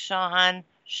like Sean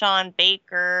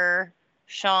Baker,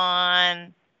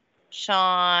 Sean,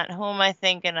 who am I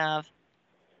thinking of?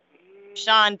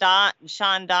 Sean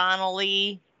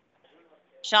Donnelly,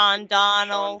 Sean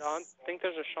Donald. I think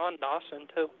there's a Sean Dawson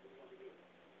too.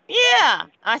 Yeah,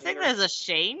 I think there's a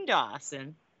Shane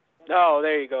Dawson. Oh,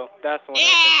 there you go. That's the one.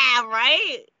 Yeah,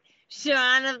 right?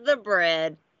 Sean of the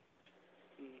Bread.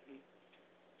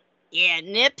 Yeah,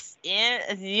 nips in.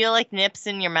 Do you like nips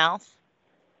in your mouth?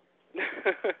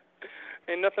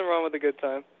 Ain't nothing wrong with a good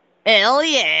time. Hell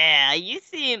yeah! Are you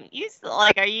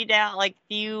down? Like,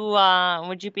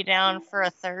 would you be down for a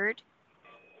third?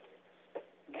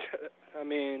 I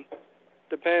mean,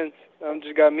 depends. I'm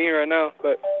just got me right now,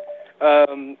 but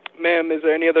ma'am, is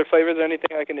there any other flavors or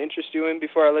anything I can interest you in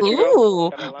before I let you go? Ooh,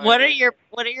 Got my line what are here.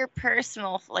 your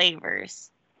personal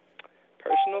flavors?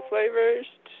 Personal flavors?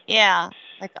 Yeah,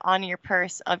 like on your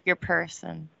your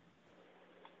person.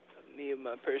 Me and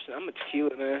my person. I'm a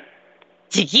tequila man.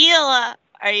 Tequila.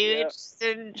 Are you Yeah.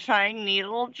 interested in trying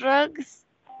needle drugs?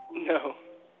 No.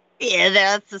 Yeah,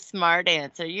 that's a smart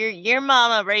answer. Your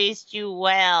mama raised you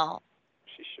well.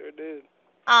 She sure did.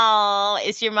 Oh,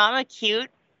 is your mama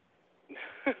cute?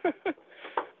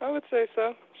 I would say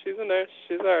so. She's a nurse.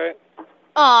 She's all right.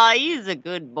 Oh, he's a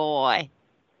good boy.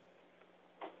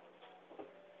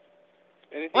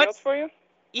 Anything else for you?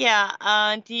 Yeah,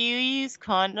 do you use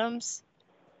condoms?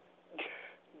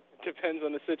 Depends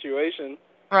on the situation.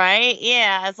 Right?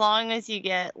 Yeah, as long as you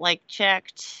get like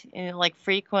checked and like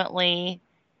frequently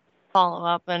follow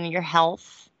up on your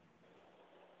health.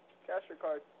 Cash or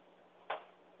card?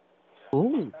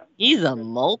 Ooh, he's a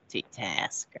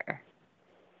multitasker.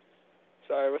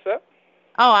 Sorry, what's up?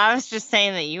 Oh, I was just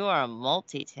saying that you are a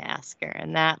multitasker,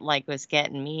 and that like was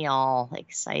getting me all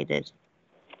excited.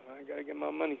 I gotta get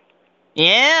my money.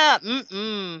 Yeah.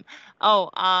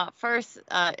 Oh, first,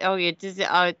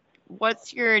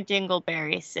 what's your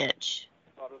dingleberry sitch?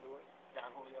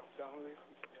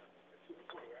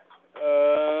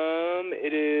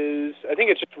 It is. I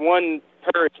think it's just one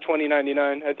per. It's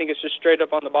 $20.99. I think it's just straight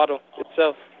up on the bottle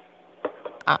itself.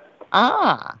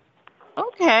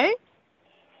 Okay.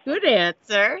 Good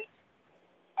answer.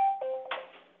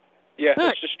 Yeah,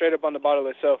 Good. it's just straight up on the bottle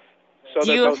itself. So Do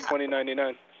they're you both ha-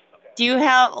 $20.99. Do you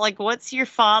have like what's your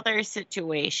father's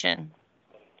situation?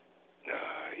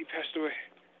 He passed away.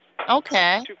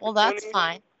 Okay, well that's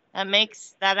fine.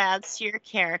 That adds to your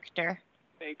character.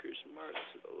 Acres, Mars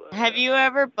to the left. Have you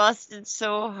ever busted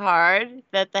so hard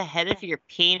that the head of your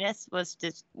penis was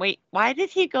just wait? Why did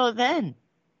he go then?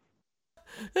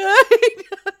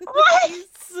 What?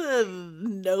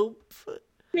 Nope.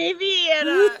 Maybe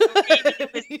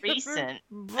it was recent.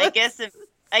 I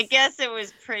guess it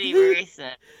was pretty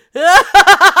recent.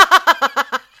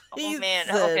 Oh man.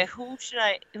 Okay, who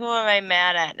am I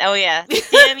mad at? Oh yeah.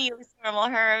 Damn you, Thermal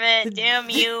Hermit. Damn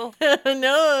you.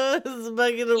 No, it was a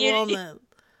bucket of walnut.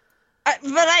 But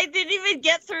I didn't even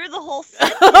get through the whole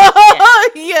sentence.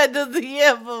 Yeah, does he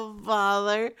have a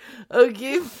father?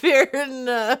 Okay, fair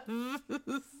enough.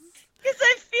 Because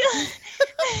I feel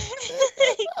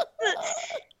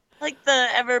like the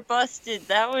ever busted.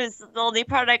 That was the only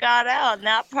part I got out, and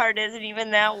that part isn't even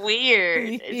that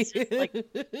weird. It's just like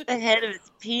the head of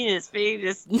his penis being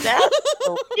just that's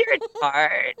the weird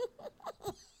part.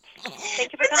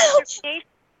 Thank you for calling.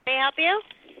 May I help you?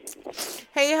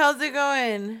 Hey, how's it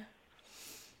going?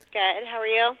 Good. How are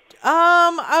you?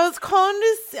 I was calling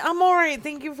to see, I'm alright,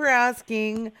 thank you for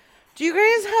asking. Do you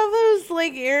guys have those,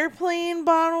 like, airplane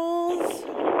bottles?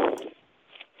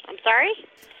 I'm sorry?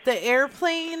 The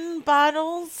airplane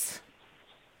bottles?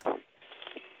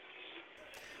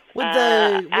 With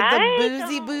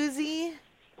the boozy?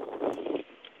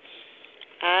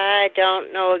 I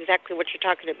don't know exactly what you're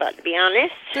talking about, to be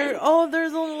honest. There's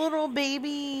a little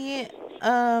baby,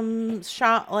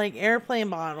 shot, like, airplane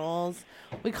bottles.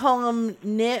 We call them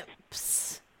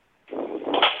nips.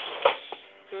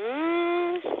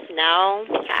 No,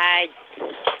 I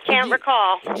can't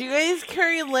recall. Do you guys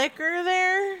carry liquor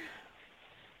there?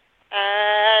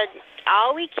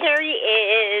 All we carry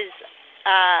is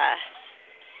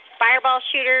fireball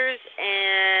shooters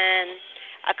and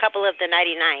a couple of the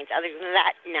 99s. Other than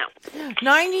that, no.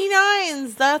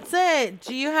 99s, that's it.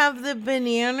 Do you have the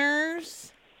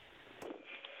bananas?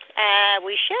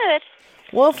 We should.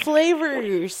 What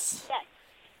flavors? Yes.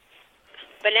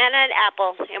 Banana and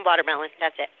apple and watermelon.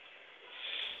 That's it.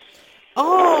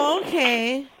 Oh,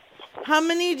 okay. How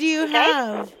many do you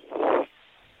have?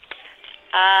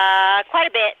 Quite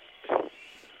a bit.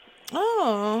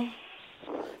 Oh.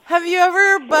 Have you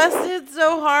ever busted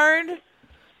so hard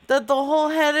That the whole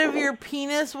head of your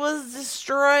penis was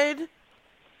destroyed?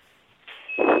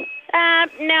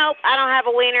 No, I don't have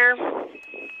a wiener.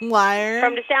 Liar.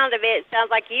 From the sound of it,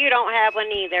 sounds like you don't have one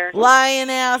either. Lying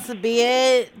ass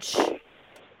bitch.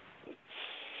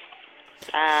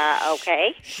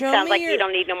 Okay. Show Sounds me like your- you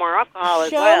don't need no more alcohol as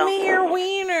Show well. me your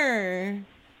wiener.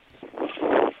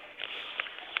 Oh,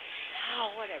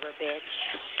 whatever, bitch.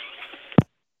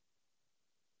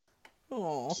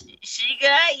 Oh. She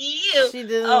got you. She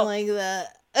didn't Oh. like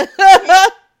that. And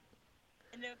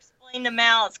to explain to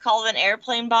Mal, it's called an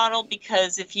airplane bottle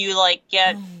because if you like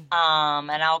get an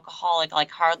alcoholic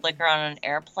like hard liquor on an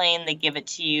airplane, they give it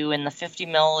to you in the 50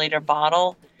 milliliter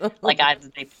bottle. Like either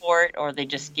they pour it or they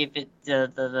just give it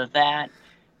that.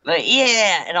 But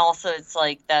yeah, and also it's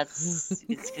like it's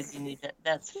because you need that.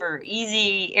 That's for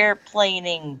easy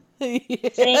airplaning.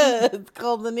 Yeah, it's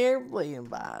called an airplane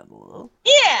bottle.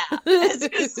 Yeah, it's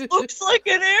because it looks like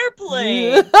an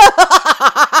airplane.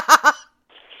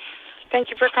 Thank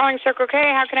you for calling Circle K.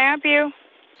 How can I help you?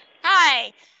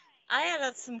 Hi, I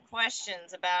had some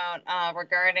questions about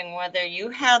regarding whether you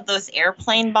had those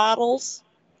airplane bottles.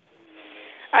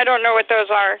 I don't know what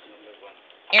those are.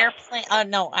 Airplane?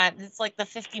 No, it's like the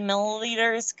 50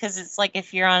 milliliters because it's like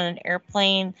if you're on an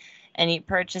airplane and you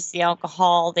purchase the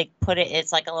alcohol, they put it.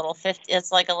 It's like a little 50.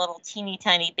 It's like a little teeny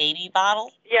tiny baby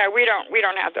bottle. Yeah, we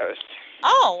don't have those.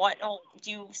 Oh, what? Oh,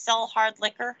 do you sell hard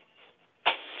liquor?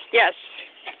 Yes.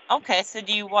 Okay, so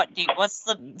what's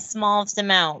the smallest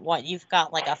amount? What, you've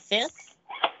got like a fifth?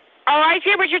 Oh, I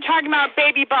see what you're talking about,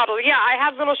 baby bottle. Yeah, I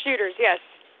have little shooters, yes.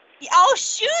 Oh,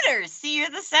 shooters! See,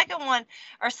 you're the second one.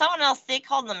 Or someone else, they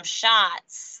call them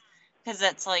shots. Because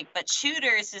that's like, but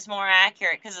shooters is more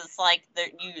accurate because it's like,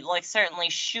 you like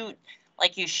certainly shoot,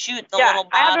 like you shoot the little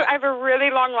bottle. I have a really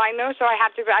long line though, so I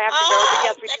have to go. But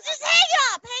yes, we just hang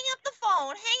up the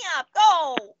phone, hang up,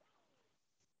 go.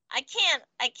 I can't,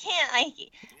 I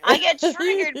get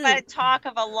triggered by talk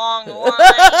of a long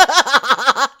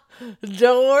line.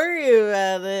 Don't worry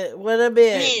about it. What a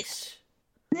bitch.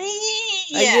 Yeah.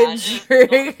 I get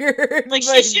triggered. Like,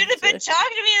 she should have been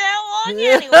talking to me that long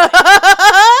anyway.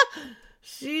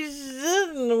 She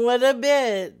shouldn't. What a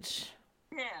bitch.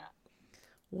 Yeah.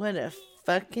 What a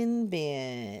fucking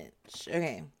bitch.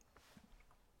 Okay.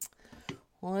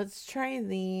 Well, let's try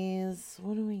these.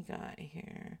 What do we got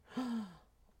here?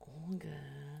 Olga.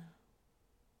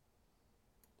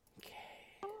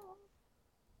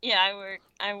 Yeah,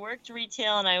 I worked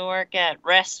retail and I work at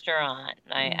restaurant.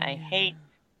 I hate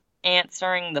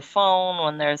answering the phone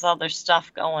when there's other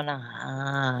stuff going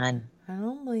on. I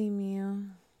don't blame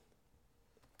you.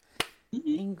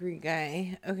 Angry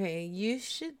guy. Okay, you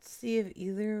should see if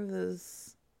either of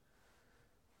those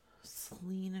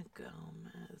Selena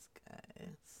Gomez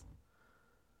guys.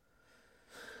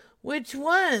 Which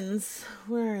ones?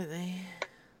 Where are they?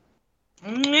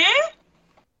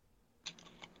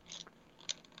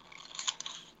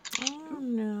 Oh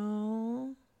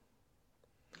no.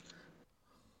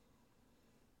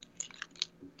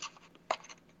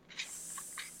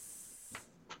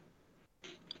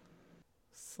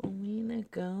 Selena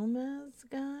Gomez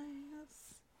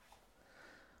guys?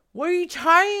 What are you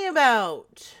talking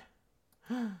about?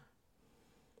 Oh,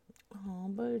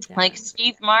 Bojack. Like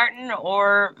Steve Martin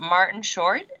or Martin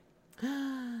Short?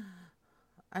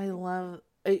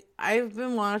 I've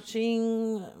been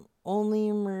watching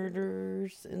Only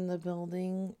Murders in the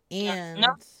Building and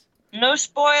No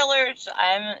spoilers.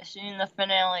 I haven't seen the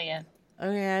finale yet.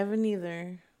 Okay, I haven't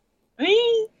either.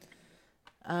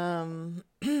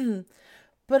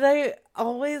 But I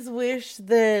always wish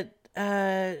that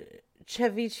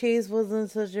Chevy Chase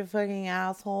wasn't such a fucking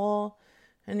asshole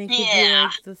and he could be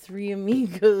like the Three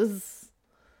Amigos.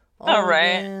 All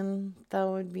right. Again. That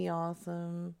would be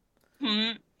awesome.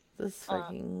 Mm-hmm. This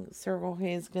fucking Circle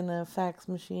K is gonna fax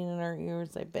machine in our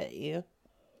ears, I bet you.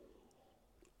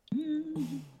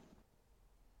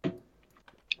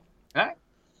 Alright.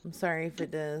 I'm sorry if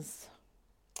it does.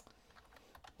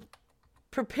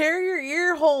 Prepare your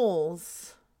ear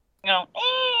holes. No.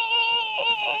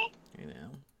 I know.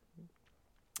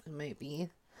 It might be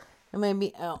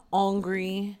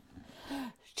angry.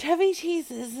 Chevy Chase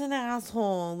is an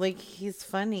asshole. Like, he's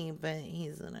funny, but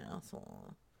he's an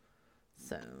asshole.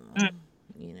 So,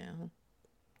 you know,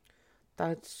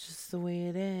 that's just the way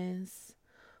it is.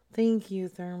 Thank you,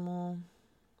 Thermal.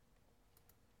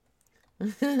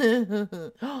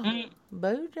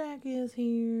 Bojack is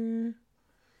here.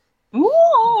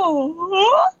 Ooh.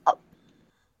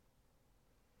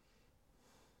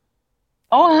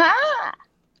 Oh, hi.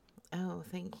 Oh,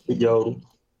 thank you. Yo.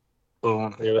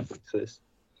 Oh, yeah, let's fix this.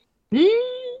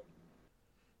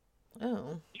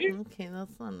 Oh, okay,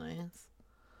 that's not nice.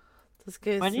 This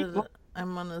guy What said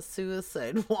I'm on a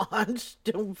suicide watch.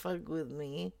 Don't fuck with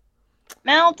me.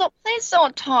 Mel, please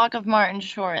don't talk of Martin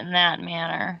Short in that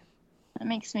manner. That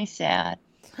makes me sad.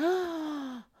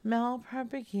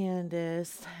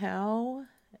 Malpropagandist, how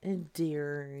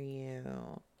dare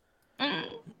you?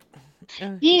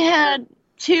 He had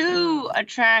 2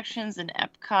 attractions in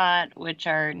Epcot, which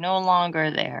are no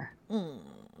longer there. Motherfucker.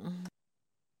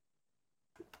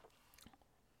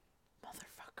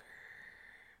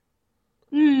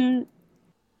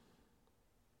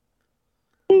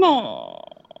 No.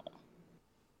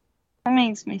 That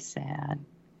makes me sad.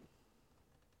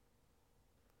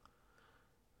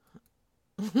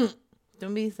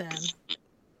 Don't be sad.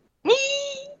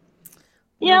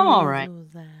 Yeah, I'm alright. So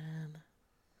sad.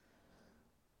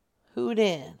 Who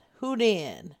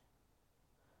did?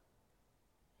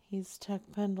 He's Chuck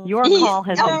Pendleton. Your call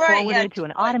has been alright, forwarded to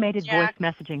an automated Jack.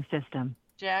 voice messaging system.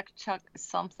 Jack Chuck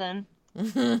something.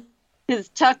 Because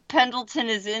Chuck Pendleton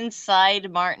is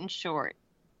inside Martin Short.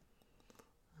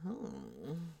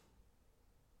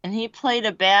 And he played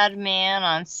a bad man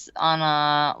on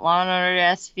Law and Order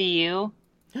SVU.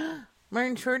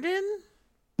 Martin Short did?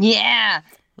 Yeah.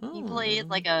 He played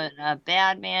like a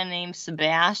bad man named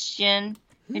Sebastian,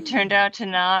 who turned out to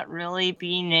not really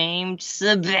be named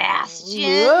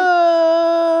Sebastian.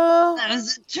 Whoa. That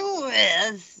was a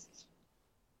twist.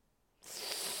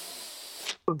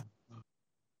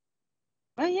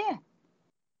 Oh yeah.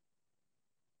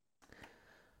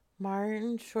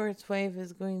 Martin Short's wife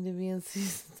is going to be in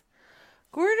season.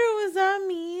 Gordo, does that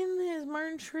mean is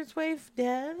Martin Short's wife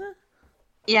dead?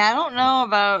 Yeah, I don't know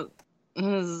about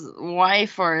his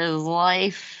wife or his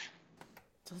life.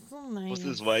 Nice. Was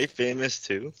his wife famous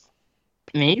too?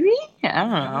 Maybe?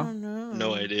 I don't know.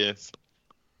 No idea.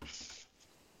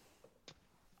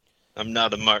 I'm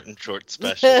not a Martin Short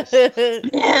specialist.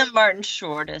 Martin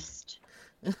Shortest.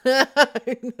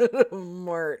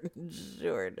 Martin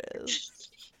Shortest.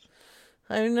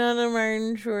 I'm not a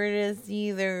Martin Shortest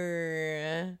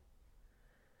either.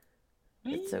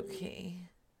 It's okay.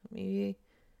 Maybe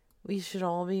we should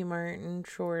all be Martin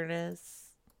Shortest.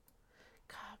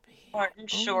 Martin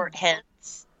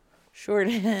Shortheads.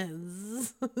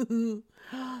 Shortheads.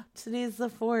 Today's the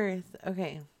 4th.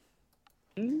 Okay.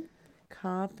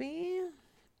 Copy.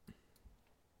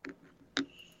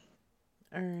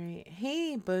 Alright.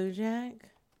 Hey, Bojack.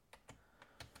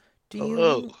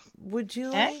 Would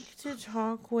you like to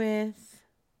talk with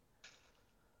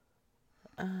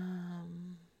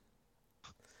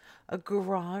a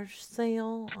garage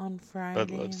sale on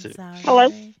Friday and Saturday? Hello.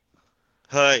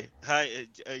 Hi.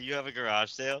 You have a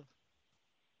garage sale?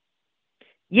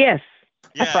 Yes.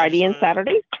 Yeah, Friday and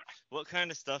Saturday. What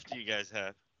kind of stuff do you guys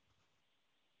have?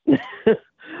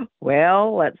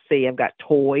 Well, let's see. I've got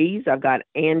toys. I've got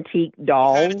antique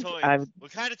dolls.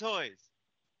 What kind of toys?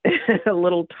 A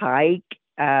little tyke,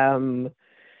 and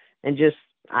just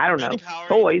I don't know,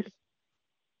 toys.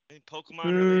 Any Pokemon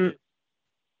related?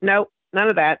 No, none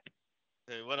of that.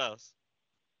 Okay, what else?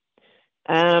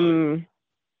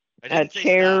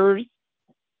 Chairs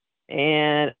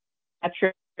and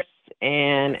mattress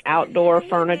and outdoor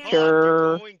furniture.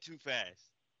 You're going too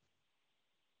fast.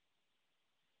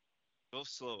 Go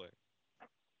slower.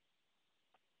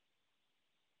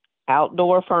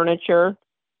 Outdoor furniture.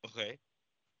 Okay.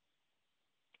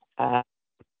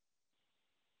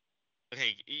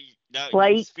 Okay, now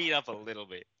Plates. Speed up a little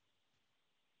bit.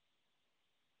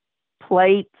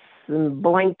 Plates and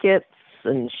blankets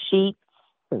and sheets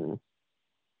and.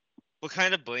 What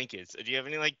kind of blankets? Do you have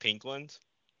any like pink ones?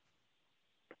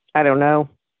 I don't know,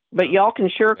 but y'all can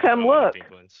sure come look. Pink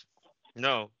ones.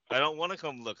 No, I don't want to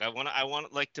come look. I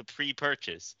want like to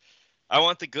pre-purchase. I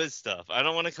want the good stuff. I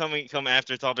don't want to come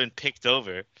after it's all been picked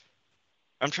over.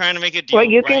 I'm trying to make a deal. Well,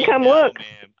 you can come look.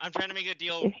 Ma'am. I'm trying to make a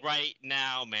deal right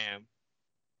now, ma'am.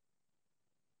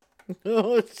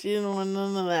 Oh, she didn't want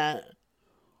none of that.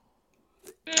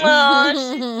 Oh,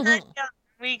 she said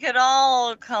we could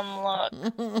all come look.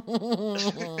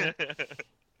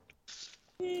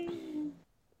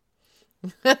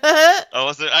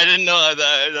 I didn't know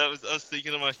that. I was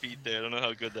thinking on my feet there. I don't know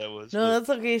how good that was. No, that's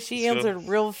okay. She answered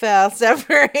real fast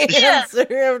after I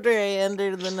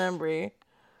entered the number.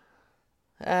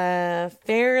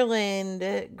 Fairland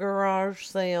garage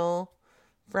sale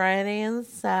Friday and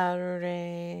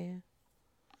Saturday.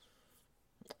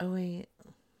 Oh wait.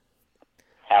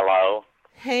 Hello.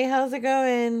 Hey, how's it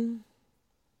going?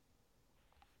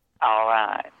 All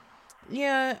right.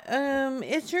 Yeah,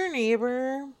 it's your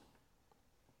neighbor.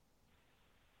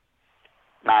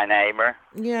 My neighbor.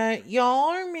 Yeah, y'all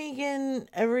are making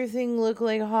everything look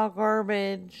like hot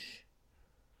garbage.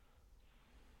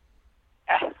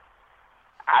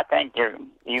 I think you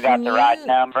got the right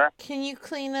number. Can you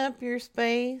clean up your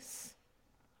space?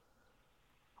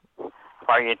 What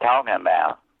are you talking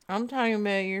about? I'm talking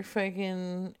about your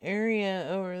fucking area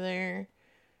over there.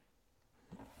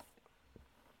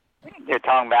 You're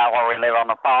talking about where we live on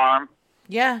the farm?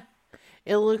 Yeah.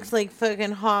 It looks like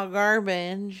fucking hot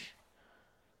garbage.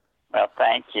 Well,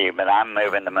 thank you, but I'm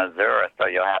moving to Missouri, so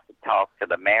you'll have to talk to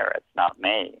the mayor. It's not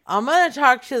me. I'm going to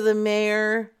talk to the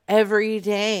mayor every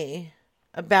day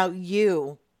about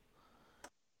you.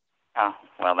 Oh,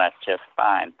 well, that's just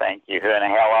fine. Thank you. Who in the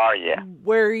hell are you?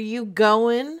 Where are you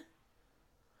going?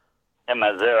 In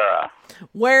Missouri.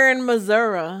 Where in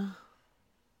Missouri?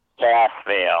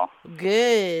 Cassville.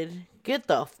 Good. Get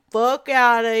the fuck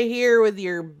out of here with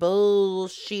your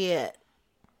bullshit.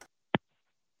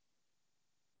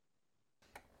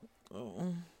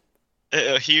 Oh.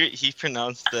 He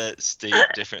pronounced that state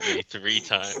differently 3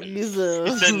 times.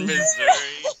 Jesus. He said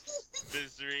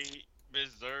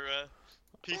Missouri.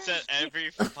 He said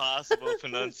every possible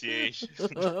pronunciation.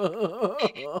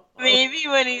 Maybe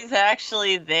when he's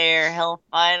actually there, he'll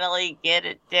finally get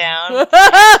it down.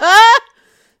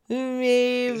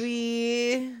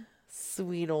 Maybe.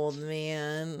 Sweet old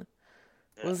man.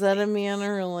 Was that a man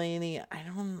or a lady? I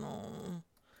don't know.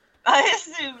 I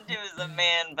assumed it was a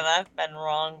man, but I've been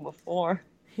wrong before.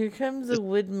 Here comes a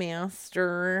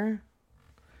woodmaster.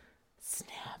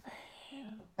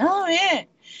 Oh, yeah.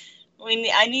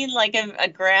 I need like a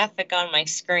graphic on my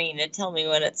screen to tell me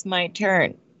when it's my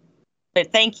turn.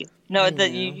 But thank you. No,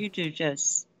 you do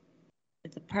just.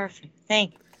 It's perfect.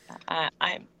 Thank you.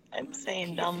 I'm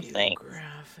saying dumb things. Watch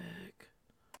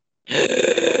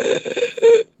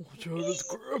out, it's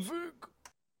graphic.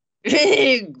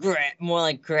 More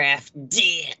like graph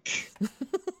dick.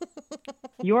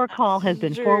 Your call has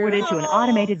been forwarded to an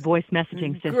automated voice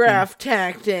messaging system. Graph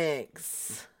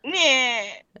tactics. Yeah.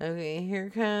 Okay, here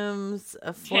comes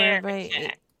a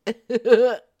 4x8.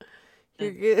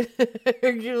 Here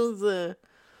comes a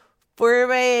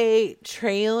 4x8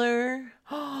 trailer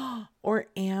or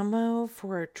ammo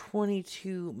for a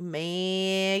 22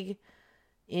 mag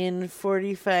in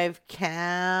 45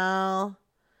 cal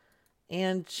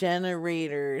and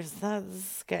generators.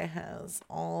 This guy has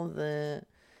all the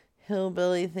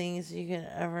hillbilly things you could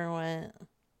ever want.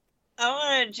 I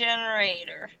want a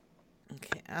generator.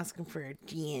 Okay, ask him for a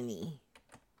Danny.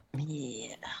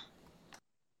 Yeah.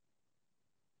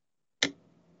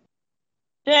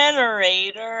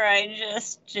 Generator, I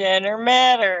just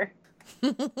matter.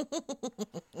 Then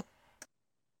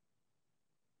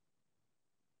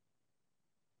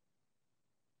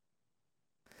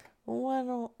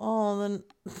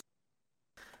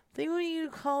they want you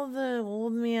to call the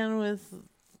old man with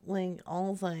like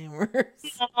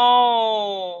Alzheimer's.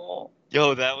 Oh.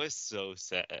 Yo, that was so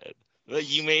sad. Like,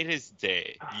 you made his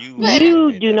day.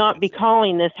 You do not be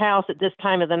calling this house at this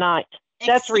time of the night.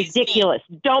 That's ridiculous.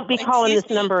 Don't be calling this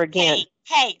number again.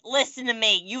 Hey, listen to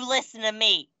me. You listen to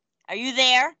me. Are you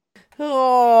there?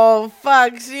 Oh,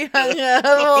 fuck. She hung up.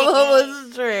 Hold on,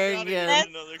 let's try again. That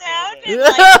sounded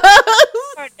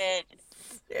like recorded.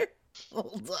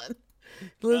 Hold on.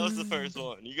 That was the first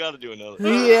one. You gotta do another.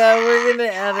 Yeah, we're gonna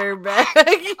add her back.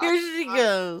 Here she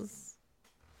goes.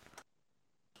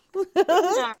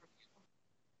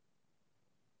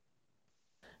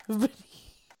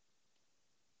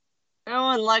 No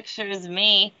one lectures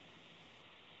me.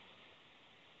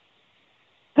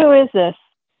 Who is this?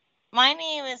 My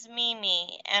name is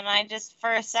Mimi, and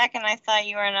for a second, I thought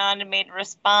you were an automated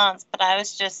response, but I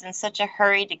was just in such a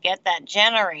hurry to get that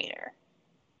generator.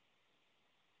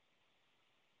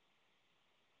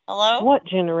 Hello? What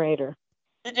generator?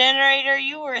 The generator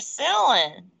you were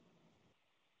selling.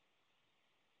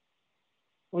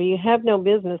 Well, you have no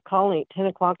business calling at 10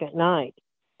 o'clock at night.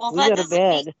 Well, we go to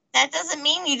bed. That doesn't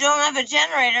mean you don't have a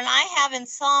generator, and I have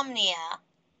insomnia.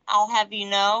 I'll have you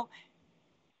know.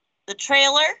 The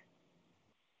trailer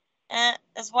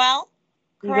as well,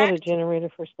 correct? You got a generator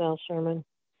for sale, Sherman?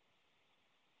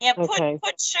 Yeah, Okay.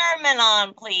 put Sherman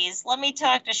on, please. Let me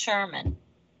talk to Sherman.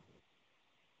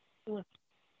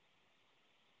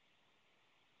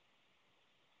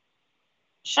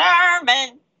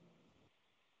 Sherman!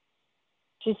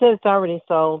 She says it's already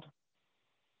sold.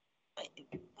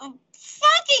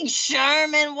 Fucking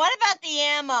Sherman, what about the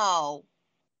ammo?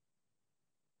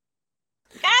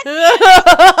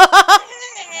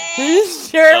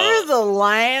 Sherman's a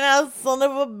lying son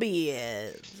of a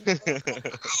bitch.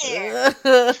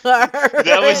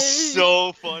 That was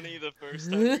so funny the first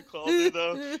time you called her,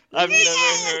 though. I've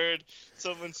never heard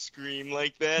someone scream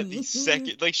like that the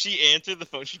second, like she answered the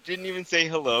phone. She didn't even say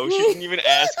hello. She didn't even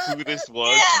ask who this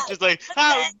was. She's just like,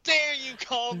 "How dare you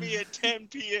call me at 10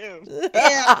 p.m.?"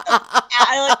 Yeah,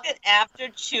 I liked it after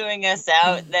chewing us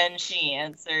out. Then she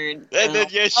answered, And then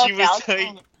okay, she was I'll like give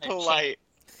him a polite.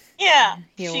 Yeah,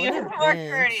 Yeah, she what got a more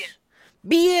bitch. courteous.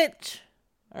 Bitch.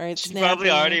 All right, She Snappy. probably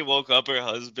already woke up her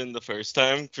husband the first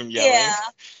time from yelling. Yeah,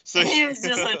 So he was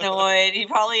just annoyed. He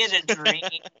probably had a dream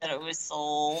that it was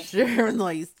sold. Sure,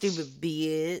 like stupid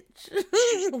bitch.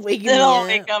 Waking Then me I'll up.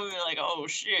 wake up and be like, "Oh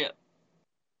shit."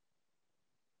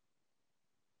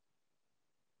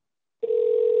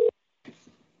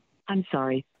 I'm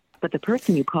sorry, but the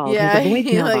person you called Yeah, has a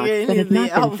voicemail like box I that need has the not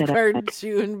been Elf set up.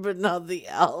 cartoon, but not the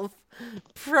Elf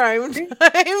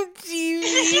primetime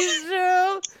TV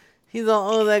show. He's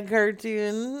all, oh, that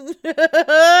cartoon.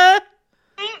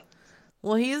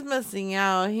 Well, he's missing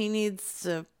out. He needs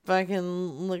to fucking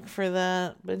look for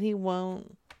that, but he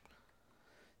won't.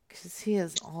 Because he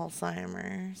has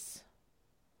Alzheimer's.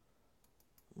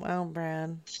 Wow,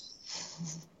 Brad.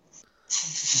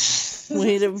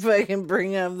 Way to fucking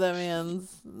bring up the man's.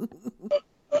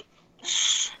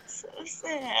 So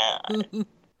sad.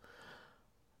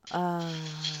 uh,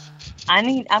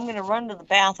 I'm gonna run to the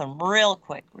bathroom real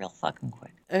quick, real fucking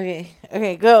quick.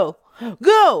 Okay, go.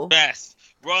 Go! Fast,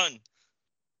 run.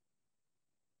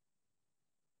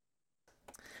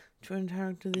 Do you want to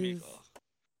talk to these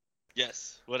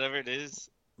Yes, whatever it is.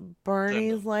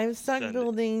 Barney's livestock Send it.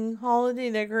 building holiday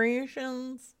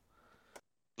decorations?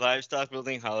 Livestock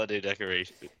building holiday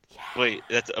decoration. Wait,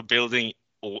 that's a building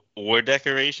or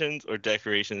decorations or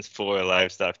decorations for a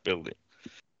livestock building?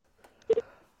 I don't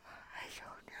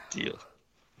know. Deal.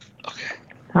 Okay.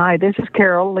 Hi, this is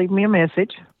Carol. Leave me a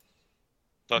message.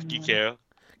 Fuck you, Carol.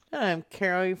 I'm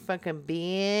Carol, you fucking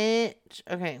bitch.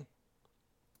 Okay.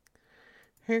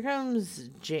 Here comes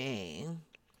Jay.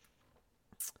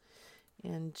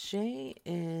 And Jay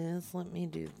is, let me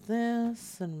do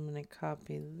this, and I'm going to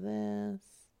copy this.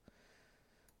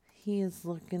 He is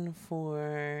looking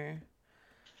for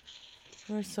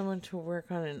someone to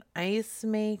work on an ice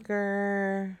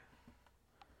maker.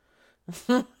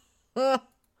 This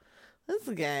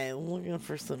guy looking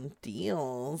for some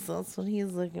deals. That's what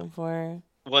he's looking for.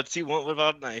 What's he want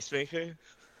about an ice maker?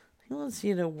 He wants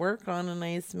you to work on an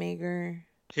ice maker.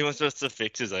 He wants us to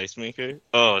fix his ice maker?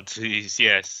 Oh, jeez,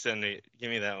 yes. Send me. Give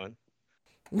me that one.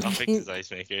 I'll fix his ice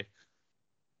maker.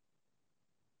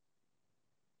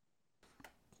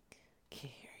 Okay,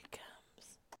 here he comes.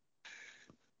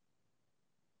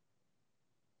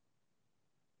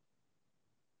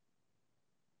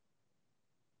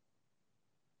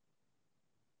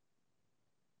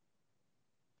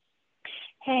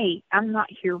 Hey, I'm not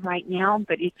here right now,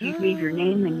 but if you leave your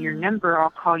name and your number,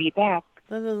 I'll call you back.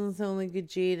 That doesn't sound like a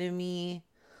Jay to me.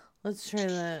 Let's try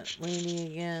that lady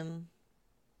again.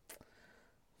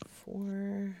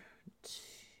 4, 2.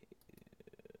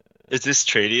 Is this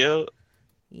Tradio?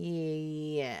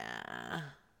 Yeah.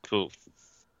 Cool.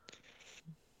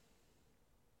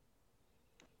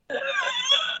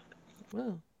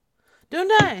 Whoa. Don't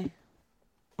die.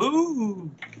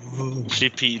 Ooh. She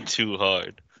peed too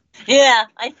hard. Yeah,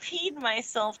 I peed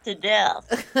myself to death.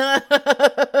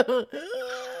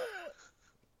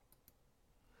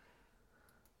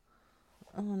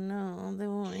 Oh no, they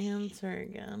won't answer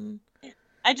again.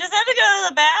 I just had to go to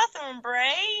the bathroom,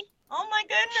 Bray. Oh my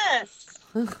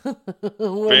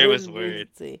goodness. Bray was worried.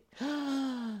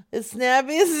 It's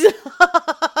Snappy's.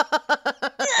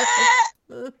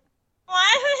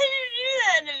 Why would you do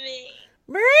that to me?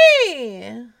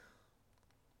 Bray!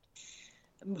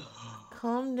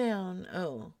 Calm down.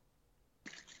 Oh.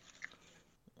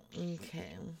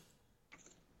 Okay.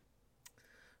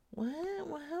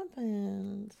 What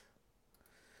happened?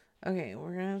 Okay,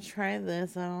 we're gonna try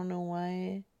this. I don't know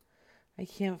why I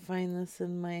can't find this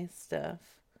in my stuff.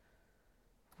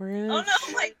 We're gonna. Oh no,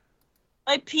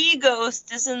 my pee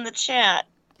ghost is in the chat.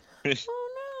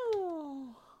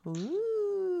 Oh no!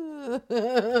 Ooh.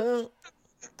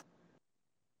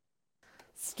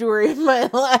 Story of my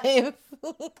life.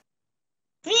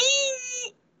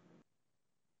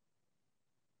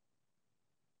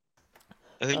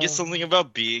 I think it's something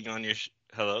about being on your.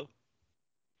 Hello?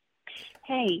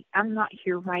 Hey, I'm not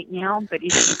here right now, but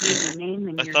if you leave your name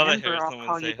and I your thought I number, heard I'll someone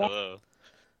call say you back. hello.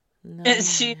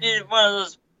 She did one of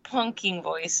those punking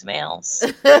voicemails.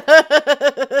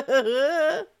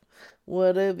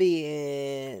 What a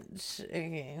bitch.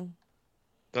 Okay.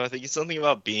 No, I think it's something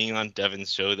about being on Devin's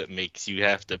show that makes you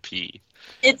have to pee.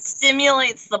 It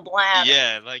stimulates the bladder.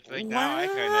 Yeah, like now I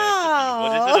kind of have to pee.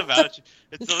 What is it about you?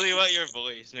 It's something about your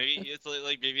voice. Maybe it's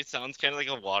like maybe it sounds kind of like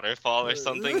a waterfall or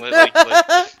something. Like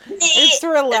It's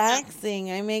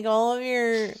relaxing. I make all of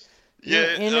your yeah,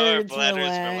 our innards bladder's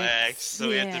relax. relaxed, so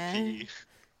we have to Yeah. pee.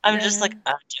 I'm just like,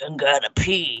 I done gotta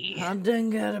pee. I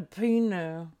done gotta pee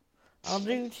now. I'll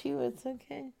do too. It's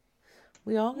okay.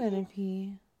 We all gotta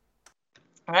pee.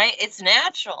 Right? It's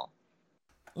natural.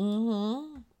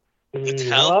 Mm-hmm. It's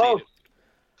Hello? healthy.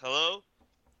 Hello?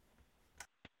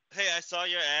 Hey, I saw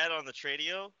your ad on the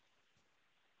Tradio.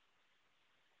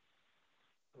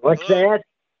 What's Hello? that?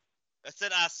 I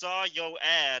said I saw your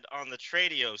ad on the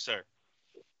Tradio, sir.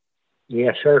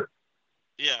 Yes, sir.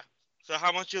 Yeah. So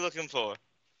how much you looking for?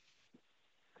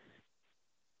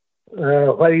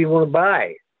 What do you want to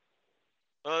buy?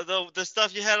 The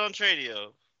stuff you had on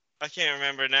Tradio. I can't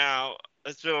remember now.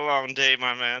 It's been a long day,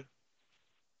 my man.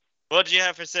 What did you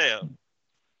have for sale?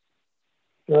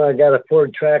 I got a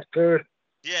Ford tractor.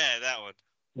 Yeah, that one.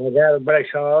 I got a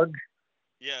brush hog.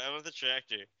 Yeah, I want the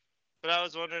tractor. But I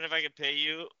was wondering if I could pay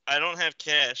you. I don't have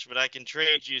cash, but I can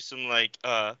trade you some like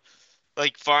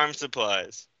farm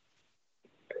supplies.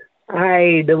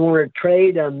 I don't want to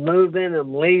trade. I'm moving.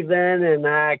 I'm leaving, and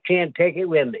I can't take it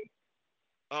with me.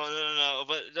 Oh no,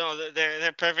 but no,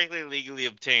 they're perfectly legally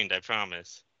obtained. I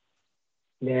promise.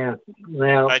 Yeah.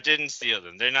 Well, I didn't steal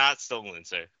them. They're not stolen,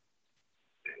 sir.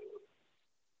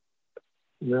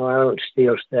 no, I don't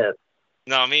steal stuff.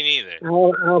 No, me neither.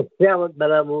 I'll sell it,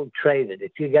 but I won't trade it.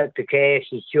 If you got the cash,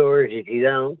 it's yours. If you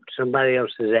don't, somebody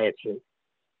else is asking.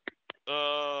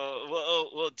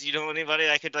 Well, do you know anybody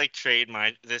I could like trade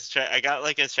I got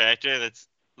like a tractor that's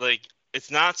like it's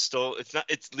not stolen.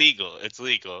 It's legal. It's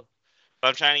legal. But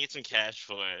I'm trying to get some cash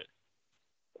for it.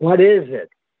 What is it?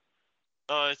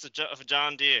 Oh, it's a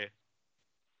John Deere.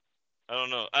 I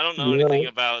don't know anything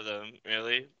about them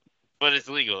really, but it's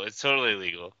legal. It's totally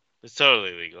legal. It's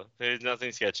totally legal. There's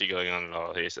nothing sketchy going on at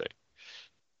all here, sir.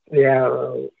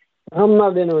 Yeah, I'm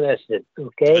not interested.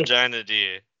 Okay. Vagina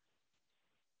deer.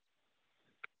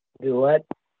 Do what?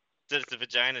 Said it's a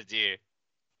vagina deer.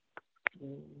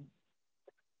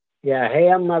 Yeah. Hey,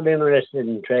 I'm not interested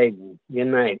in trading. Good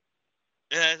night.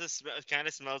 Yeah, it kind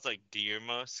of smells like deer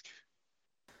musk.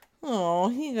 Oh,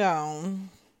 he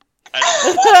gone. So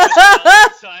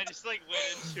I just like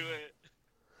went into it.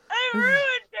 I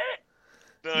ruined it.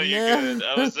 No, you're good.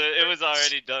 It was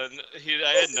already done.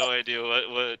 I had no idea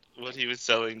what he was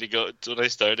selling when I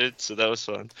started, so that was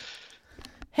fun.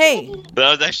 Hey. That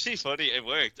was actually funny. It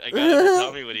worked. I got him to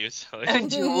tell me what he was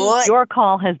selling. Your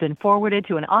call has been forwarded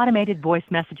to an automated voice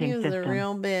He messaging was system. a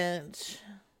real bitch.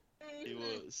 He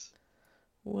was.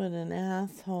 What an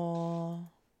asshole.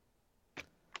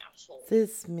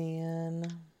 This man.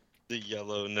 The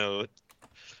yellow note.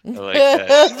 I like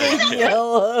that. The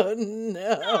yellow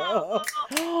no.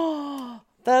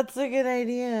 That's a good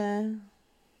idea.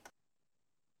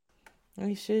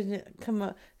 We should come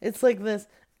up. It's like this.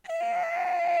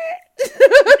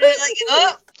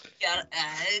 I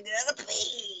gotta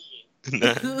pee.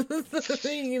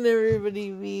 Making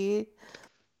everybody pee.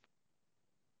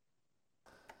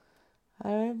 I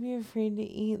would be afraid to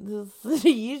eat this.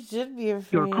 You should be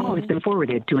afraid. Your call has been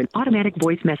forwarded to an automatic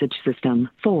voice message system.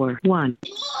 4-1.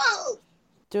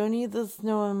 Don't eat the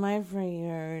snow in my front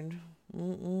yard.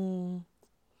 Pew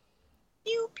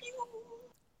pew.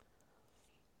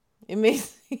 It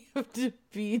makes me have to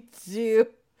pee too.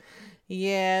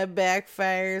 Yeah, it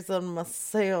backfires on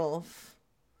myself.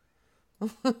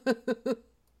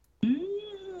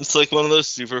 It's like one of those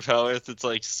superpowers that's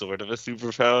like sort of a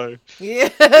superpower. Yeah,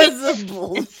 it's a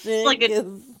bullshit. Like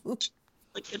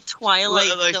a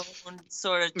Twilight Zone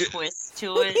sort of twist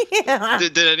to it. Yeah.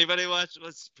 Did anybody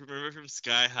remember from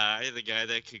Sky High, the guy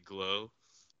that could glow?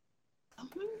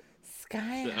 Sky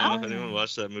High. I don't know if anyone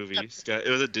watched that movie. It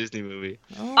was a Disney movie.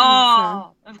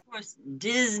 Oh, of course,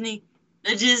 Disney.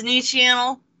 The Disney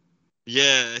Channel.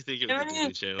 Yeah, I think it was the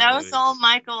Disney Channel. That was all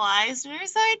Michael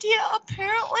Eisner's idea,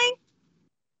 apparently.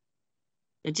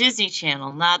 The Disney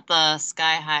Channel, not the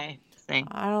Sky High thing.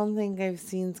 I don't think I've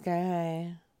seen Sky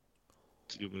High.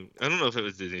 I don't know if it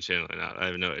was Disney Channel or not. I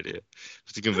have no idea.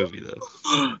 It's a good movie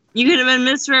though. You could have been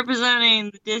misrepresenting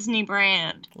the Disney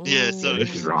brand. Yeah, so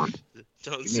This is Ron.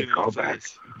 Don't Give me a sue call me for back.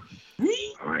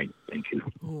 this. All right. Thank you.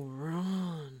 Oh,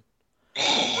 Ron.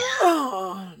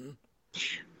 Ron.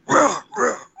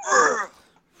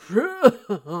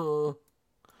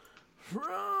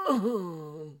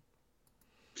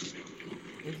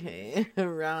 Okay,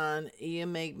 Ron, you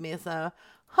make me so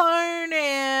horny.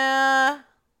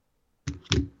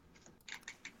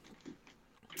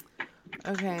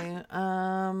 Okay.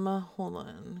 Hold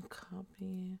on.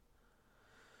 Copy.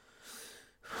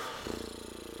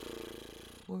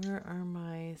 Where are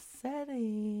my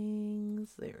settings?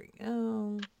 There we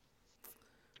go.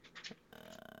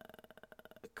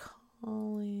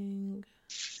 Calling.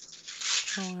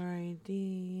 Caller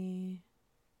ID.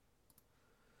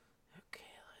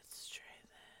 Okay, let's try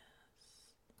this.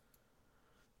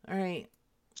 All right.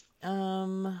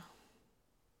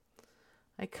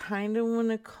 I kind of want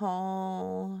to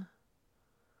call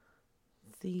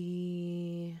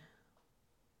the...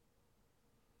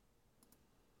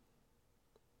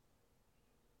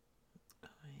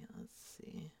 Wait, let's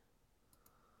see.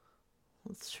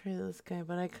 Let's try this guy,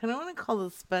 but I kind of want to call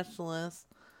the specialist,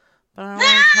 but I don't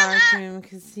want to talk to him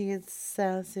because he gets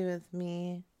sassy with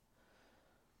me.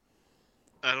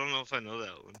 I don't know if I know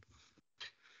that one.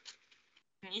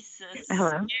 It's a Hello?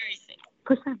 scary thing.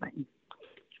 Push that button.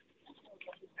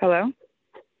 Hello?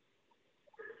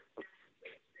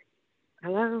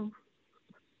 Hello?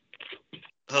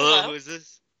 Hello, who is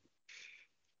this?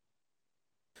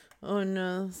 Oh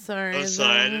no, sorry. I'm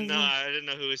sorry, I didn't was-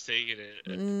 know who was taking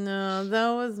it. No, that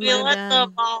was We my let bad.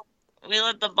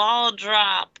 the ball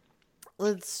drop.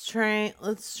 Let's try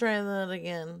that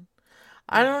again.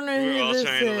 I don't know We're who all this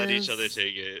trying to let each is. other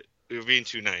take it. We're being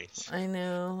too nice. I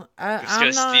know. We're just I'm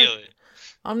gonna not. steal it.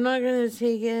 I'm not gonna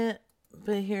take it.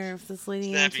 But here, if this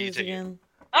lady Snappy, you answers take it. again.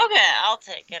 Okay, I'll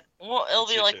take it. Well, it'll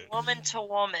It's be your like turn. woman to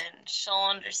woman. She'll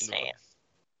understand.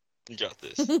 You got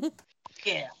this.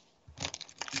 Yeah.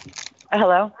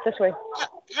 Hello? This way.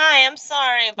 Hi, I'm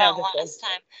sorry about this way. last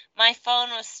time. My phone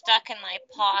was stuck in my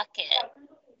pocket.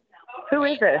 Who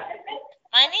is this?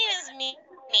 My name is Mimi,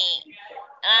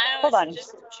 and I Hold was on.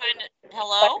 just trying to.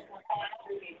 Hello?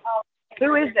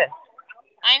 Who is this?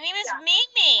 My name is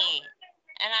Mimi,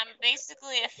 and I'm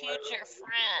basically a future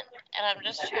friend, and I'm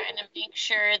just trying to make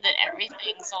sure that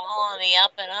everything's all on the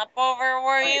up and up over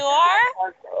where you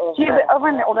are. She's over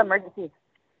in the old emergency.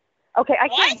 Okay, I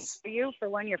can't What? hear you for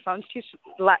when your phone's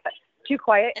too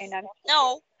quiet, and I'm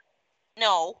No,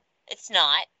 it's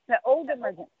not. the old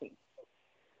emergency.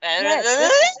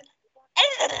 Yes,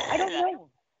 I don't know.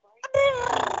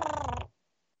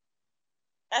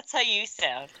 That's how you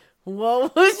sound.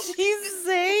 What was she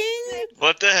saying?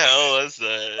 What the hell was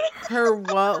that? Her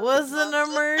what was an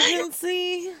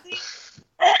emergency?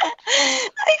 I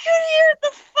couldn't hear what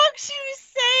the fuck she was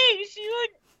saying. She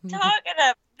would talk at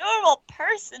a normal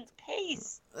person's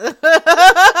pace.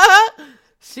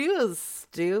 She was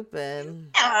stupid.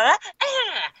 I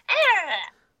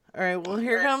All right, well,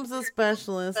 here comes the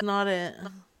specialist, not it. I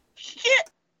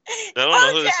don't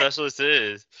know who the specialist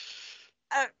is.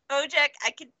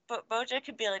 Bojack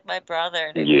could be like my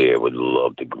brother. Yeah, would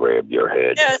love to grab your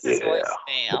head. There's his Yeah,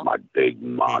 voicemail. with my big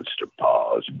monster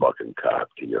paws fucking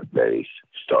cocked to your face.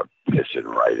 Start pissing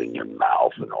right in your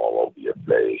mouth and all over your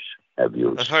face. Have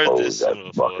you I've heard this exposed that one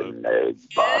before. fucking egg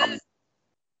bottom?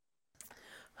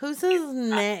 Who says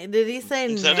neg? Did he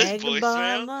say Is that his neg voicemail?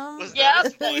 bottom? Was that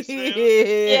his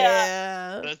voicemail?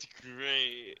 Yeah. That's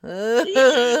great.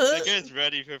 That guy's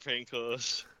ready for prank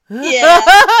calls. Yeah.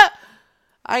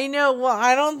 I know. Well,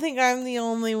 I don't think I'm the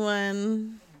only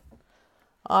one.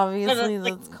 Obviously,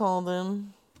 Like, that's called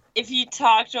him. if you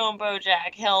talk to him,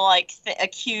 Bojack, he'll like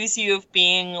accuse you of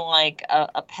being like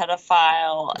a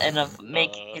pedophile and of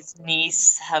making his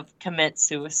niece commit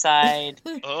suicide.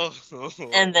 Oh.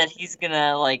 And that he's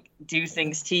gonna like do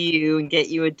things to you and get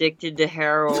you addicted to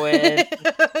heroin.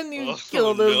 And you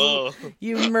killed his.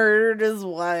 You murdered his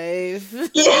wife.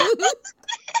 Yeah.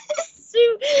 So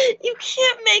you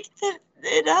can't make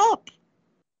it up.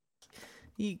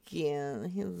 You can't.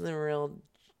 He's a real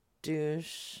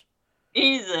douche.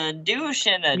 He's a douche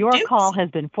and a Your douche. call has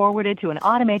been forwarded to an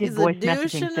automated He's voice a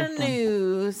douche messaging and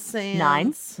a system.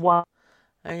 nuisance. 9-1.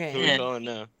 Okay. Who are we calling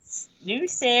now?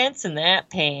 Nuisance and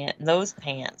those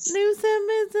pants.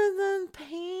 Nuisance and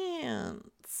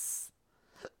pants.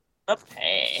 The Did you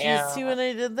pants. see what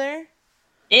I did there?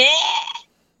 Yeah.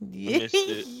 Yeah. missed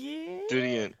it. Yeah. Do it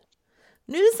again.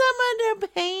 Nuisance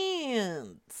and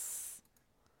pants.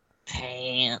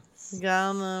 Pants.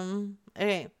 Got them.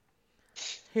 Okay.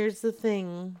 Here's the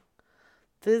thing.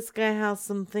 This guy has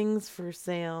some things for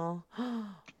sale.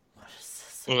 What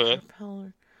is this? A What?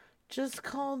 propeller. Just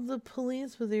called the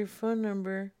police with your phone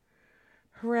number.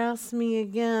 Harass me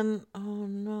again. Oh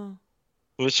no.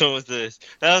 Which one was this?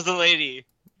 That was the lady.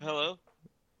 Hello?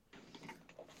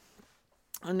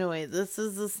 Oh no, wait. This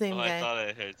is the same guy. I thought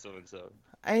I heard someone say.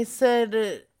 I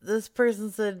said, this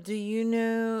person said,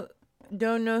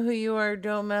 don't know who you are,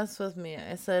 don't mess with me.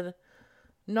 I said,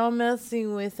 not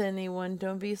messing with anyone,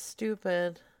 don't be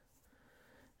stupid.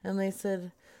 And they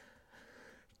said,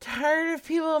 Tired of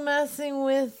people messing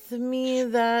with me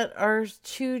that are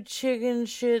too chicken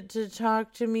shit to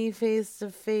talk to me face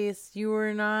to face. You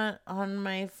are not on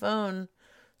my phone,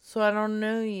 so I don't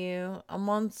know you. I'm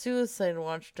on suicide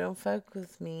watch. Don't fuck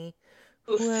with me.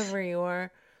 Whoever you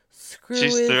are.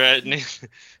 She's threatening.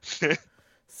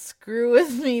 Screw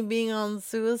with me being on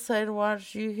suicide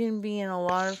watch. You can be in a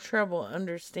lot of trouble,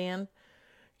 understand?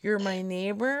 You're my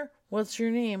neighbor? What's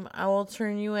your name? I will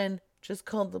turn you in. Just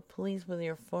call the police with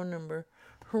your phone number.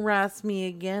 Harass me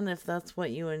again if that's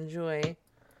what you enjoy.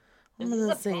 I'm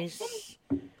gonna say,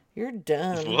 you're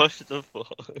dumb. What the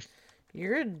fuck?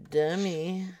 You're a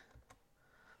dummy.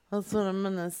 That's what I'm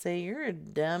gonna say. You're a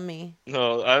dummy.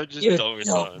 No, I just don't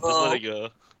respond. Just let it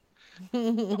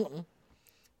go.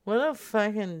 What a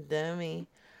fucking dummy.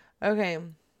 Okay.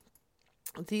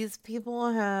 These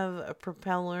people have a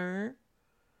propeller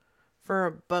for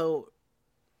a boat.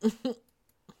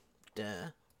 Duh.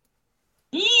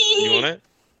 You want it?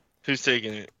 Who's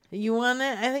taking it? You want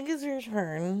it? I think it's your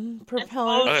turn.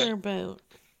 Propeller Okay. for a boat.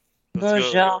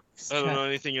 Let's go. I don't know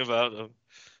anything about them,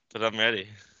 but I'm ready.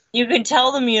 You can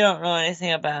tell them you don't know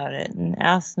anything about it and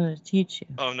ask them to teach you.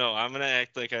 Oh no, I'm gonna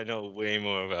act like I know way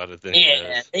more about it than he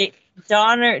Yeah,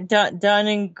 does.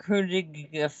 Dunning-Kruger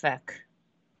effect.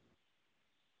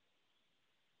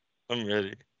 I'm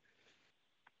ready.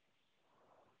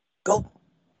 Go.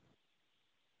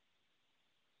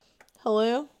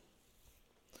 Hello?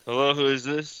 Hello, who is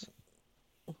this?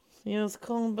 You was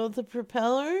calling about the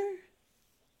propeller?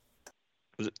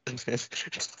 That's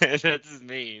just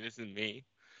me. This is me.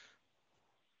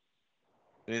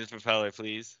 I need the propeller,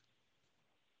 please.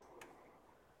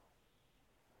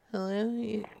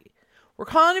 Hello? We're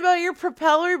calling about your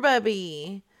propeller,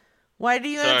 Bubby. Why do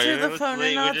you Sorry, answer the it was phone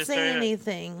late. and We're not just say trying to-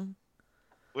 anything?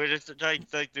 We're just trying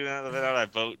to doing our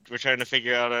boat. We're trying to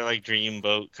figure out our dream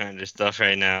boat kind of stuff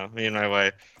right now. Me and my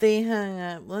wife. They hung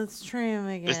up. Let's try him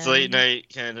again. It's late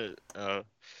night kind of.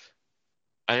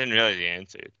 I didn't realize he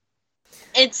answered.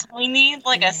 We need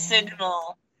like a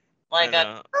signal, like I a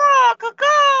know.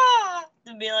 caw,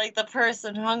 to be like the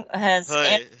person has. Hi,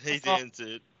 answered the he's phone.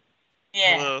 answered.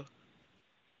 Yeah. Hello.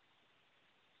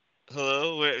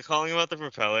 Hello, we're calling about the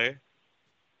propeller.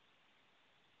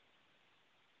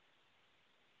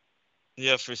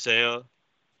 Yeah, for sale.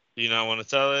 Do you not want to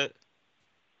sell it?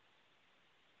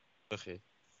 Okay.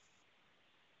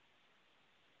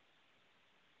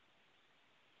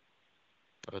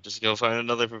 I'll just go find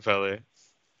another propeller.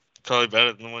 Probably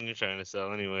better than the one you're trying to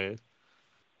sell anyway.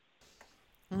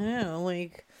 Yeah,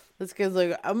 like, this guy's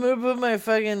like, I'm gonna put my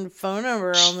fucking phone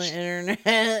number on the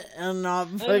internet and not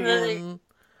fucking.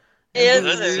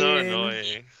 That's so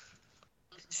annoying.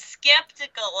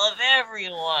 Skeptical of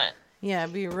everyone. Yeah,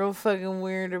 be real fucking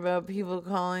weird about people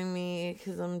calling me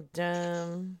because I'm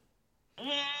dumb.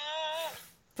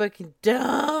 Fucking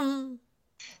dumb.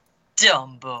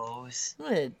 Dumbos.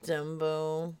 What a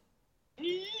dumbo.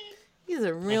 He's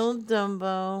a real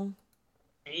dumbo.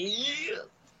 Yeah.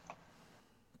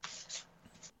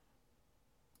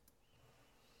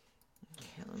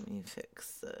 Okay, let me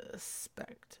fix the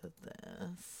spec to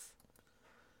this.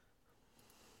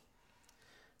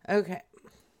 Okay.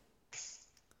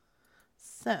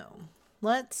 So,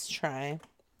 let's try.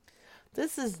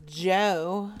 This is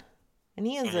Joe, and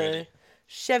he has a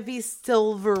Chevy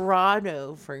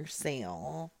Silverado for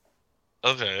sale.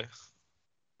 Okay.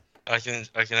 I can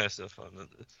have some fun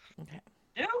with this. Okay.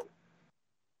 No.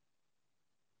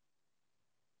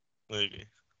 Maybe.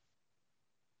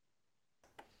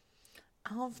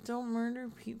 Alf, don't murder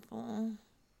people.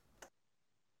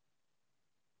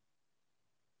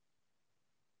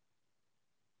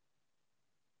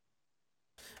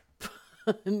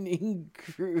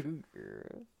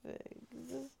 Dunning-Kruger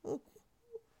effect.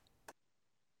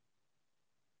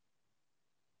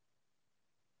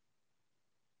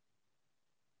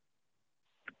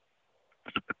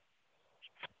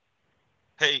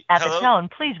 Hey, At hello? the tone,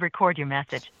 please record your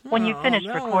message. When you've finished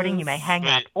that recording, you may was- hang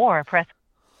up Wait. or press.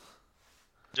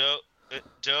 Joe?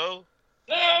 Joe?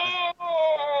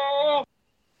 I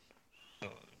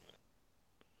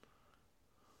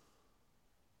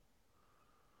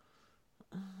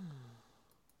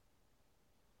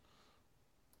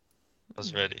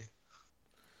was ready.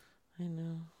 I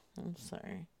know. I'm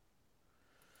sorry.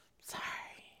 Sorry.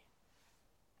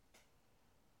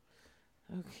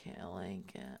 Okay, I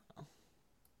like it.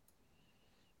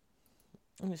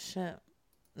 Oh, shit.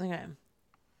 Okay.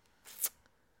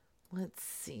 Let's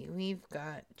see. We've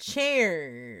got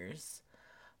chairs.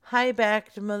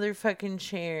 High-backed motherfucking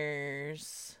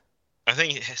chairs. I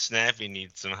think Snappy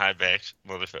needs some high-back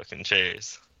motherfucking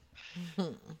chairs.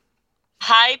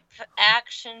 Hype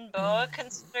action boa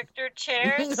constrictor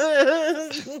chairs.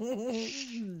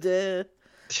 Duh.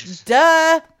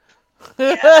 Duh.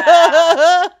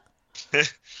 Yeah.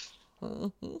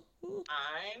 I'm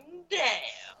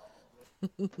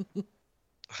down.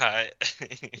 Hi.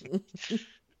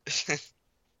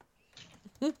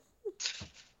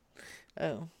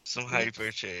 Oh. Some hyper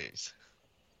chairs.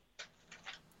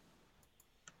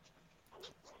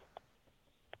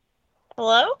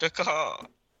 Hello? The call.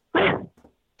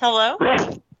 Hello?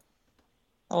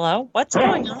 Hello? What's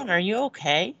going on? Are you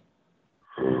okay?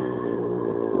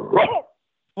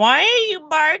 Why are you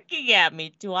barking at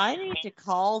me? Do I need to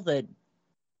call the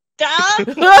dog?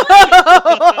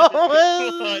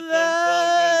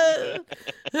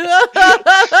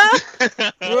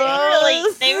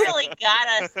 They really got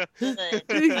us good.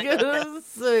 You got us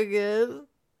so good.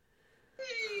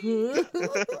 Is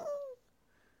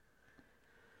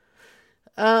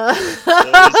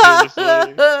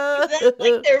that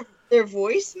like their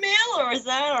voicemail, or is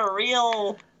that a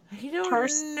real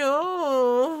person?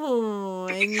 No,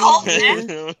 I need to call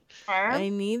I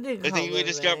think we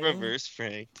just got reverse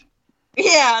pranked.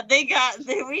 Yeah, we got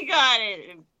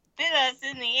it. Bit us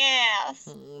in the ass.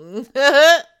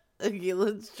 Okay,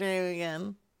 let's try it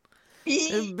again.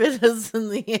 It bit us in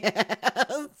the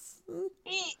ass.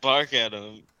 Bark at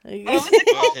him. Okay.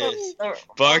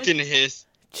 Bark and hiss.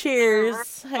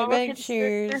 Cheers. Hi, bag.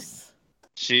 Cheers.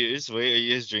 Cheers. Wait, are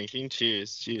you guys drinking?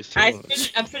 Cheers. Cheers. I'm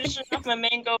finishing off my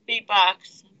mango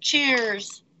beatbox.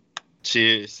 Cheers.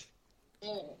 Cheers.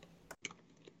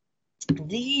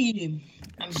 Indeed.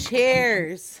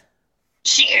 Cheers.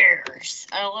 Cheers.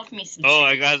 I love me some. Oh,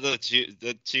 I got the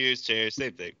cheers chair.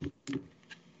 Same thing.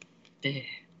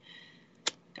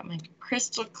 Got my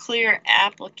crystal clear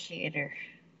applicator.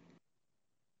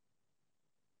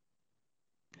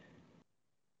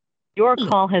 Your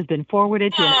call has been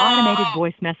forwarded to an automated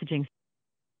voice messaging.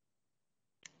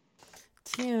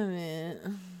 Damn it.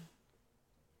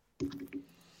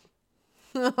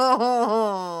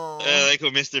 Oh. I like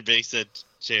what Mr. Big said.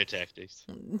 Chair tactics.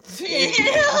 I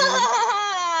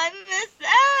miss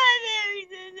that.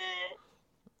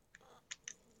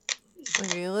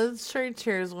 Okay, let's try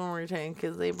cheers one more time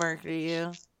because they barked at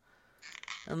you.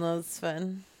 And that was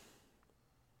fun.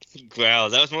 Growl.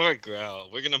 That was more a growl.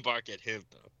 We're gonna bark at him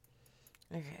though.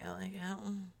 Okay, I like that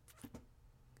one.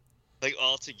 Like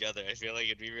all together. I feel like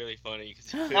it'd be really funny.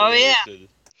 Oh yeah.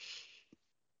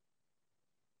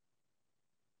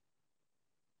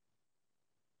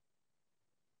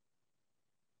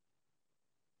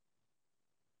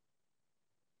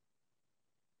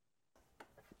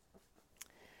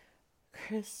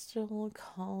 Crystal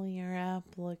Collier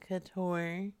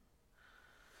applicator.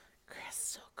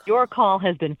 Crystal. Your call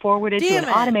has been forwarded to Damn an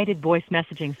it. automated voice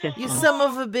messaging system. You son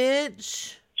of a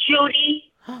bitch.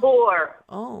 Judy Whore.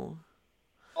 Oh.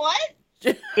 What?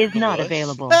 Is not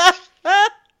available.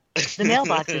 The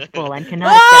mailbox is full and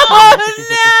cannot accept all messages at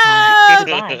this time.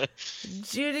 Goodbye.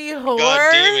 Judy Whore.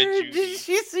 God damn it, Judy. Did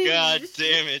she say? God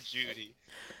damn it, Judy.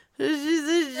 Did she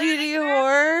say Judy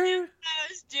Whore? I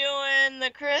was doing the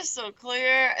crystal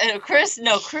clear,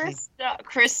 crystal clear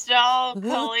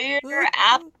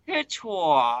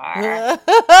applicator.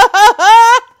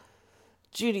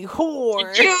 Judy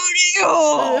Whore. Judy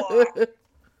Whore.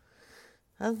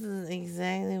 That's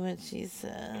exactly what she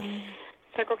said.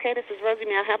 Circle K, this is Rosie.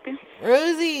 May I help you?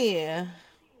 Rosie.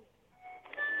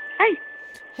 Hey.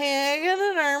 Hey,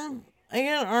 I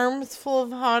got arms full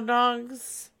of hot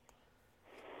dogs.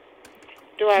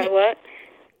 Do I what?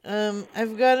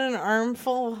 I've got an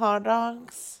armful of hot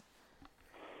dogs.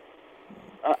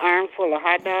 An armful of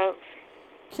hot dogs?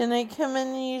 Can I come in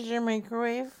and use your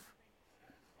microwave?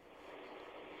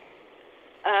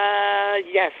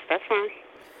 Yes, that's fine.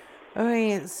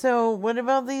 Okay, so what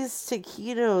about these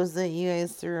taquitos that you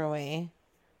guys threw away?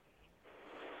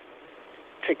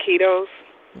 Taquitos?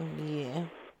 Yeah.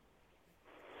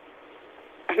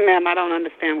 Ma'am, I don't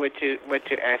understand what you're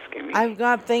asking me. I've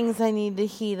got things I need to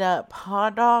heat up.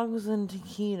 Hot dogs and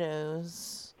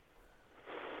taquitos.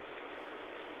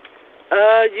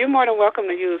 You're more than welcome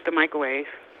to use the microwave.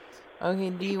 Okay,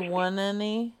 do you want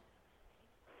any?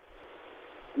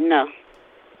 No.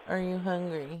 Are you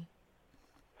hungry?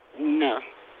 No.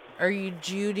 Are you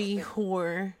Judy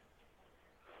Whore?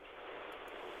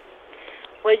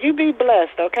 Well, you be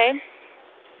blessed, okay?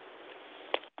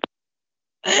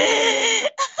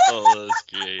 Oh, that's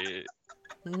great.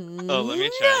 Oh, let me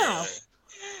try that.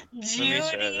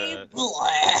 Judy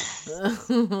bless.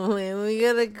 Wait, we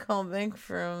got a call back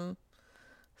from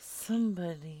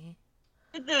somebody.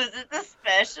 Was it the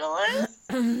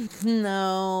specialist?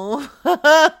 No.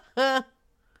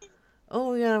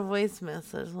 Oh, we got a voice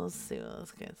message. Let's see what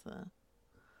this guy said.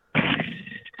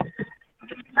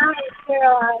 Hi,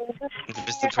 Caroline. If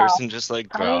it's the person just like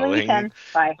Call me when you growling, can.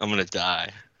 Bye. I'm gonna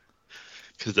die.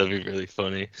 Because that'd be really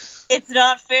funny. It's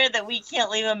not fair that we can't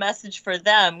leave a message for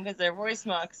them because their voice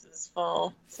box is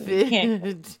full. So we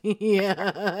can't.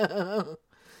 Yeah.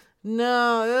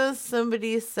 No, it was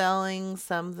somebody selling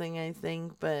something, I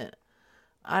think, but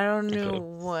I don't know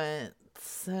what.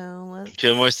 So let's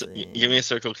Give me a see.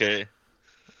 Circle K.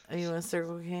 Oh, you want a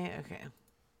Circle K? Okay.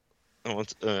 I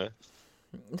want I'm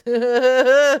She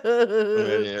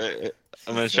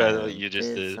gonna try said, what you just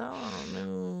 "Bitch, did. I don't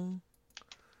know."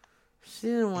 She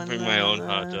didn't want Bring none my of own that.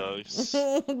 hot dogs.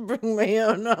 Bring my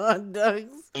own hot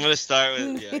dogs. I'm gonna start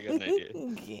with I got an idea.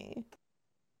 Okay.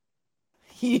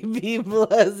 You be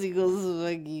blessed equals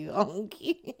fuck you,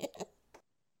 honky.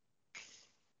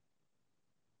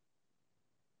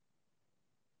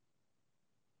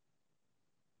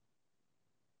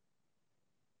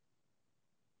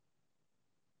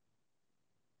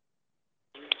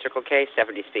 Circle K,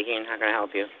 Stephanie speaking. How can I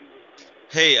help you?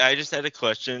 Hey, I just had a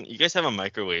question. You guys have a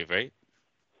microwave, right?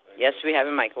 Yes, we have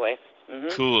a microwave.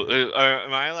 Cool.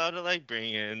 Am I allowed to like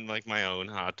bring in like my own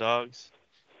hot dogs?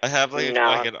 I have like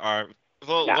No. an arm.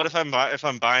 Well, No. what if if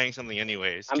I'm buying something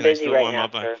anyways? I'm Can I busy still right warm now,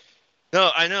 up my? sir. No,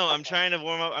 I know. I'm trying to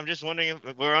warm up. I'm just wondering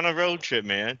if we're on a road trip,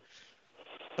 man.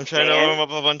 I'm trying to Man, warm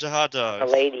up a bunch of hot a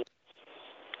dogs. lady.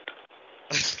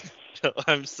 No,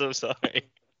 I'm so sorry.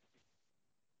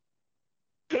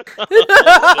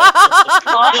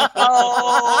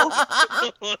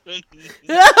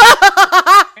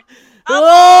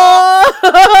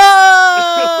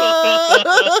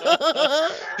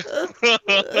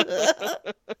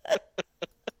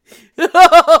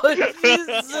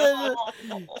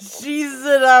 She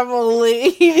said I'm a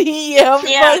lady. Yeah,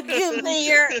 Yeah, fucking.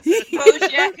 your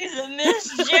Bojack is a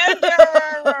misgender.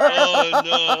 Oh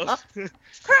no.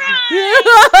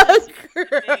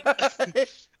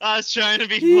 I was trying to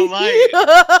be polite.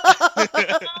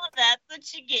 That's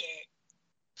what you get.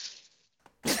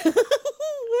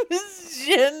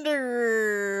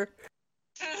 Misgender.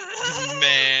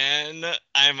 Man,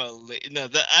 I'm a no.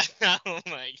 Oh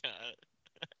my god.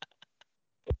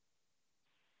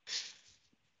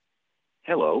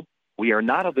 Hello, we are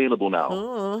not available now.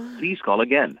 Oh. Please call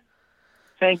again.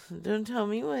 Thank. Don't tell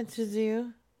me what to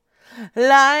do.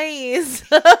 Lies.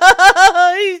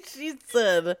 She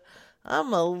said,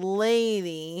 I'm a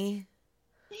lady.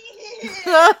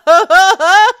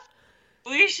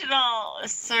 We should all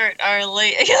assert our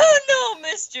Oh no,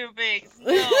 Mr. Biggs.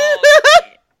 No.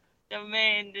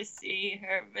 Demand to see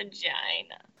her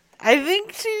vagina. I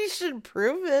think she should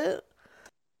prove it.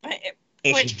 I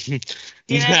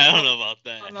don't know about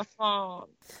that. On the phone.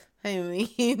 I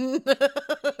mean,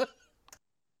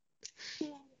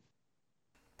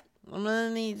 I'm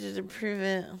gonna need you to prove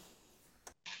it.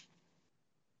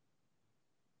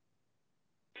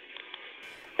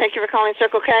 Thank you for calling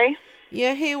Circle K.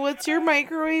 Yeah, hey, what's your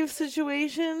microwave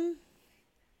situation?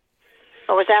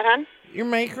 What was that, hon? Your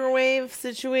microwave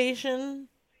situation?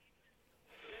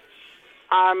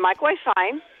 Microwave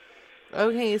fine.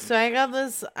 Okay, so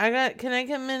can I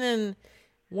come in and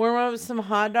warm up some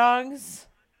hot dogs?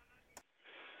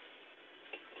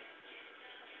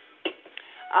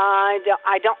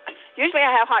 I don't. Usually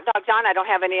I have hot dogs on. I don't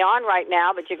have any on right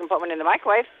now, but you can put one in the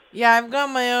microwave. Yeah, I've got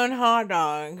my own hot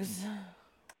dogs.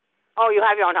 Oh, you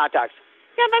have your own hot dogs.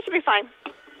 Yeah, that should be fine.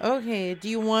 Okay, do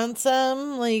you want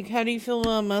some? Like, how do you feel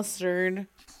about mustard?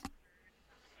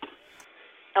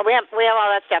 Oh, we have all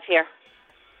that stuff here.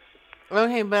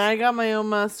 Okay, but I got my own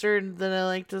mustard that I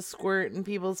like to squirt in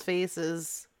people's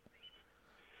faces.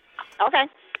 Okay,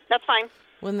 that's fine.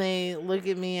 When they look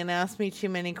at me and ask me too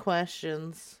many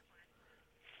questions.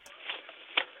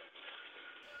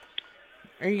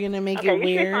 Are you going to make it you should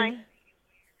be weird? fine.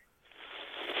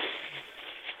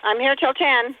 I'm here till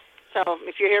 10, so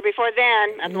if you're here before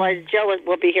then, otherwise Joe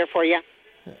will be here for you.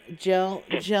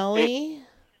 Jelly?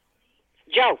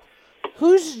 Joe.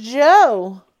 Who's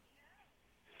Joe?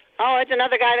 Oh, it's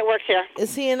another guy that works here.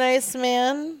 Is he a nice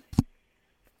man?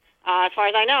 As far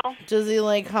as I know. Does he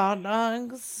like hot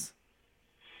dogs?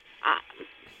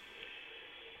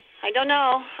 I don't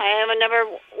know. I haven't never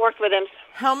worked with him.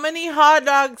 How many hot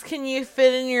dogs can you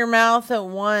fit in your mouth at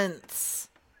once?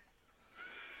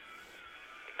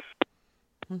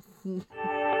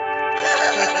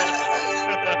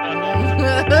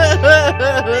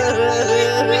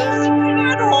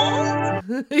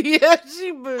 Yeah,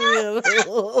 she put me on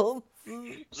hold.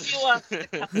 She wants to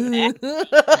come back.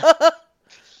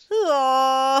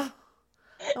 Aw,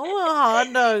 I want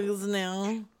hot dogs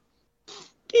now.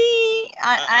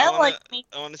 I like me.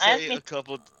 I want to say a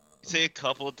couple. say a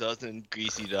couple dozen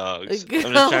greasy dogs. I'm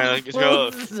just trying to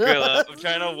grill up. I'm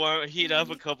trying to heat up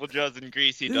a couple dozen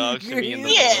greasy dogs to me in the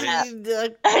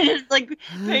boys. I just like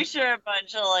picture a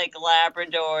bunch of like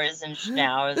Labradors and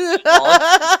Schnauzers.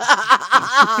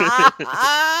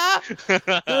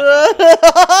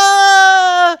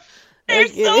 They're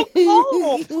so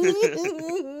cold.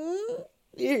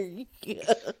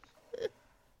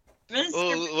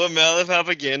 What Malif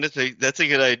propaganda thing? That's a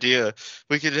good idea.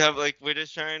 We could have like we're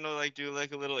just trying to like do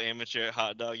like a little amateur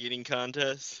hot dog eating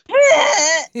contest or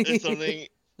something.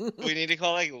 We need to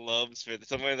call like Loves for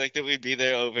somewhere like that. We'd be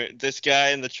there over. This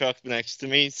guy in the truck next to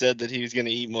me said that he was gonna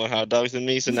eat more hot dogs than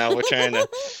me, so now we're trying to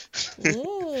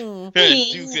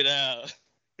duke it out.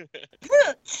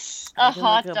 A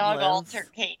hot dog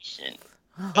altercation.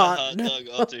 A hot dog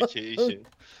altercation.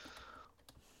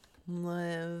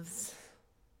 Lives.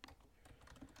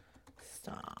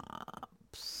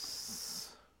 Stops.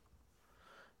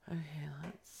 Okay,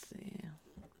 let's see.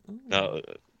 No,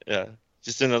 yeah,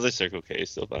 just another Circle K,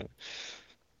 still fine.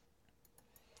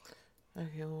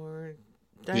 Okay, we're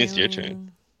It's your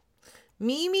turn.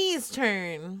 Mimi's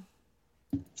turn.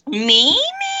 Mimi's?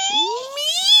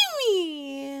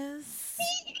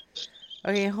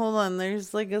 Okay, hold on.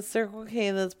 There's like a Circle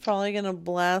K that's probably gonna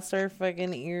blast our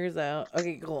fucking ears out.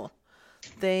 Okay, cool.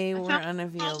 They were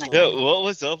unavailable. Yeah, what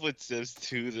was up with Sims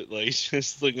 2 that like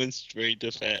just like went straight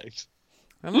to facts?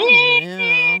 I don't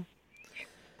know.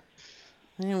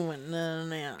 I went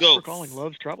no. Go. For calling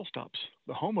Love's Travel Stops,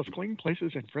 the home of clean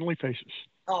places and friendly faces.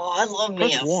 Oh, I love me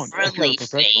Press a 1 if you're a friendly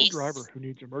professional face. driver who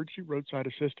needs emergency roadside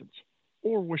assistance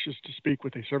or wishes to speak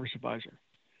with a service advisor.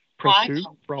 Press 2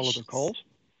 for all other calls,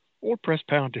 or press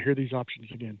pound to hear these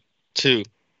options again. 2.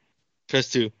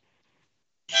 Press 2.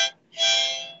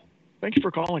 Thank you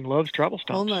for calling Love's Travel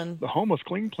Stops, Hold on. the home of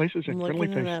clean places and friendly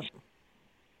looking it faces.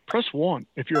 Press 1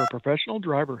 if you're a professional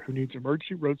driver who needs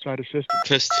emergency roadside assistance.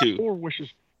 Press 2. Or wishes.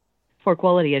 For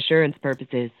quality assurance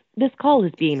purposes, this call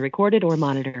is being recorded or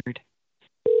monitored.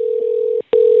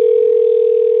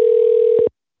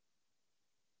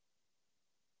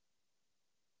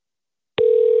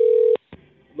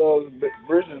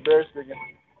 Bruce is Barry speaking.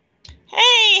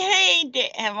 Hey,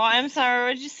 well, I'm sorry.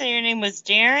 What did you say your name was?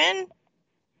 Darren?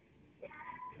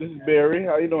 This is Barry.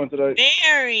 How you doing today?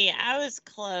 Barry. I was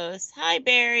close. Hi,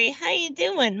 Barry. How you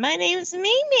doing? My name's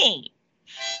Mimi.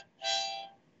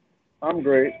 I'm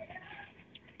great.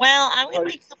 Well, I'm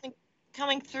going to be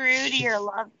coming through to your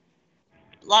love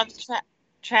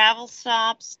travel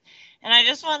stops, and I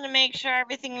just wanted to make sure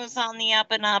everything was on the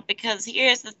up and up, because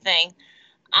here's the thing.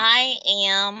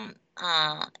 I'm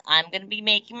going to be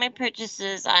making my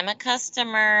purchases. I'm a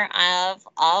customer of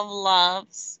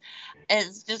Love's.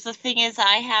 It's just the thing is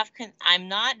I'm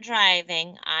not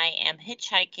driving. I am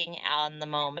hitchhiking on the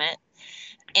moment.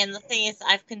 And the thing is,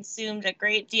 I've consumed a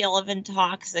great deal of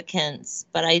intoxicants,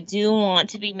 but I do want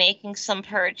to be making some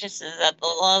purchases at the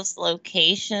Love's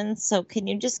location. So can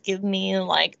you just give me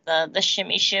like the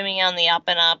shimmy on the up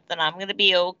and up, that I'm going to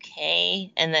be okay,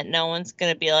 and that no one's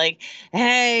going to be like,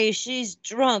 hey, she's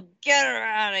drunk, get her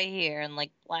out of here, and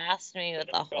like blast me with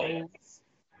a hose.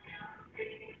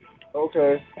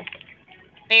 Okay.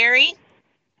 Barry?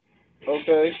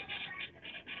 Okay.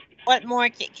 What more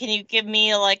can you give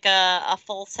me, like a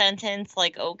full sentence,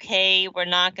 like, okay, we're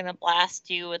not going to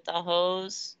blast you with the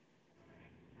hose?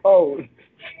 Oh,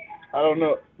 I don't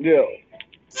know. Yeah.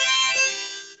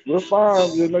 We're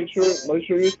fine. Just make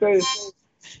sure you're safe.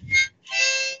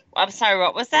 I'm sorry,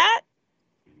 what was that?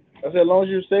 I said, as long as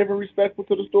you're safe and respectful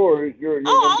to the store, you're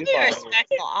I'll gonna be be fine.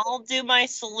 respectful. I'll do my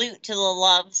salute to the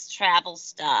Love's Travel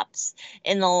Stops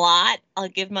in the lot. I'll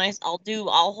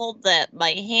hold my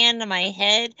hand to my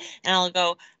head, and I'll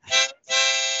go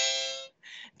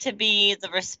to be the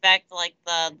respect, like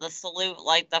the salute,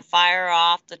 like the fire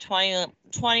off the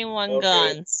 21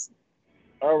 guns.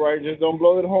 All right, just don't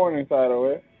blow the horn inside,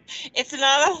 okay? It's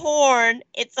not a horn.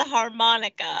 It's a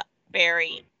harmonica,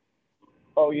 Barry.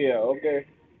 Oh yeah, okay.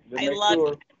 Just I make love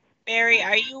sure. you. Barry,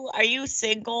 are you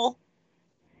single?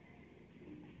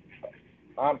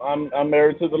 I'm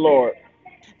married to the Lord.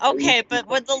 Okay, but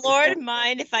would the Lord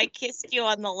mind if I kissed you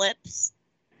on the lips?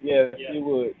 Yes, he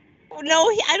would. No,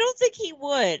 I don't think he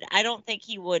would. I don't think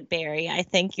he would, Barry. I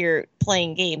think you're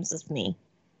playing games with me.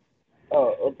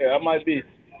 Oh, okay, I might be.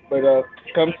 But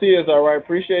come see us, all right?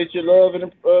 Appreciate your love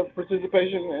and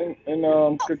participation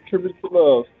and contribute to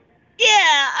love.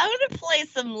 Yeah, I'm going to play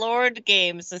some Lord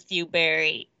games with you,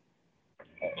 Barry.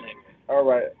 All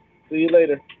right. See you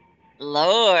later.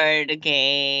 Lord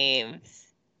games.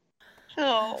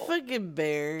 Oh. Fucking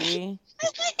Barry.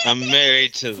 I'm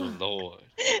married to the Lord.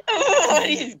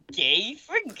 He's gay,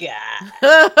 forgot.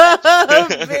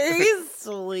 Very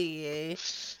sweet.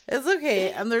 It's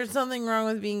okay. And there's something wrong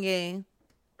with being gay.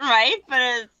 Right, but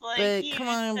it's like. But come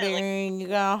on, Barry, you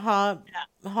got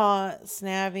a hot,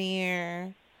 snappy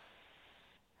hair.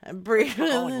 Thanks for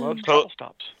calling Love's Travel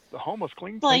Stops, the home of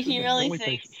clean places He and really friendly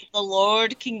thinks faces. the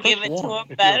Lord can Press give it to 1 him if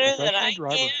you're a better than professional I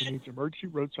driver can. who needs emergency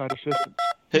roadside assistance.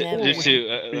 Never. Or Just wishes two.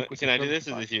 to speak with Can a I do service this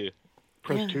or advisor. is it you?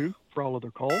 Press 2 for all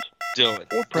other calls. Do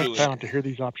it. Or press Do it. pound to hear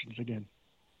these options again.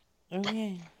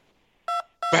 Okay.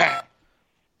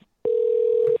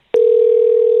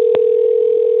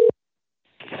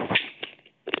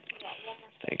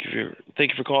 Thank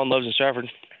you for calling Loves in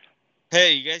Stratford.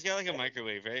 Hey, you guys got like a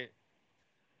microwave, right?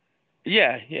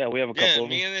 Yeah, we have a couple Yeah, of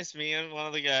them. me and one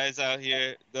of the guys out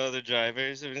here, the other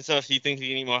drivers and stuff, he thinks he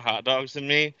can eat more hot dogs than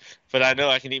me, but I know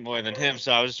I can eat more than him,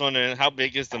 so I was just wondering how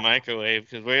big is the microwave,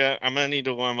 because I'm going to need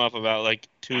to warm up about like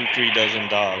 2-3 dozen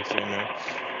dogs, you know?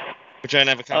 We're trying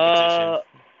to have a competition.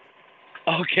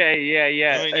 Okay,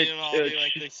 yeah. And we need them all to be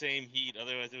like the same heat,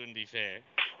 otherwise it wouldn't be fair.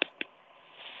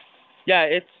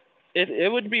 Yeah,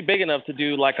 it would be big enough to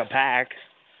do like a pack.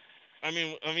 I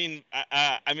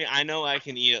know I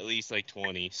can eat at least like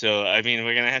 20. So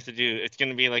we're gonna have to do. It's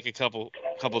gonna be like a couple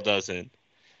dozen.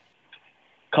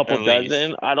 Couple At dozen?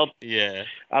 least. I don't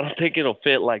think it'll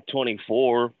fit like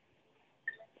 24.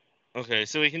 Okay,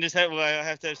 so we can just have. Well, I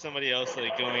have to have somebody else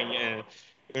like going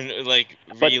and like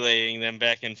relaying them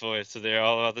back and forth, so they're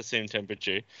all about the same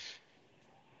temperature.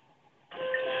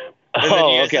 And then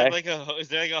you guys have like is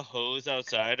there like a hose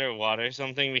outside or water or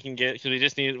something we can get?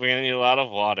 Because we're gonna need a lot of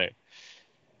water.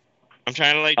 I'm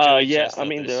trying to like Joey Chestnut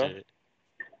this shit.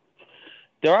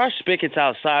 There are spigots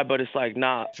outside, but it's like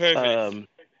not. Perfect.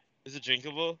 Is it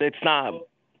drinkable? It's not.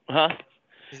 Huh?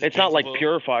 It's not like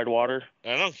purified water.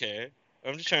 I don't care.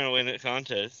 I'm just trying to win a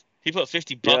contest. He put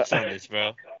 $50 on this,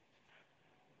 bro.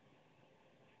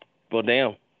 Well,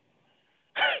 damn.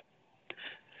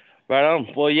 Right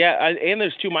on. Well, yeah, and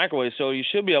there's 2 microwaves, so you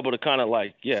should be able to kind of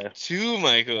like, 2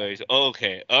 microwaves.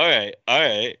 Okay. All right.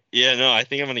 Yeah, no, I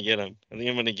think I'm gonna get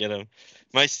them.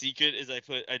 My secret is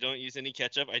I don't use any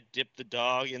ketchup. I dip the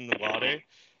dog in the water,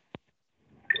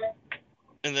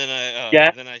 and then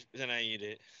I eat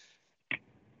it.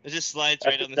 It just slides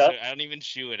right on the surface. I don't even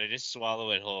chew it. I just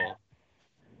swallow it whole.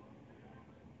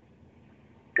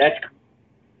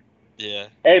 Yeah.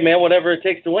 Hey, man, whatever it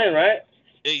takes to win, right?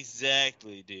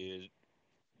 Exactly, dude.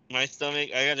 My stomach,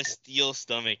 I got a steel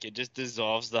stomach. It just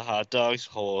dissolves the hot dogs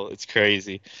whole. It's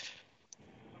crazy.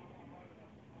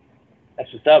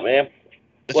 That's what's up, man.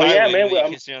 Well, yeah, man. Will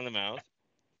you kiss me on the mouth?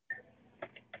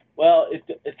 Well, it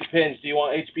depends. Do you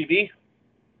want HPV?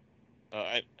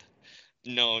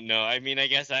 No. I mean, I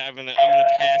guess I'm gonna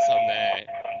pass on that.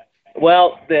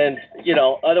 Well, then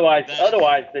otherwise,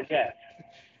 then yes.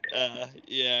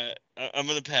 Yeah, I'm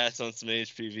gonna pass on some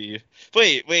HPV.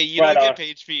 Wait, you Right don't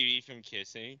get HPV from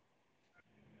kissing?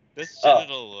 That's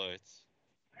genital warts.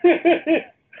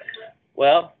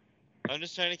 Well, I'm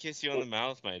just trying to kiss you on the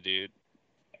mouth, my dude.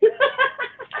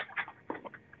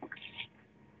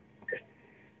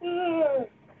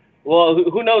 Well,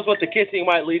 who knows what the kissing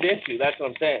might lead into? That's what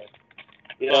I'm saying.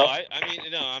 You know? Well, I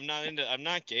mean, no, I'm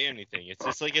not gay or anything. It's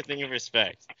just like a thing of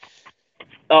respect.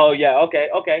 Oh yeah, okay.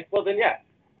 Well then, yeah.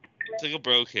 It's like a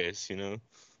bro kiss, you know.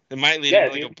 It might lead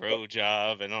into like a bro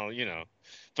job and all, you know.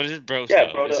 But it's bro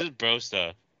stuff. This is bro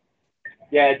stuff.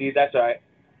 Yeah, dude, that's right.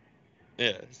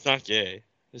 Yeah, it's not gay.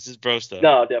 This is bro stuff.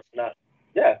 No, definitely not.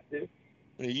 Yeah, dude.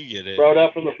 You get it. Broed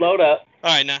up from the float up.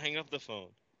 All right, now hang up the phone.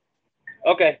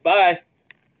 Okay, bye.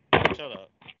 Shut up.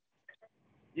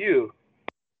 You.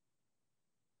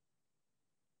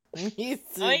 You.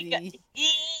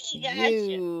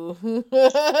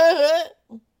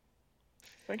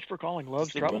 Thanks for calling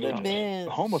Love's Travel Stops, the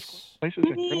home of places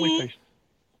and friendly faces.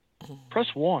 Press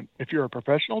 1 if you're a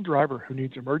professional driver who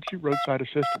needs emergency roadside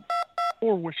assistance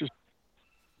or wishes.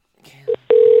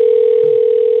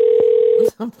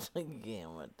 I'm thinking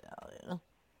Medallia.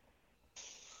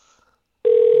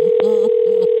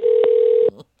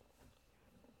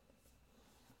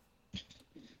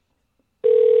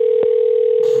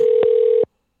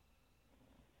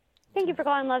 Thank you for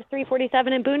calling Love's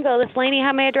 347 in Boonville. This is Lainey.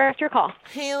 How may I direct your call?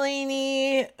 Hey,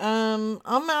 Lainey. I'm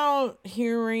out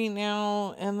here right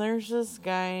now, and there's this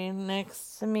guy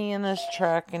next to me in this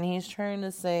truck, and he's trying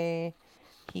to say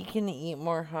he can eat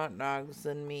more hot dogs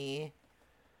than me.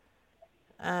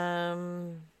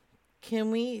 Do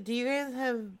you guys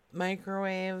have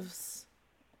microwaves?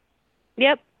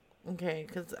 Yep. Okay,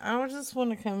 because I would just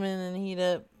want to come in and heat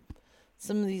up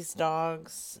some of these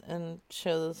dogs and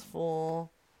show this fool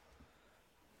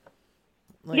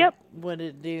Like, yep. What'd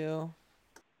it do?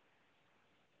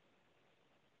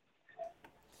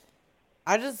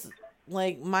 I just,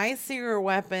 like, my secret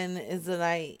weapon is that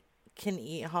I can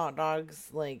eat hot dogs,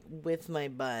 like, with my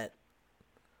butt.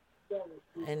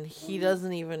 And he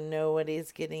doesn't even know what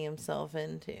he's getting himself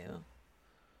into.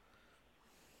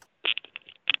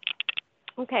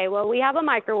 Okay, well, we have a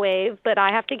microwave, but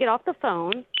I have to get off the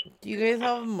phone. Do you guys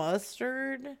have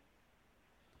mustard?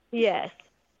 Yes.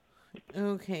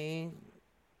 Okay.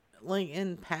 Like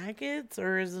in packets,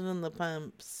 or is it in the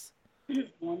pumps?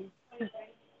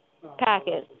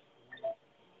 Packets.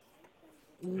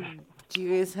 Do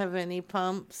you guys have any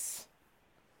pumps?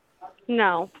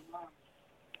 No.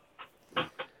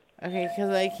 Okay, because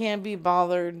I can't be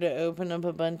bothered to open up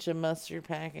a bunch of mustard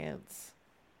packets.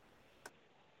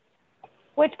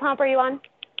 Which pump are you on?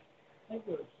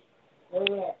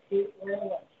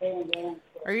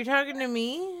 Are you talking to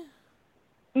me?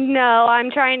 No,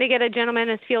 I'm trying to get a gentleman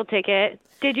his field ticket.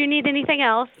 Did you need anything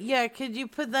else? Yeah, could you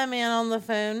put that man on the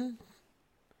phone?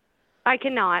 I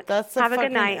cannot. That's the Have a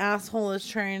fucking good night. asshole is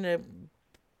trying to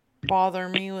bother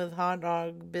me with hot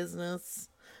dog business.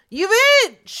 You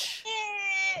bitch!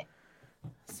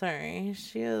 Sorry,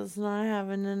 she is not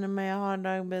having none of my hot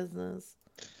dog business.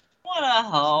 What a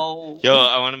hoe. Yo,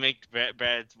 I want to make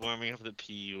Brad's warming up the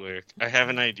pee work. I have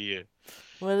an idea.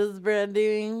 What is Brad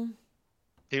doing?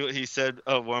 He said,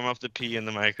 warm up the pee in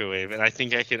the microwave, and I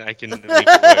think I can make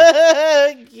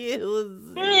it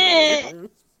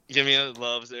work. Give me a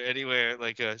Loves or anywhere,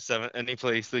 like any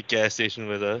place, the gas station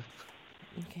with a.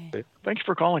 Okay. Thanks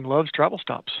for calling Love's Travel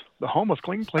Stops, the home of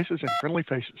clean places and friendly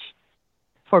faces.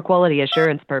 For quality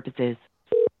assurance purposes.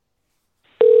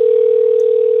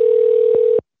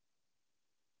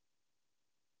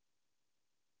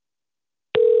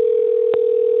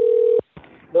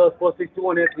 Love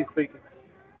 461 Anthony speaking.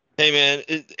 Hey man,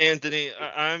 Anthony,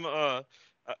 I'm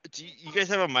do you guys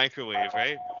have a microwave,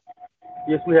 right?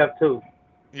 Yes, we have two.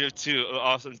 You have two.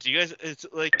 Awesome. Do you guys? It's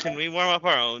like, can we warm up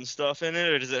our own stuff in it,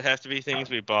 or does it have to be things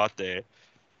we bought there?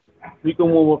 You can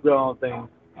warm up your own thing.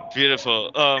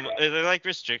 Beautiful. Are there like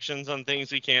restrictions on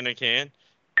things we can or can't?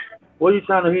 What are you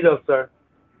trying to heat up, sir?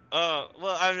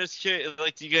 Well, I'm just curious.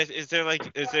 Like, do you guys? Is there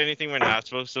anything we're not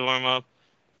supposed to warm up?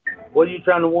 What are you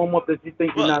trying to warm up that you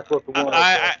think you're not supposed to warm up?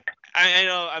 I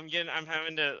know I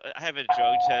have a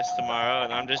drug test tomorrow,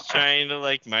 and I'm just trying to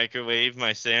like microwave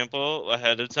my sample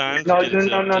ahead of time. No, to get it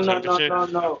to temperature.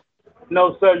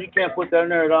 No, sir, you can't put that in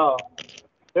there at all.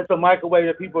 It's a microwave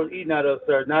that people are eating out of,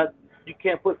 sir. You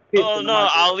can't put fish Oh in the no,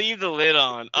 microwave. I'll leave the lid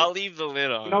on.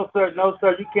 No,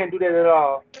 sir, you can't do that at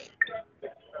all.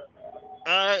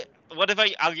 What if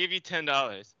I'll give you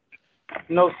 $10?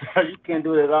 No, sir, you can't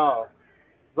do it at all.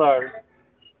 Sorry.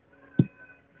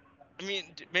 I mean,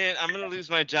 man, I'm gonna lose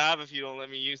my job if you don't let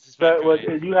me use this Sir, well,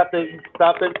 microwave. you have to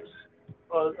stop it.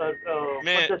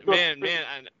 Man,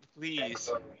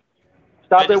 please.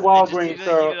 Stop I at just Walgreens, need to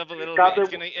sir. heat it up a little Stop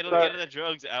bit. it, It'll sir. get the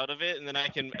drugs out of it, and then I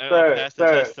can Sir, pass the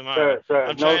sir, test tomorrow. sir,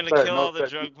 I'm no, trying to sir, kill no, all the sir.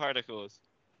 drug particles.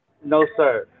 No,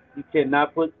 sir. You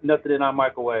cannot put nothing in our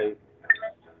microwave.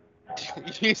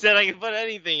 You said I can put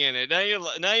anything in it. Now you're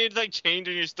like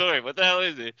changing your story. What the hell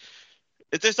is it?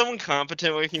 Is there someone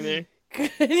competent working there? Can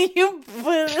you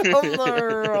put it on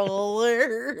the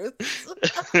rollers?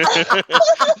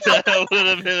 That would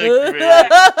have been a great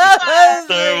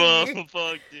thermal.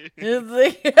 Fuck, dude.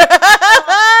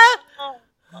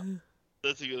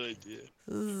 That's a good idea.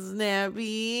 Snappy,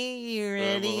 you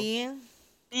ready?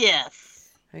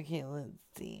 Yes. Okay, let's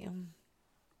see.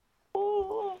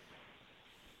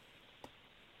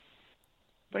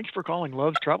 Thanks for calling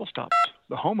Love's Travel Stops,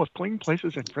 the home of clean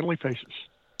places and friendly faces.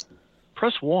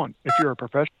 Press 1 if you're a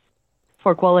professional.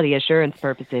 For quality assurance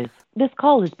purposes, this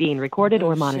call is being recorded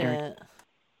or monitored.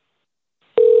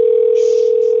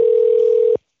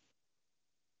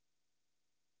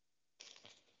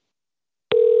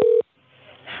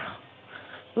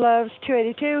 Love's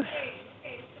 282.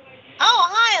 Oh,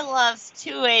 hi, Loves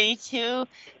 282.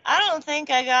 I don't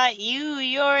think I got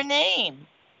your name.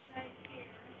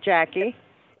 Jackie.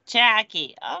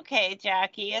 Jackie. Okay,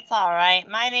 Jackie, it's all right.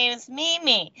 My name's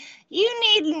Mimi. You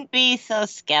needn't be so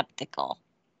skeptical.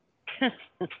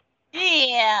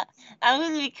 Yeah, I'm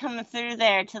going to be coming through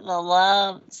there to the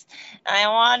Loves, and I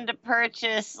wanted to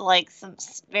purchase like some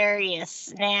various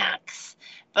snacks,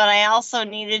 but I also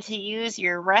needed to use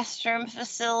your restroom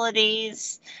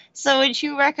facilities. So would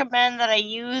you recommend that I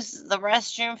use the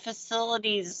restroom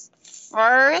facilities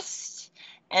first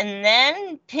and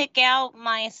then pick out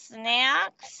my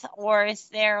snacks, or is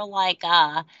there like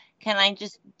can I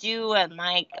just do at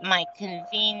my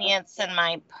convenience and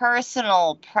my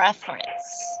personal preference?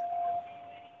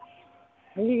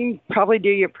 You can probably do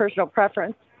your personal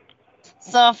preference.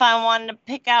 So if I wanted to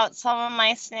pick out some of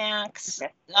my snacks,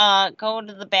 go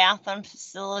to the bathroom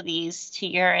facilities to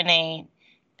urinate,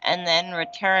 and then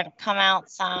return, come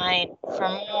outside for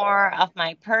more of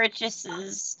my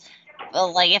purchases.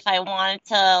 Like if I wanted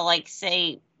to, like,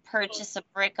 say, purchase a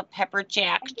brick of pepper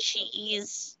jack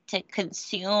cheese to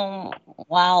consume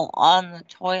while on the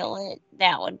toilet,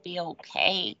 that would be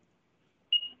okay.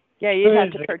 Yeah, you'd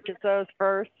have to purchase those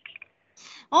first.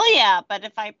 Oh yeah, but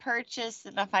if I purchase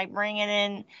and if I bring it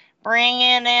in,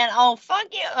 oh fuck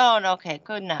you. Oh no, okay,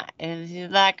 good night.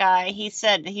 That guy, he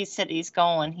said he's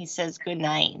going. He says good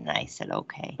night, and I said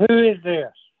okay. Who is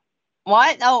this?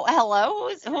 What? Oh, hello.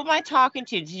 Who am I talking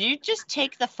to? Did you just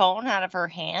take the phone out of her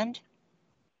hand?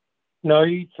 No,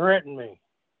 you threatened me.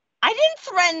 I didn't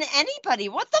threaten anybody.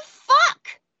 What the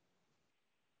fuck?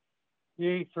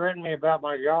 You threatened me about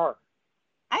my yard.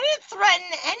 I didn't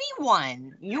threaten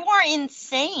anyone. You are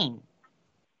insane.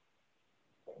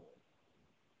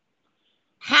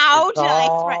 How did I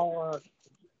threaten?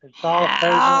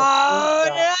 How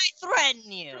did I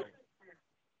threaten you?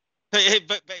 Hey,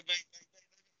 but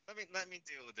let me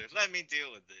deal with this.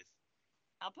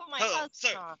 I'll put my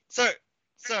husband on.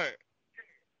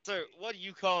 Sir, what are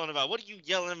you calling about? What are you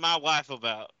yelling at my wife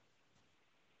about?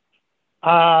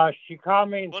 She called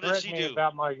me and threatened me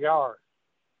about my yard.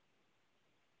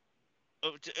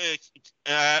 What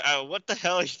the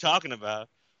hell are you talking about?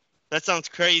 That sounds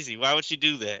crazy. Why would she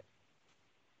do that?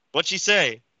 What'd she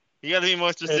say? You gotta be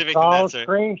more specific It's than all that, sir.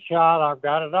 screenshot. I've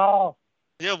got it all.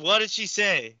 Yeah, what did she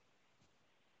say?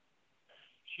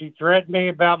 She threatened me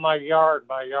about my yard.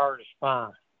 My yard is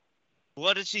fine.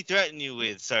 What did she threaten you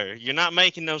with, sir? You're not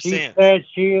making no She sense. said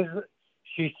she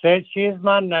is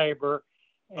my neighbor,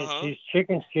 and she's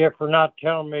chicken shit for not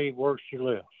telling me where she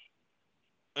lives.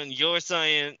 And you're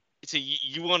saying, so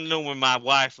you want to know where my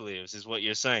wife lives, is what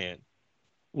you're saying?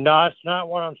 No, that's not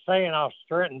what I'm saying. I was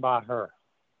threatened by her.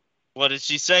 What did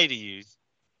she say to you?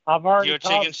 I've already You're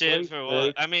called chicken shit police, for what?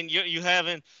 dude. I mean, you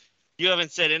haven't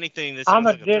said anything that I'm sounds a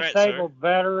like a threat, sir. disabled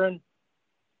veteran,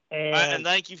 And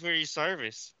thank you for your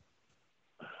service.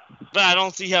 But I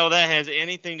don't see how that has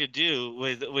anything to do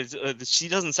with she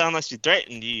doesn't sound like she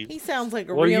threatened you. He sounds like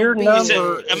a Well, real your bitch.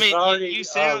 number I mean, is already, you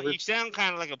sound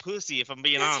kind of like a pussy, if I'm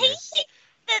being honest.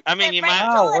 I mean, you might.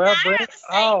 Oh, well,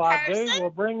 I do. Well,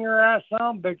 bring your ass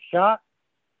on, big shot.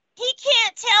 He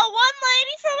can't tell one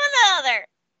lady from another.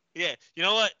 Yeah, you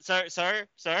know what, sir,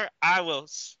 I will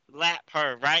slap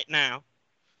her right now,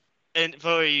 and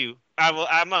for you, I'm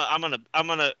gonna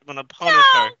punish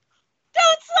her.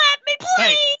 Don't slap me,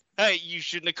 please. Hey, you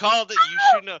shouldn't have called it. You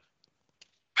shouldn't have.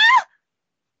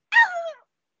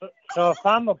 So if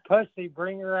I'm a pussy,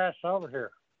 bring your ass over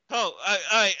here. Oh,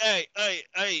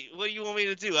 hey, what do you want me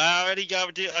to do? I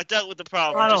dealt with the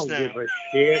problem I just don't now. give a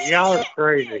shit. Y'all are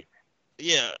crazy.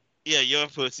 Yeah, you're a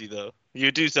pussy though.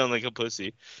 You do sound like a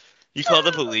pussy. You call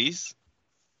the police?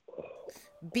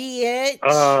 Bitch.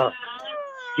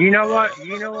 You know what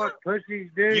pussies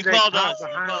do? You they called talk us.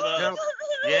 behind You called the us.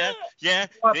 Yeah.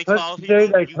 What They call pussies people.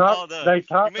 do? They You talk. called us. They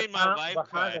talk You made my wife behind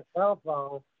cry. the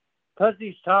telephone.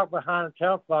 Pussies talk behind the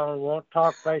telephone and won't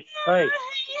talk face to face.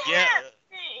 Yeah.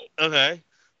 Okay.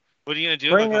 What are you gonna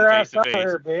do Bring if I your come ass face to over face?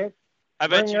 here, bitch. I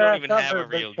bet Bring you your don't ass even over have here, a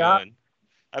real big shot. gun.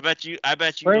 I bet you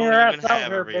Bring your don't ass even over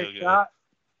have here, a real big gun. shot.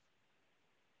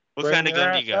 What Bring kind of your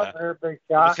gun do ass you got? over here, big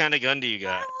shot. What kind of gun do you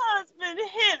got? Husband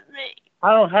hit me.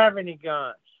 I don't have any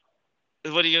guns.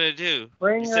 What are you gonna do?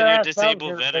 Bring You your said you're a ass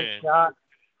disabled over here, veteran. big shot.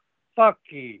 Fuck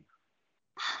you.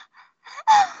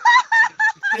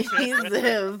 He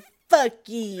said, fuck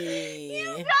you.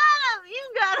 You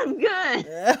got him good.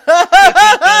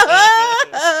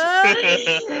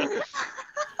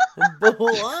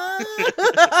 Boy.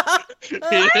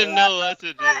 He didn't know what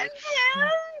to do.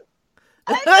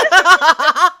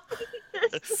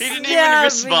 He didn't even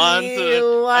respond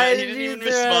to. Why He did didn't you even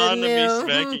respond to me threaten him?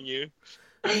 smacking you.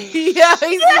 Yeah,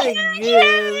 he's like,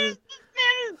 good.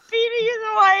 Man is beating his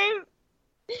wife.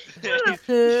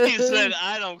 He said,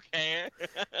 "I don't care." He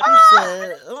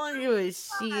said, "I don't give a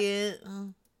shit."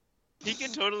 He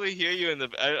can totally hear you in the.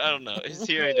 I don't know. His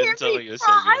hearing doesn't sound like it's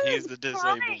so good. He's the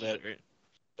disabled veteran.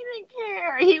 He didn't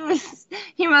care.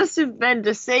 He must have been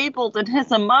disabled in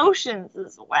his emotions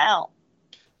as well.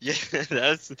 Yeah,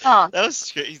 that was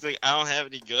straight. He's like, I don't have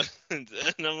any guns, and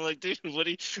I'm like, dude, what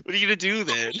are you gonna do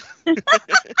then?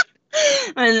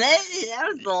 And that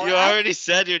was the You already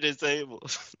said you're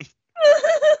disabled.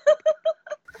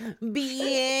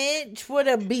 Bitch, what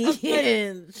a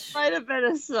bitch. Might have been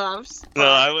a soft spot. No,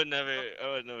 I would never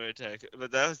attack it.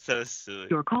 But that was so silly.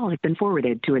 Your call has been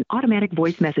forwarded to an automatic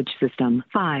voice message system.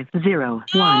 501.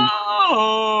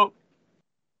 Oh!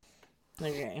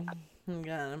 Okay.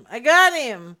 I got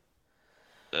him.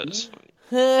 That was funny.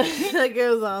 That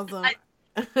goes awesome.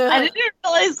 I didn't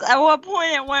realize at what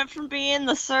point it went from being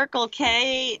the Circle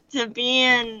K to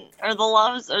being, or the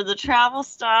Loves, or the travel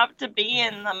stop to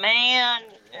being the man.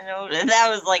 You know, that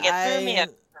was like, it threw me.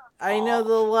 I know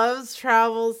the Love's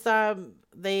travel stop.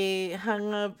 They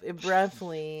hung up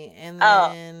abruptly, and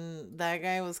then that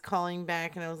guy was calling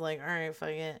back, and I was like, "All right, fuck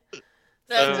it."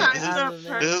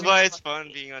 This is why it's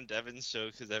fun being on Devin's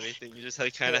show, because everything you just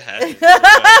like kind of happens.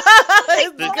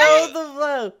 It's go with the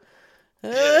flow.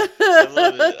 Yeah, I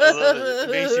love it. It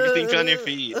makes you think on your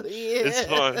feet. Yeah. It's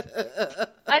fun.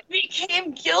 I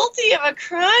became guilty of a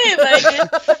crime.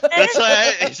 That's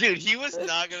why, dude, he was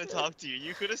not going to talk to you.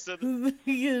 You could have said...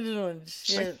 You're doing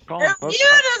shit. He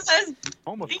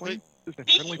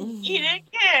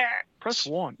didn't care. Press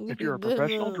 1 if you're a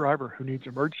professional driver who needs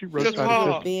emergency roadside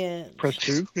assistance. Press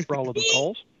 2 for all other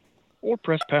calls, or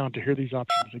press pound to hear these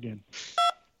options again.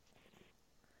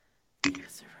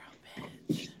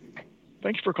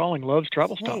 Thanks for calling Love's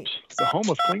Travel Stops, the home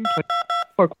of clean play.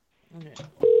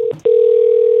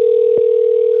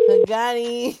 Got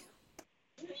him.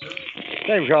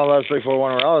 Thanks for calling Love's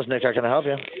 341 Morales. Nick, how can I help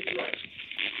you?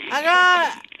 I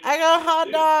got hot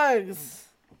dogs.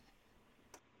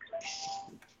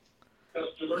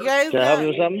 You guys Can I help you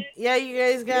with something? Yeah, you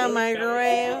guys got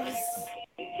microwaves.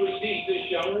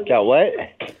 Got what?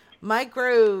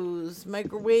 Microwaves.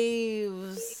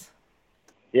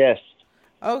 Yes.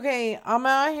 Okay, I'm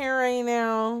out here right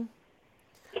now,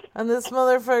 and this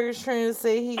motherfucker's trying to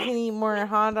say he can eat more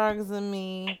hot dogs than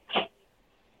me.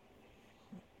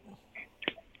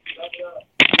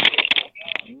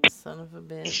 You son of a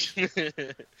bitch.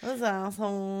 This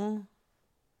asshole.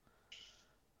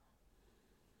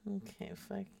 Okay,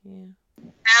 fuck you.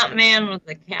 That man was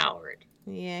a coward.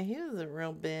 Yeah, he was a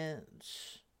real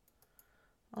bitch.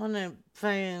 On a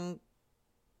fucking...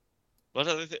 What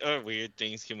other weird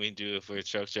things can we do if we're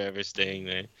truck drivers staying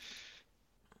there?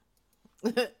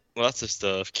 Lots of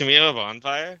stuff. Can we have a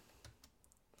bonfire?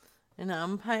 An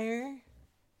umpire?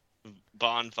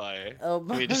 Bonfire. Oh,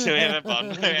 Can we just have a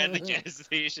bonfire at the gas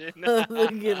station? That's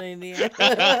a good idea.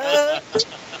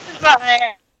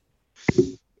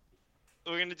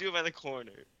 We're gonna do it by the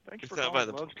corner. Thanks It's for not by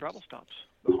calling the. Love's Travel Stops,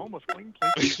 the home of clean We're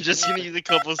places. just gonna use a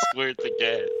couple squirts of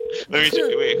gas. Let me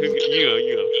check. Wait,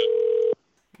 you go.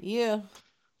 Yeah.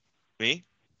 Me?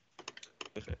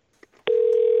 Okay.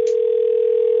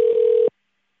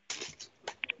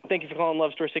 Thank you for calling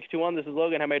Love Store 621. This is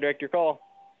Logan. How may I direct your call?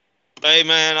 Hey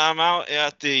man, I'm out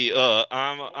at the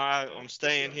I'm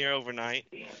staying here overnight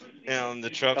in the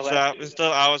truck stop and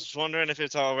stuff. I was wondering if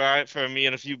it's all right for me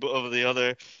and a few of the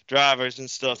other drivers and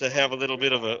stuff to have a little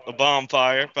bit of a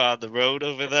bonfire by the road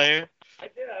over there. I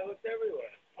did. I looked everywhere.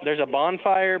 There's a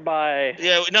bonfire by.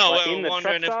 Yeah, no, like, we in were the truck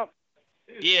wondering if. stop?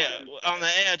 Yeah, on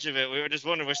the edge of it. We were just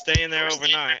wondering. We're staying there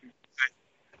overnight.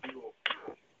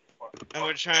 And we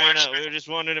were just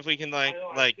wondering if we can like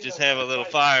just have a little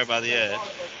fire by the edge.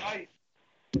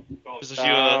 Just a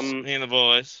few of us, me and the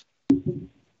boys.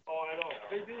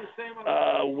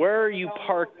 Where are you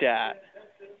parked at?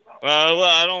 Well,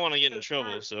 I don't want to get in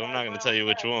trouble, so I'm not going to tell you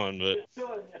which one, but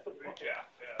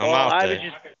I'm out I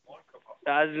there.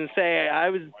 was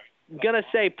gonna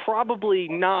say probably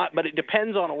not, but it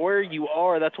depends on where you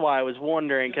are. That's why I was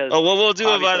wondering. Cause Oh, well, we'll do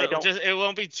it obviously by it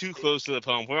won't be too close to the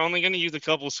pump. We're only going to use a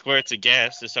couple squirts of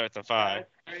gas to start the fire.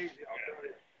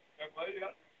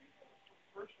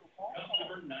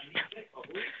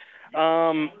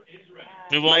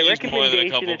 We won't use more than a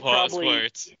couple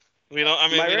squirts. We don't. I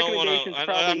mean, we don't want to.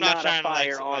 I'm not trying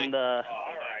to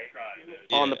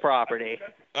on the property.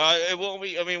 It won't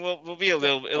be. I mean, we'll be a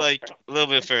little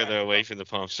bit further away from the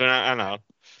pump. So I know.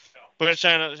 We're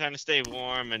trying to stay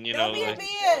warm and Don't be a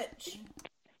bitch.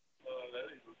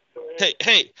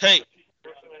 Hey.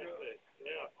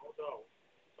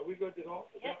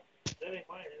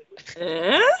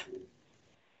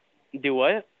 Do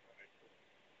what?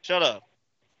 Shut up.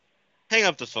 Hang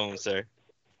up the phone, sir.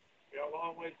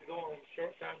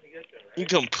 You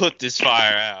come put this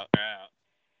fire out.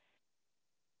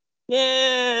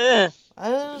 Yeah. I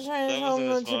was trying to tell him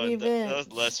not to be bitch. That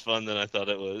was less fun than I thought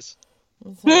it was.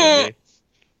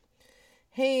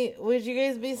 Hey, would you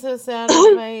guys be so sad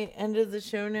if I ended the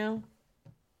show now?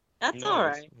 That's all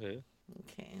right.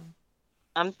 Okay.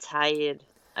 I'm tired.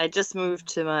 I just moved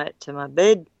to my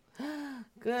bed.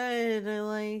 Good. I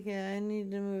like it. I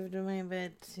need to move to my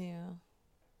bed too.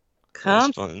 That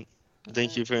was fun.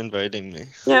 Thank you for inviting me.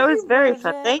 Yeah, it was very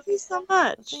fun. Thank you so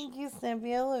much. Thank you,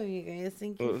 Snappy. I love you guys.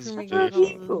 Thank It you was for making very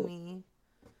calls fun. with me.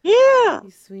 Yeah.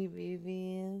 You sweet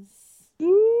babies.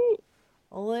 Mm.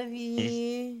 I love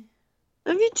you.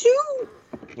 Love you too.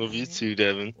 Love you too,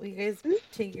 Devin. Will you guys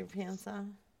take your pants off?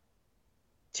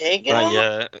 Take it Not off.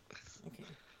 yet. Okay.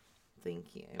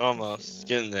 Thank you. Almost.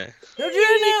 Getting there. Don't do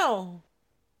it now.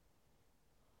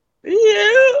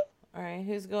 Yeah. All right.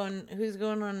 Who's going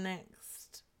on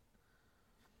next?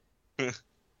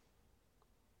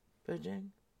 Bojang?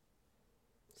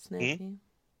 Sniffy?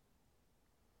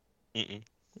 Mm-mm.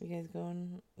 You guys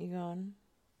going? You going?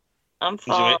 I'm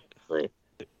falling asleep.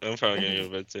 I'm probably gonna go to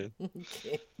bed soon.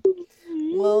 Okay.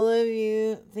 Well, love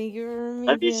you. Thank you for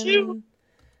Love you making too.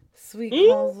 sweet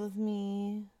Yeah. calls with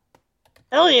me.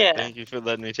 Hell yeah. Thank you for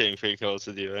letting me take free calls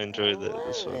with you. I enjoyed that. It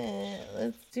was fun.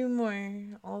 Let's do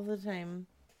more all the time.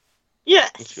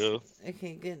 Yes. Let's go.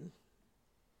 Okay, good.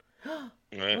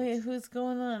 Right. Wait, who's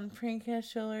going on?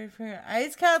 Prankcast show for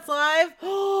Ice Cat's live?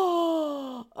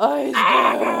 Ice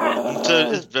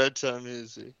Cat! It's bedtime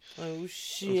music. Oh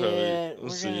shit. We'll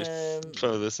see.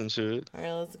 Probably listen to it.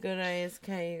 Alright, let's go to Ice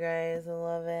Cat, you guys. I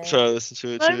love it. Probably listen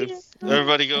to it too.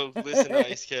 Everybody go listen to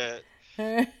Ice Cat.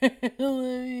 I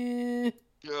love you.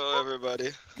 Go,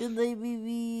 everybody. Good night,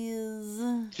 babies.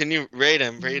 Can you rate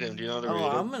him? Rate him. Do you know how to rate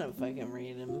him? I'm gonna fucking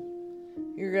rate him.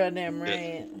 You're goddamn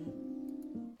right.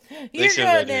 You're Thanks for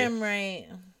inviting me. goddamn right.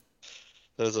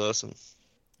 That was awesome.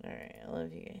 Alright, I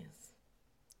love you guys.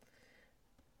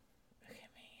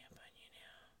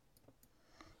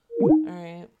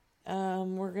 Alright.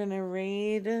 We're gonna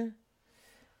raid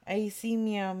Icy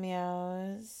Meow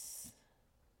Meows.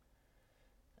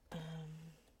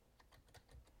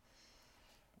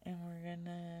 And we're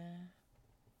gonna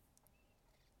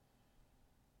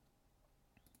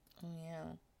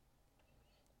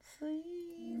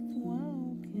sleepwalking.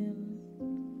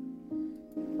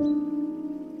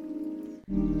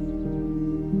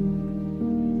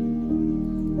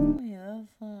 Wait,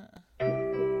 that's not.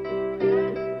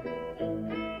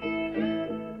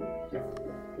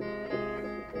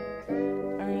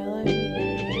 Alright, I love you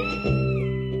guys.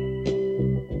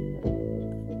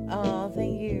 Oh,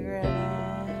 thank you, Greta.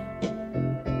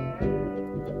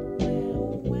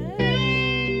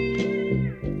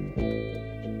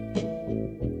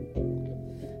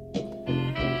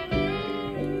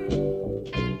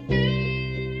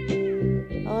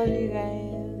 I love you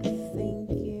guys. Thank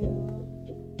you.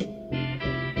 Thank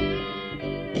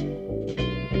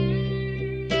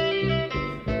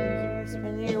you for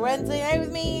spending your Wednesday night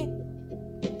with me.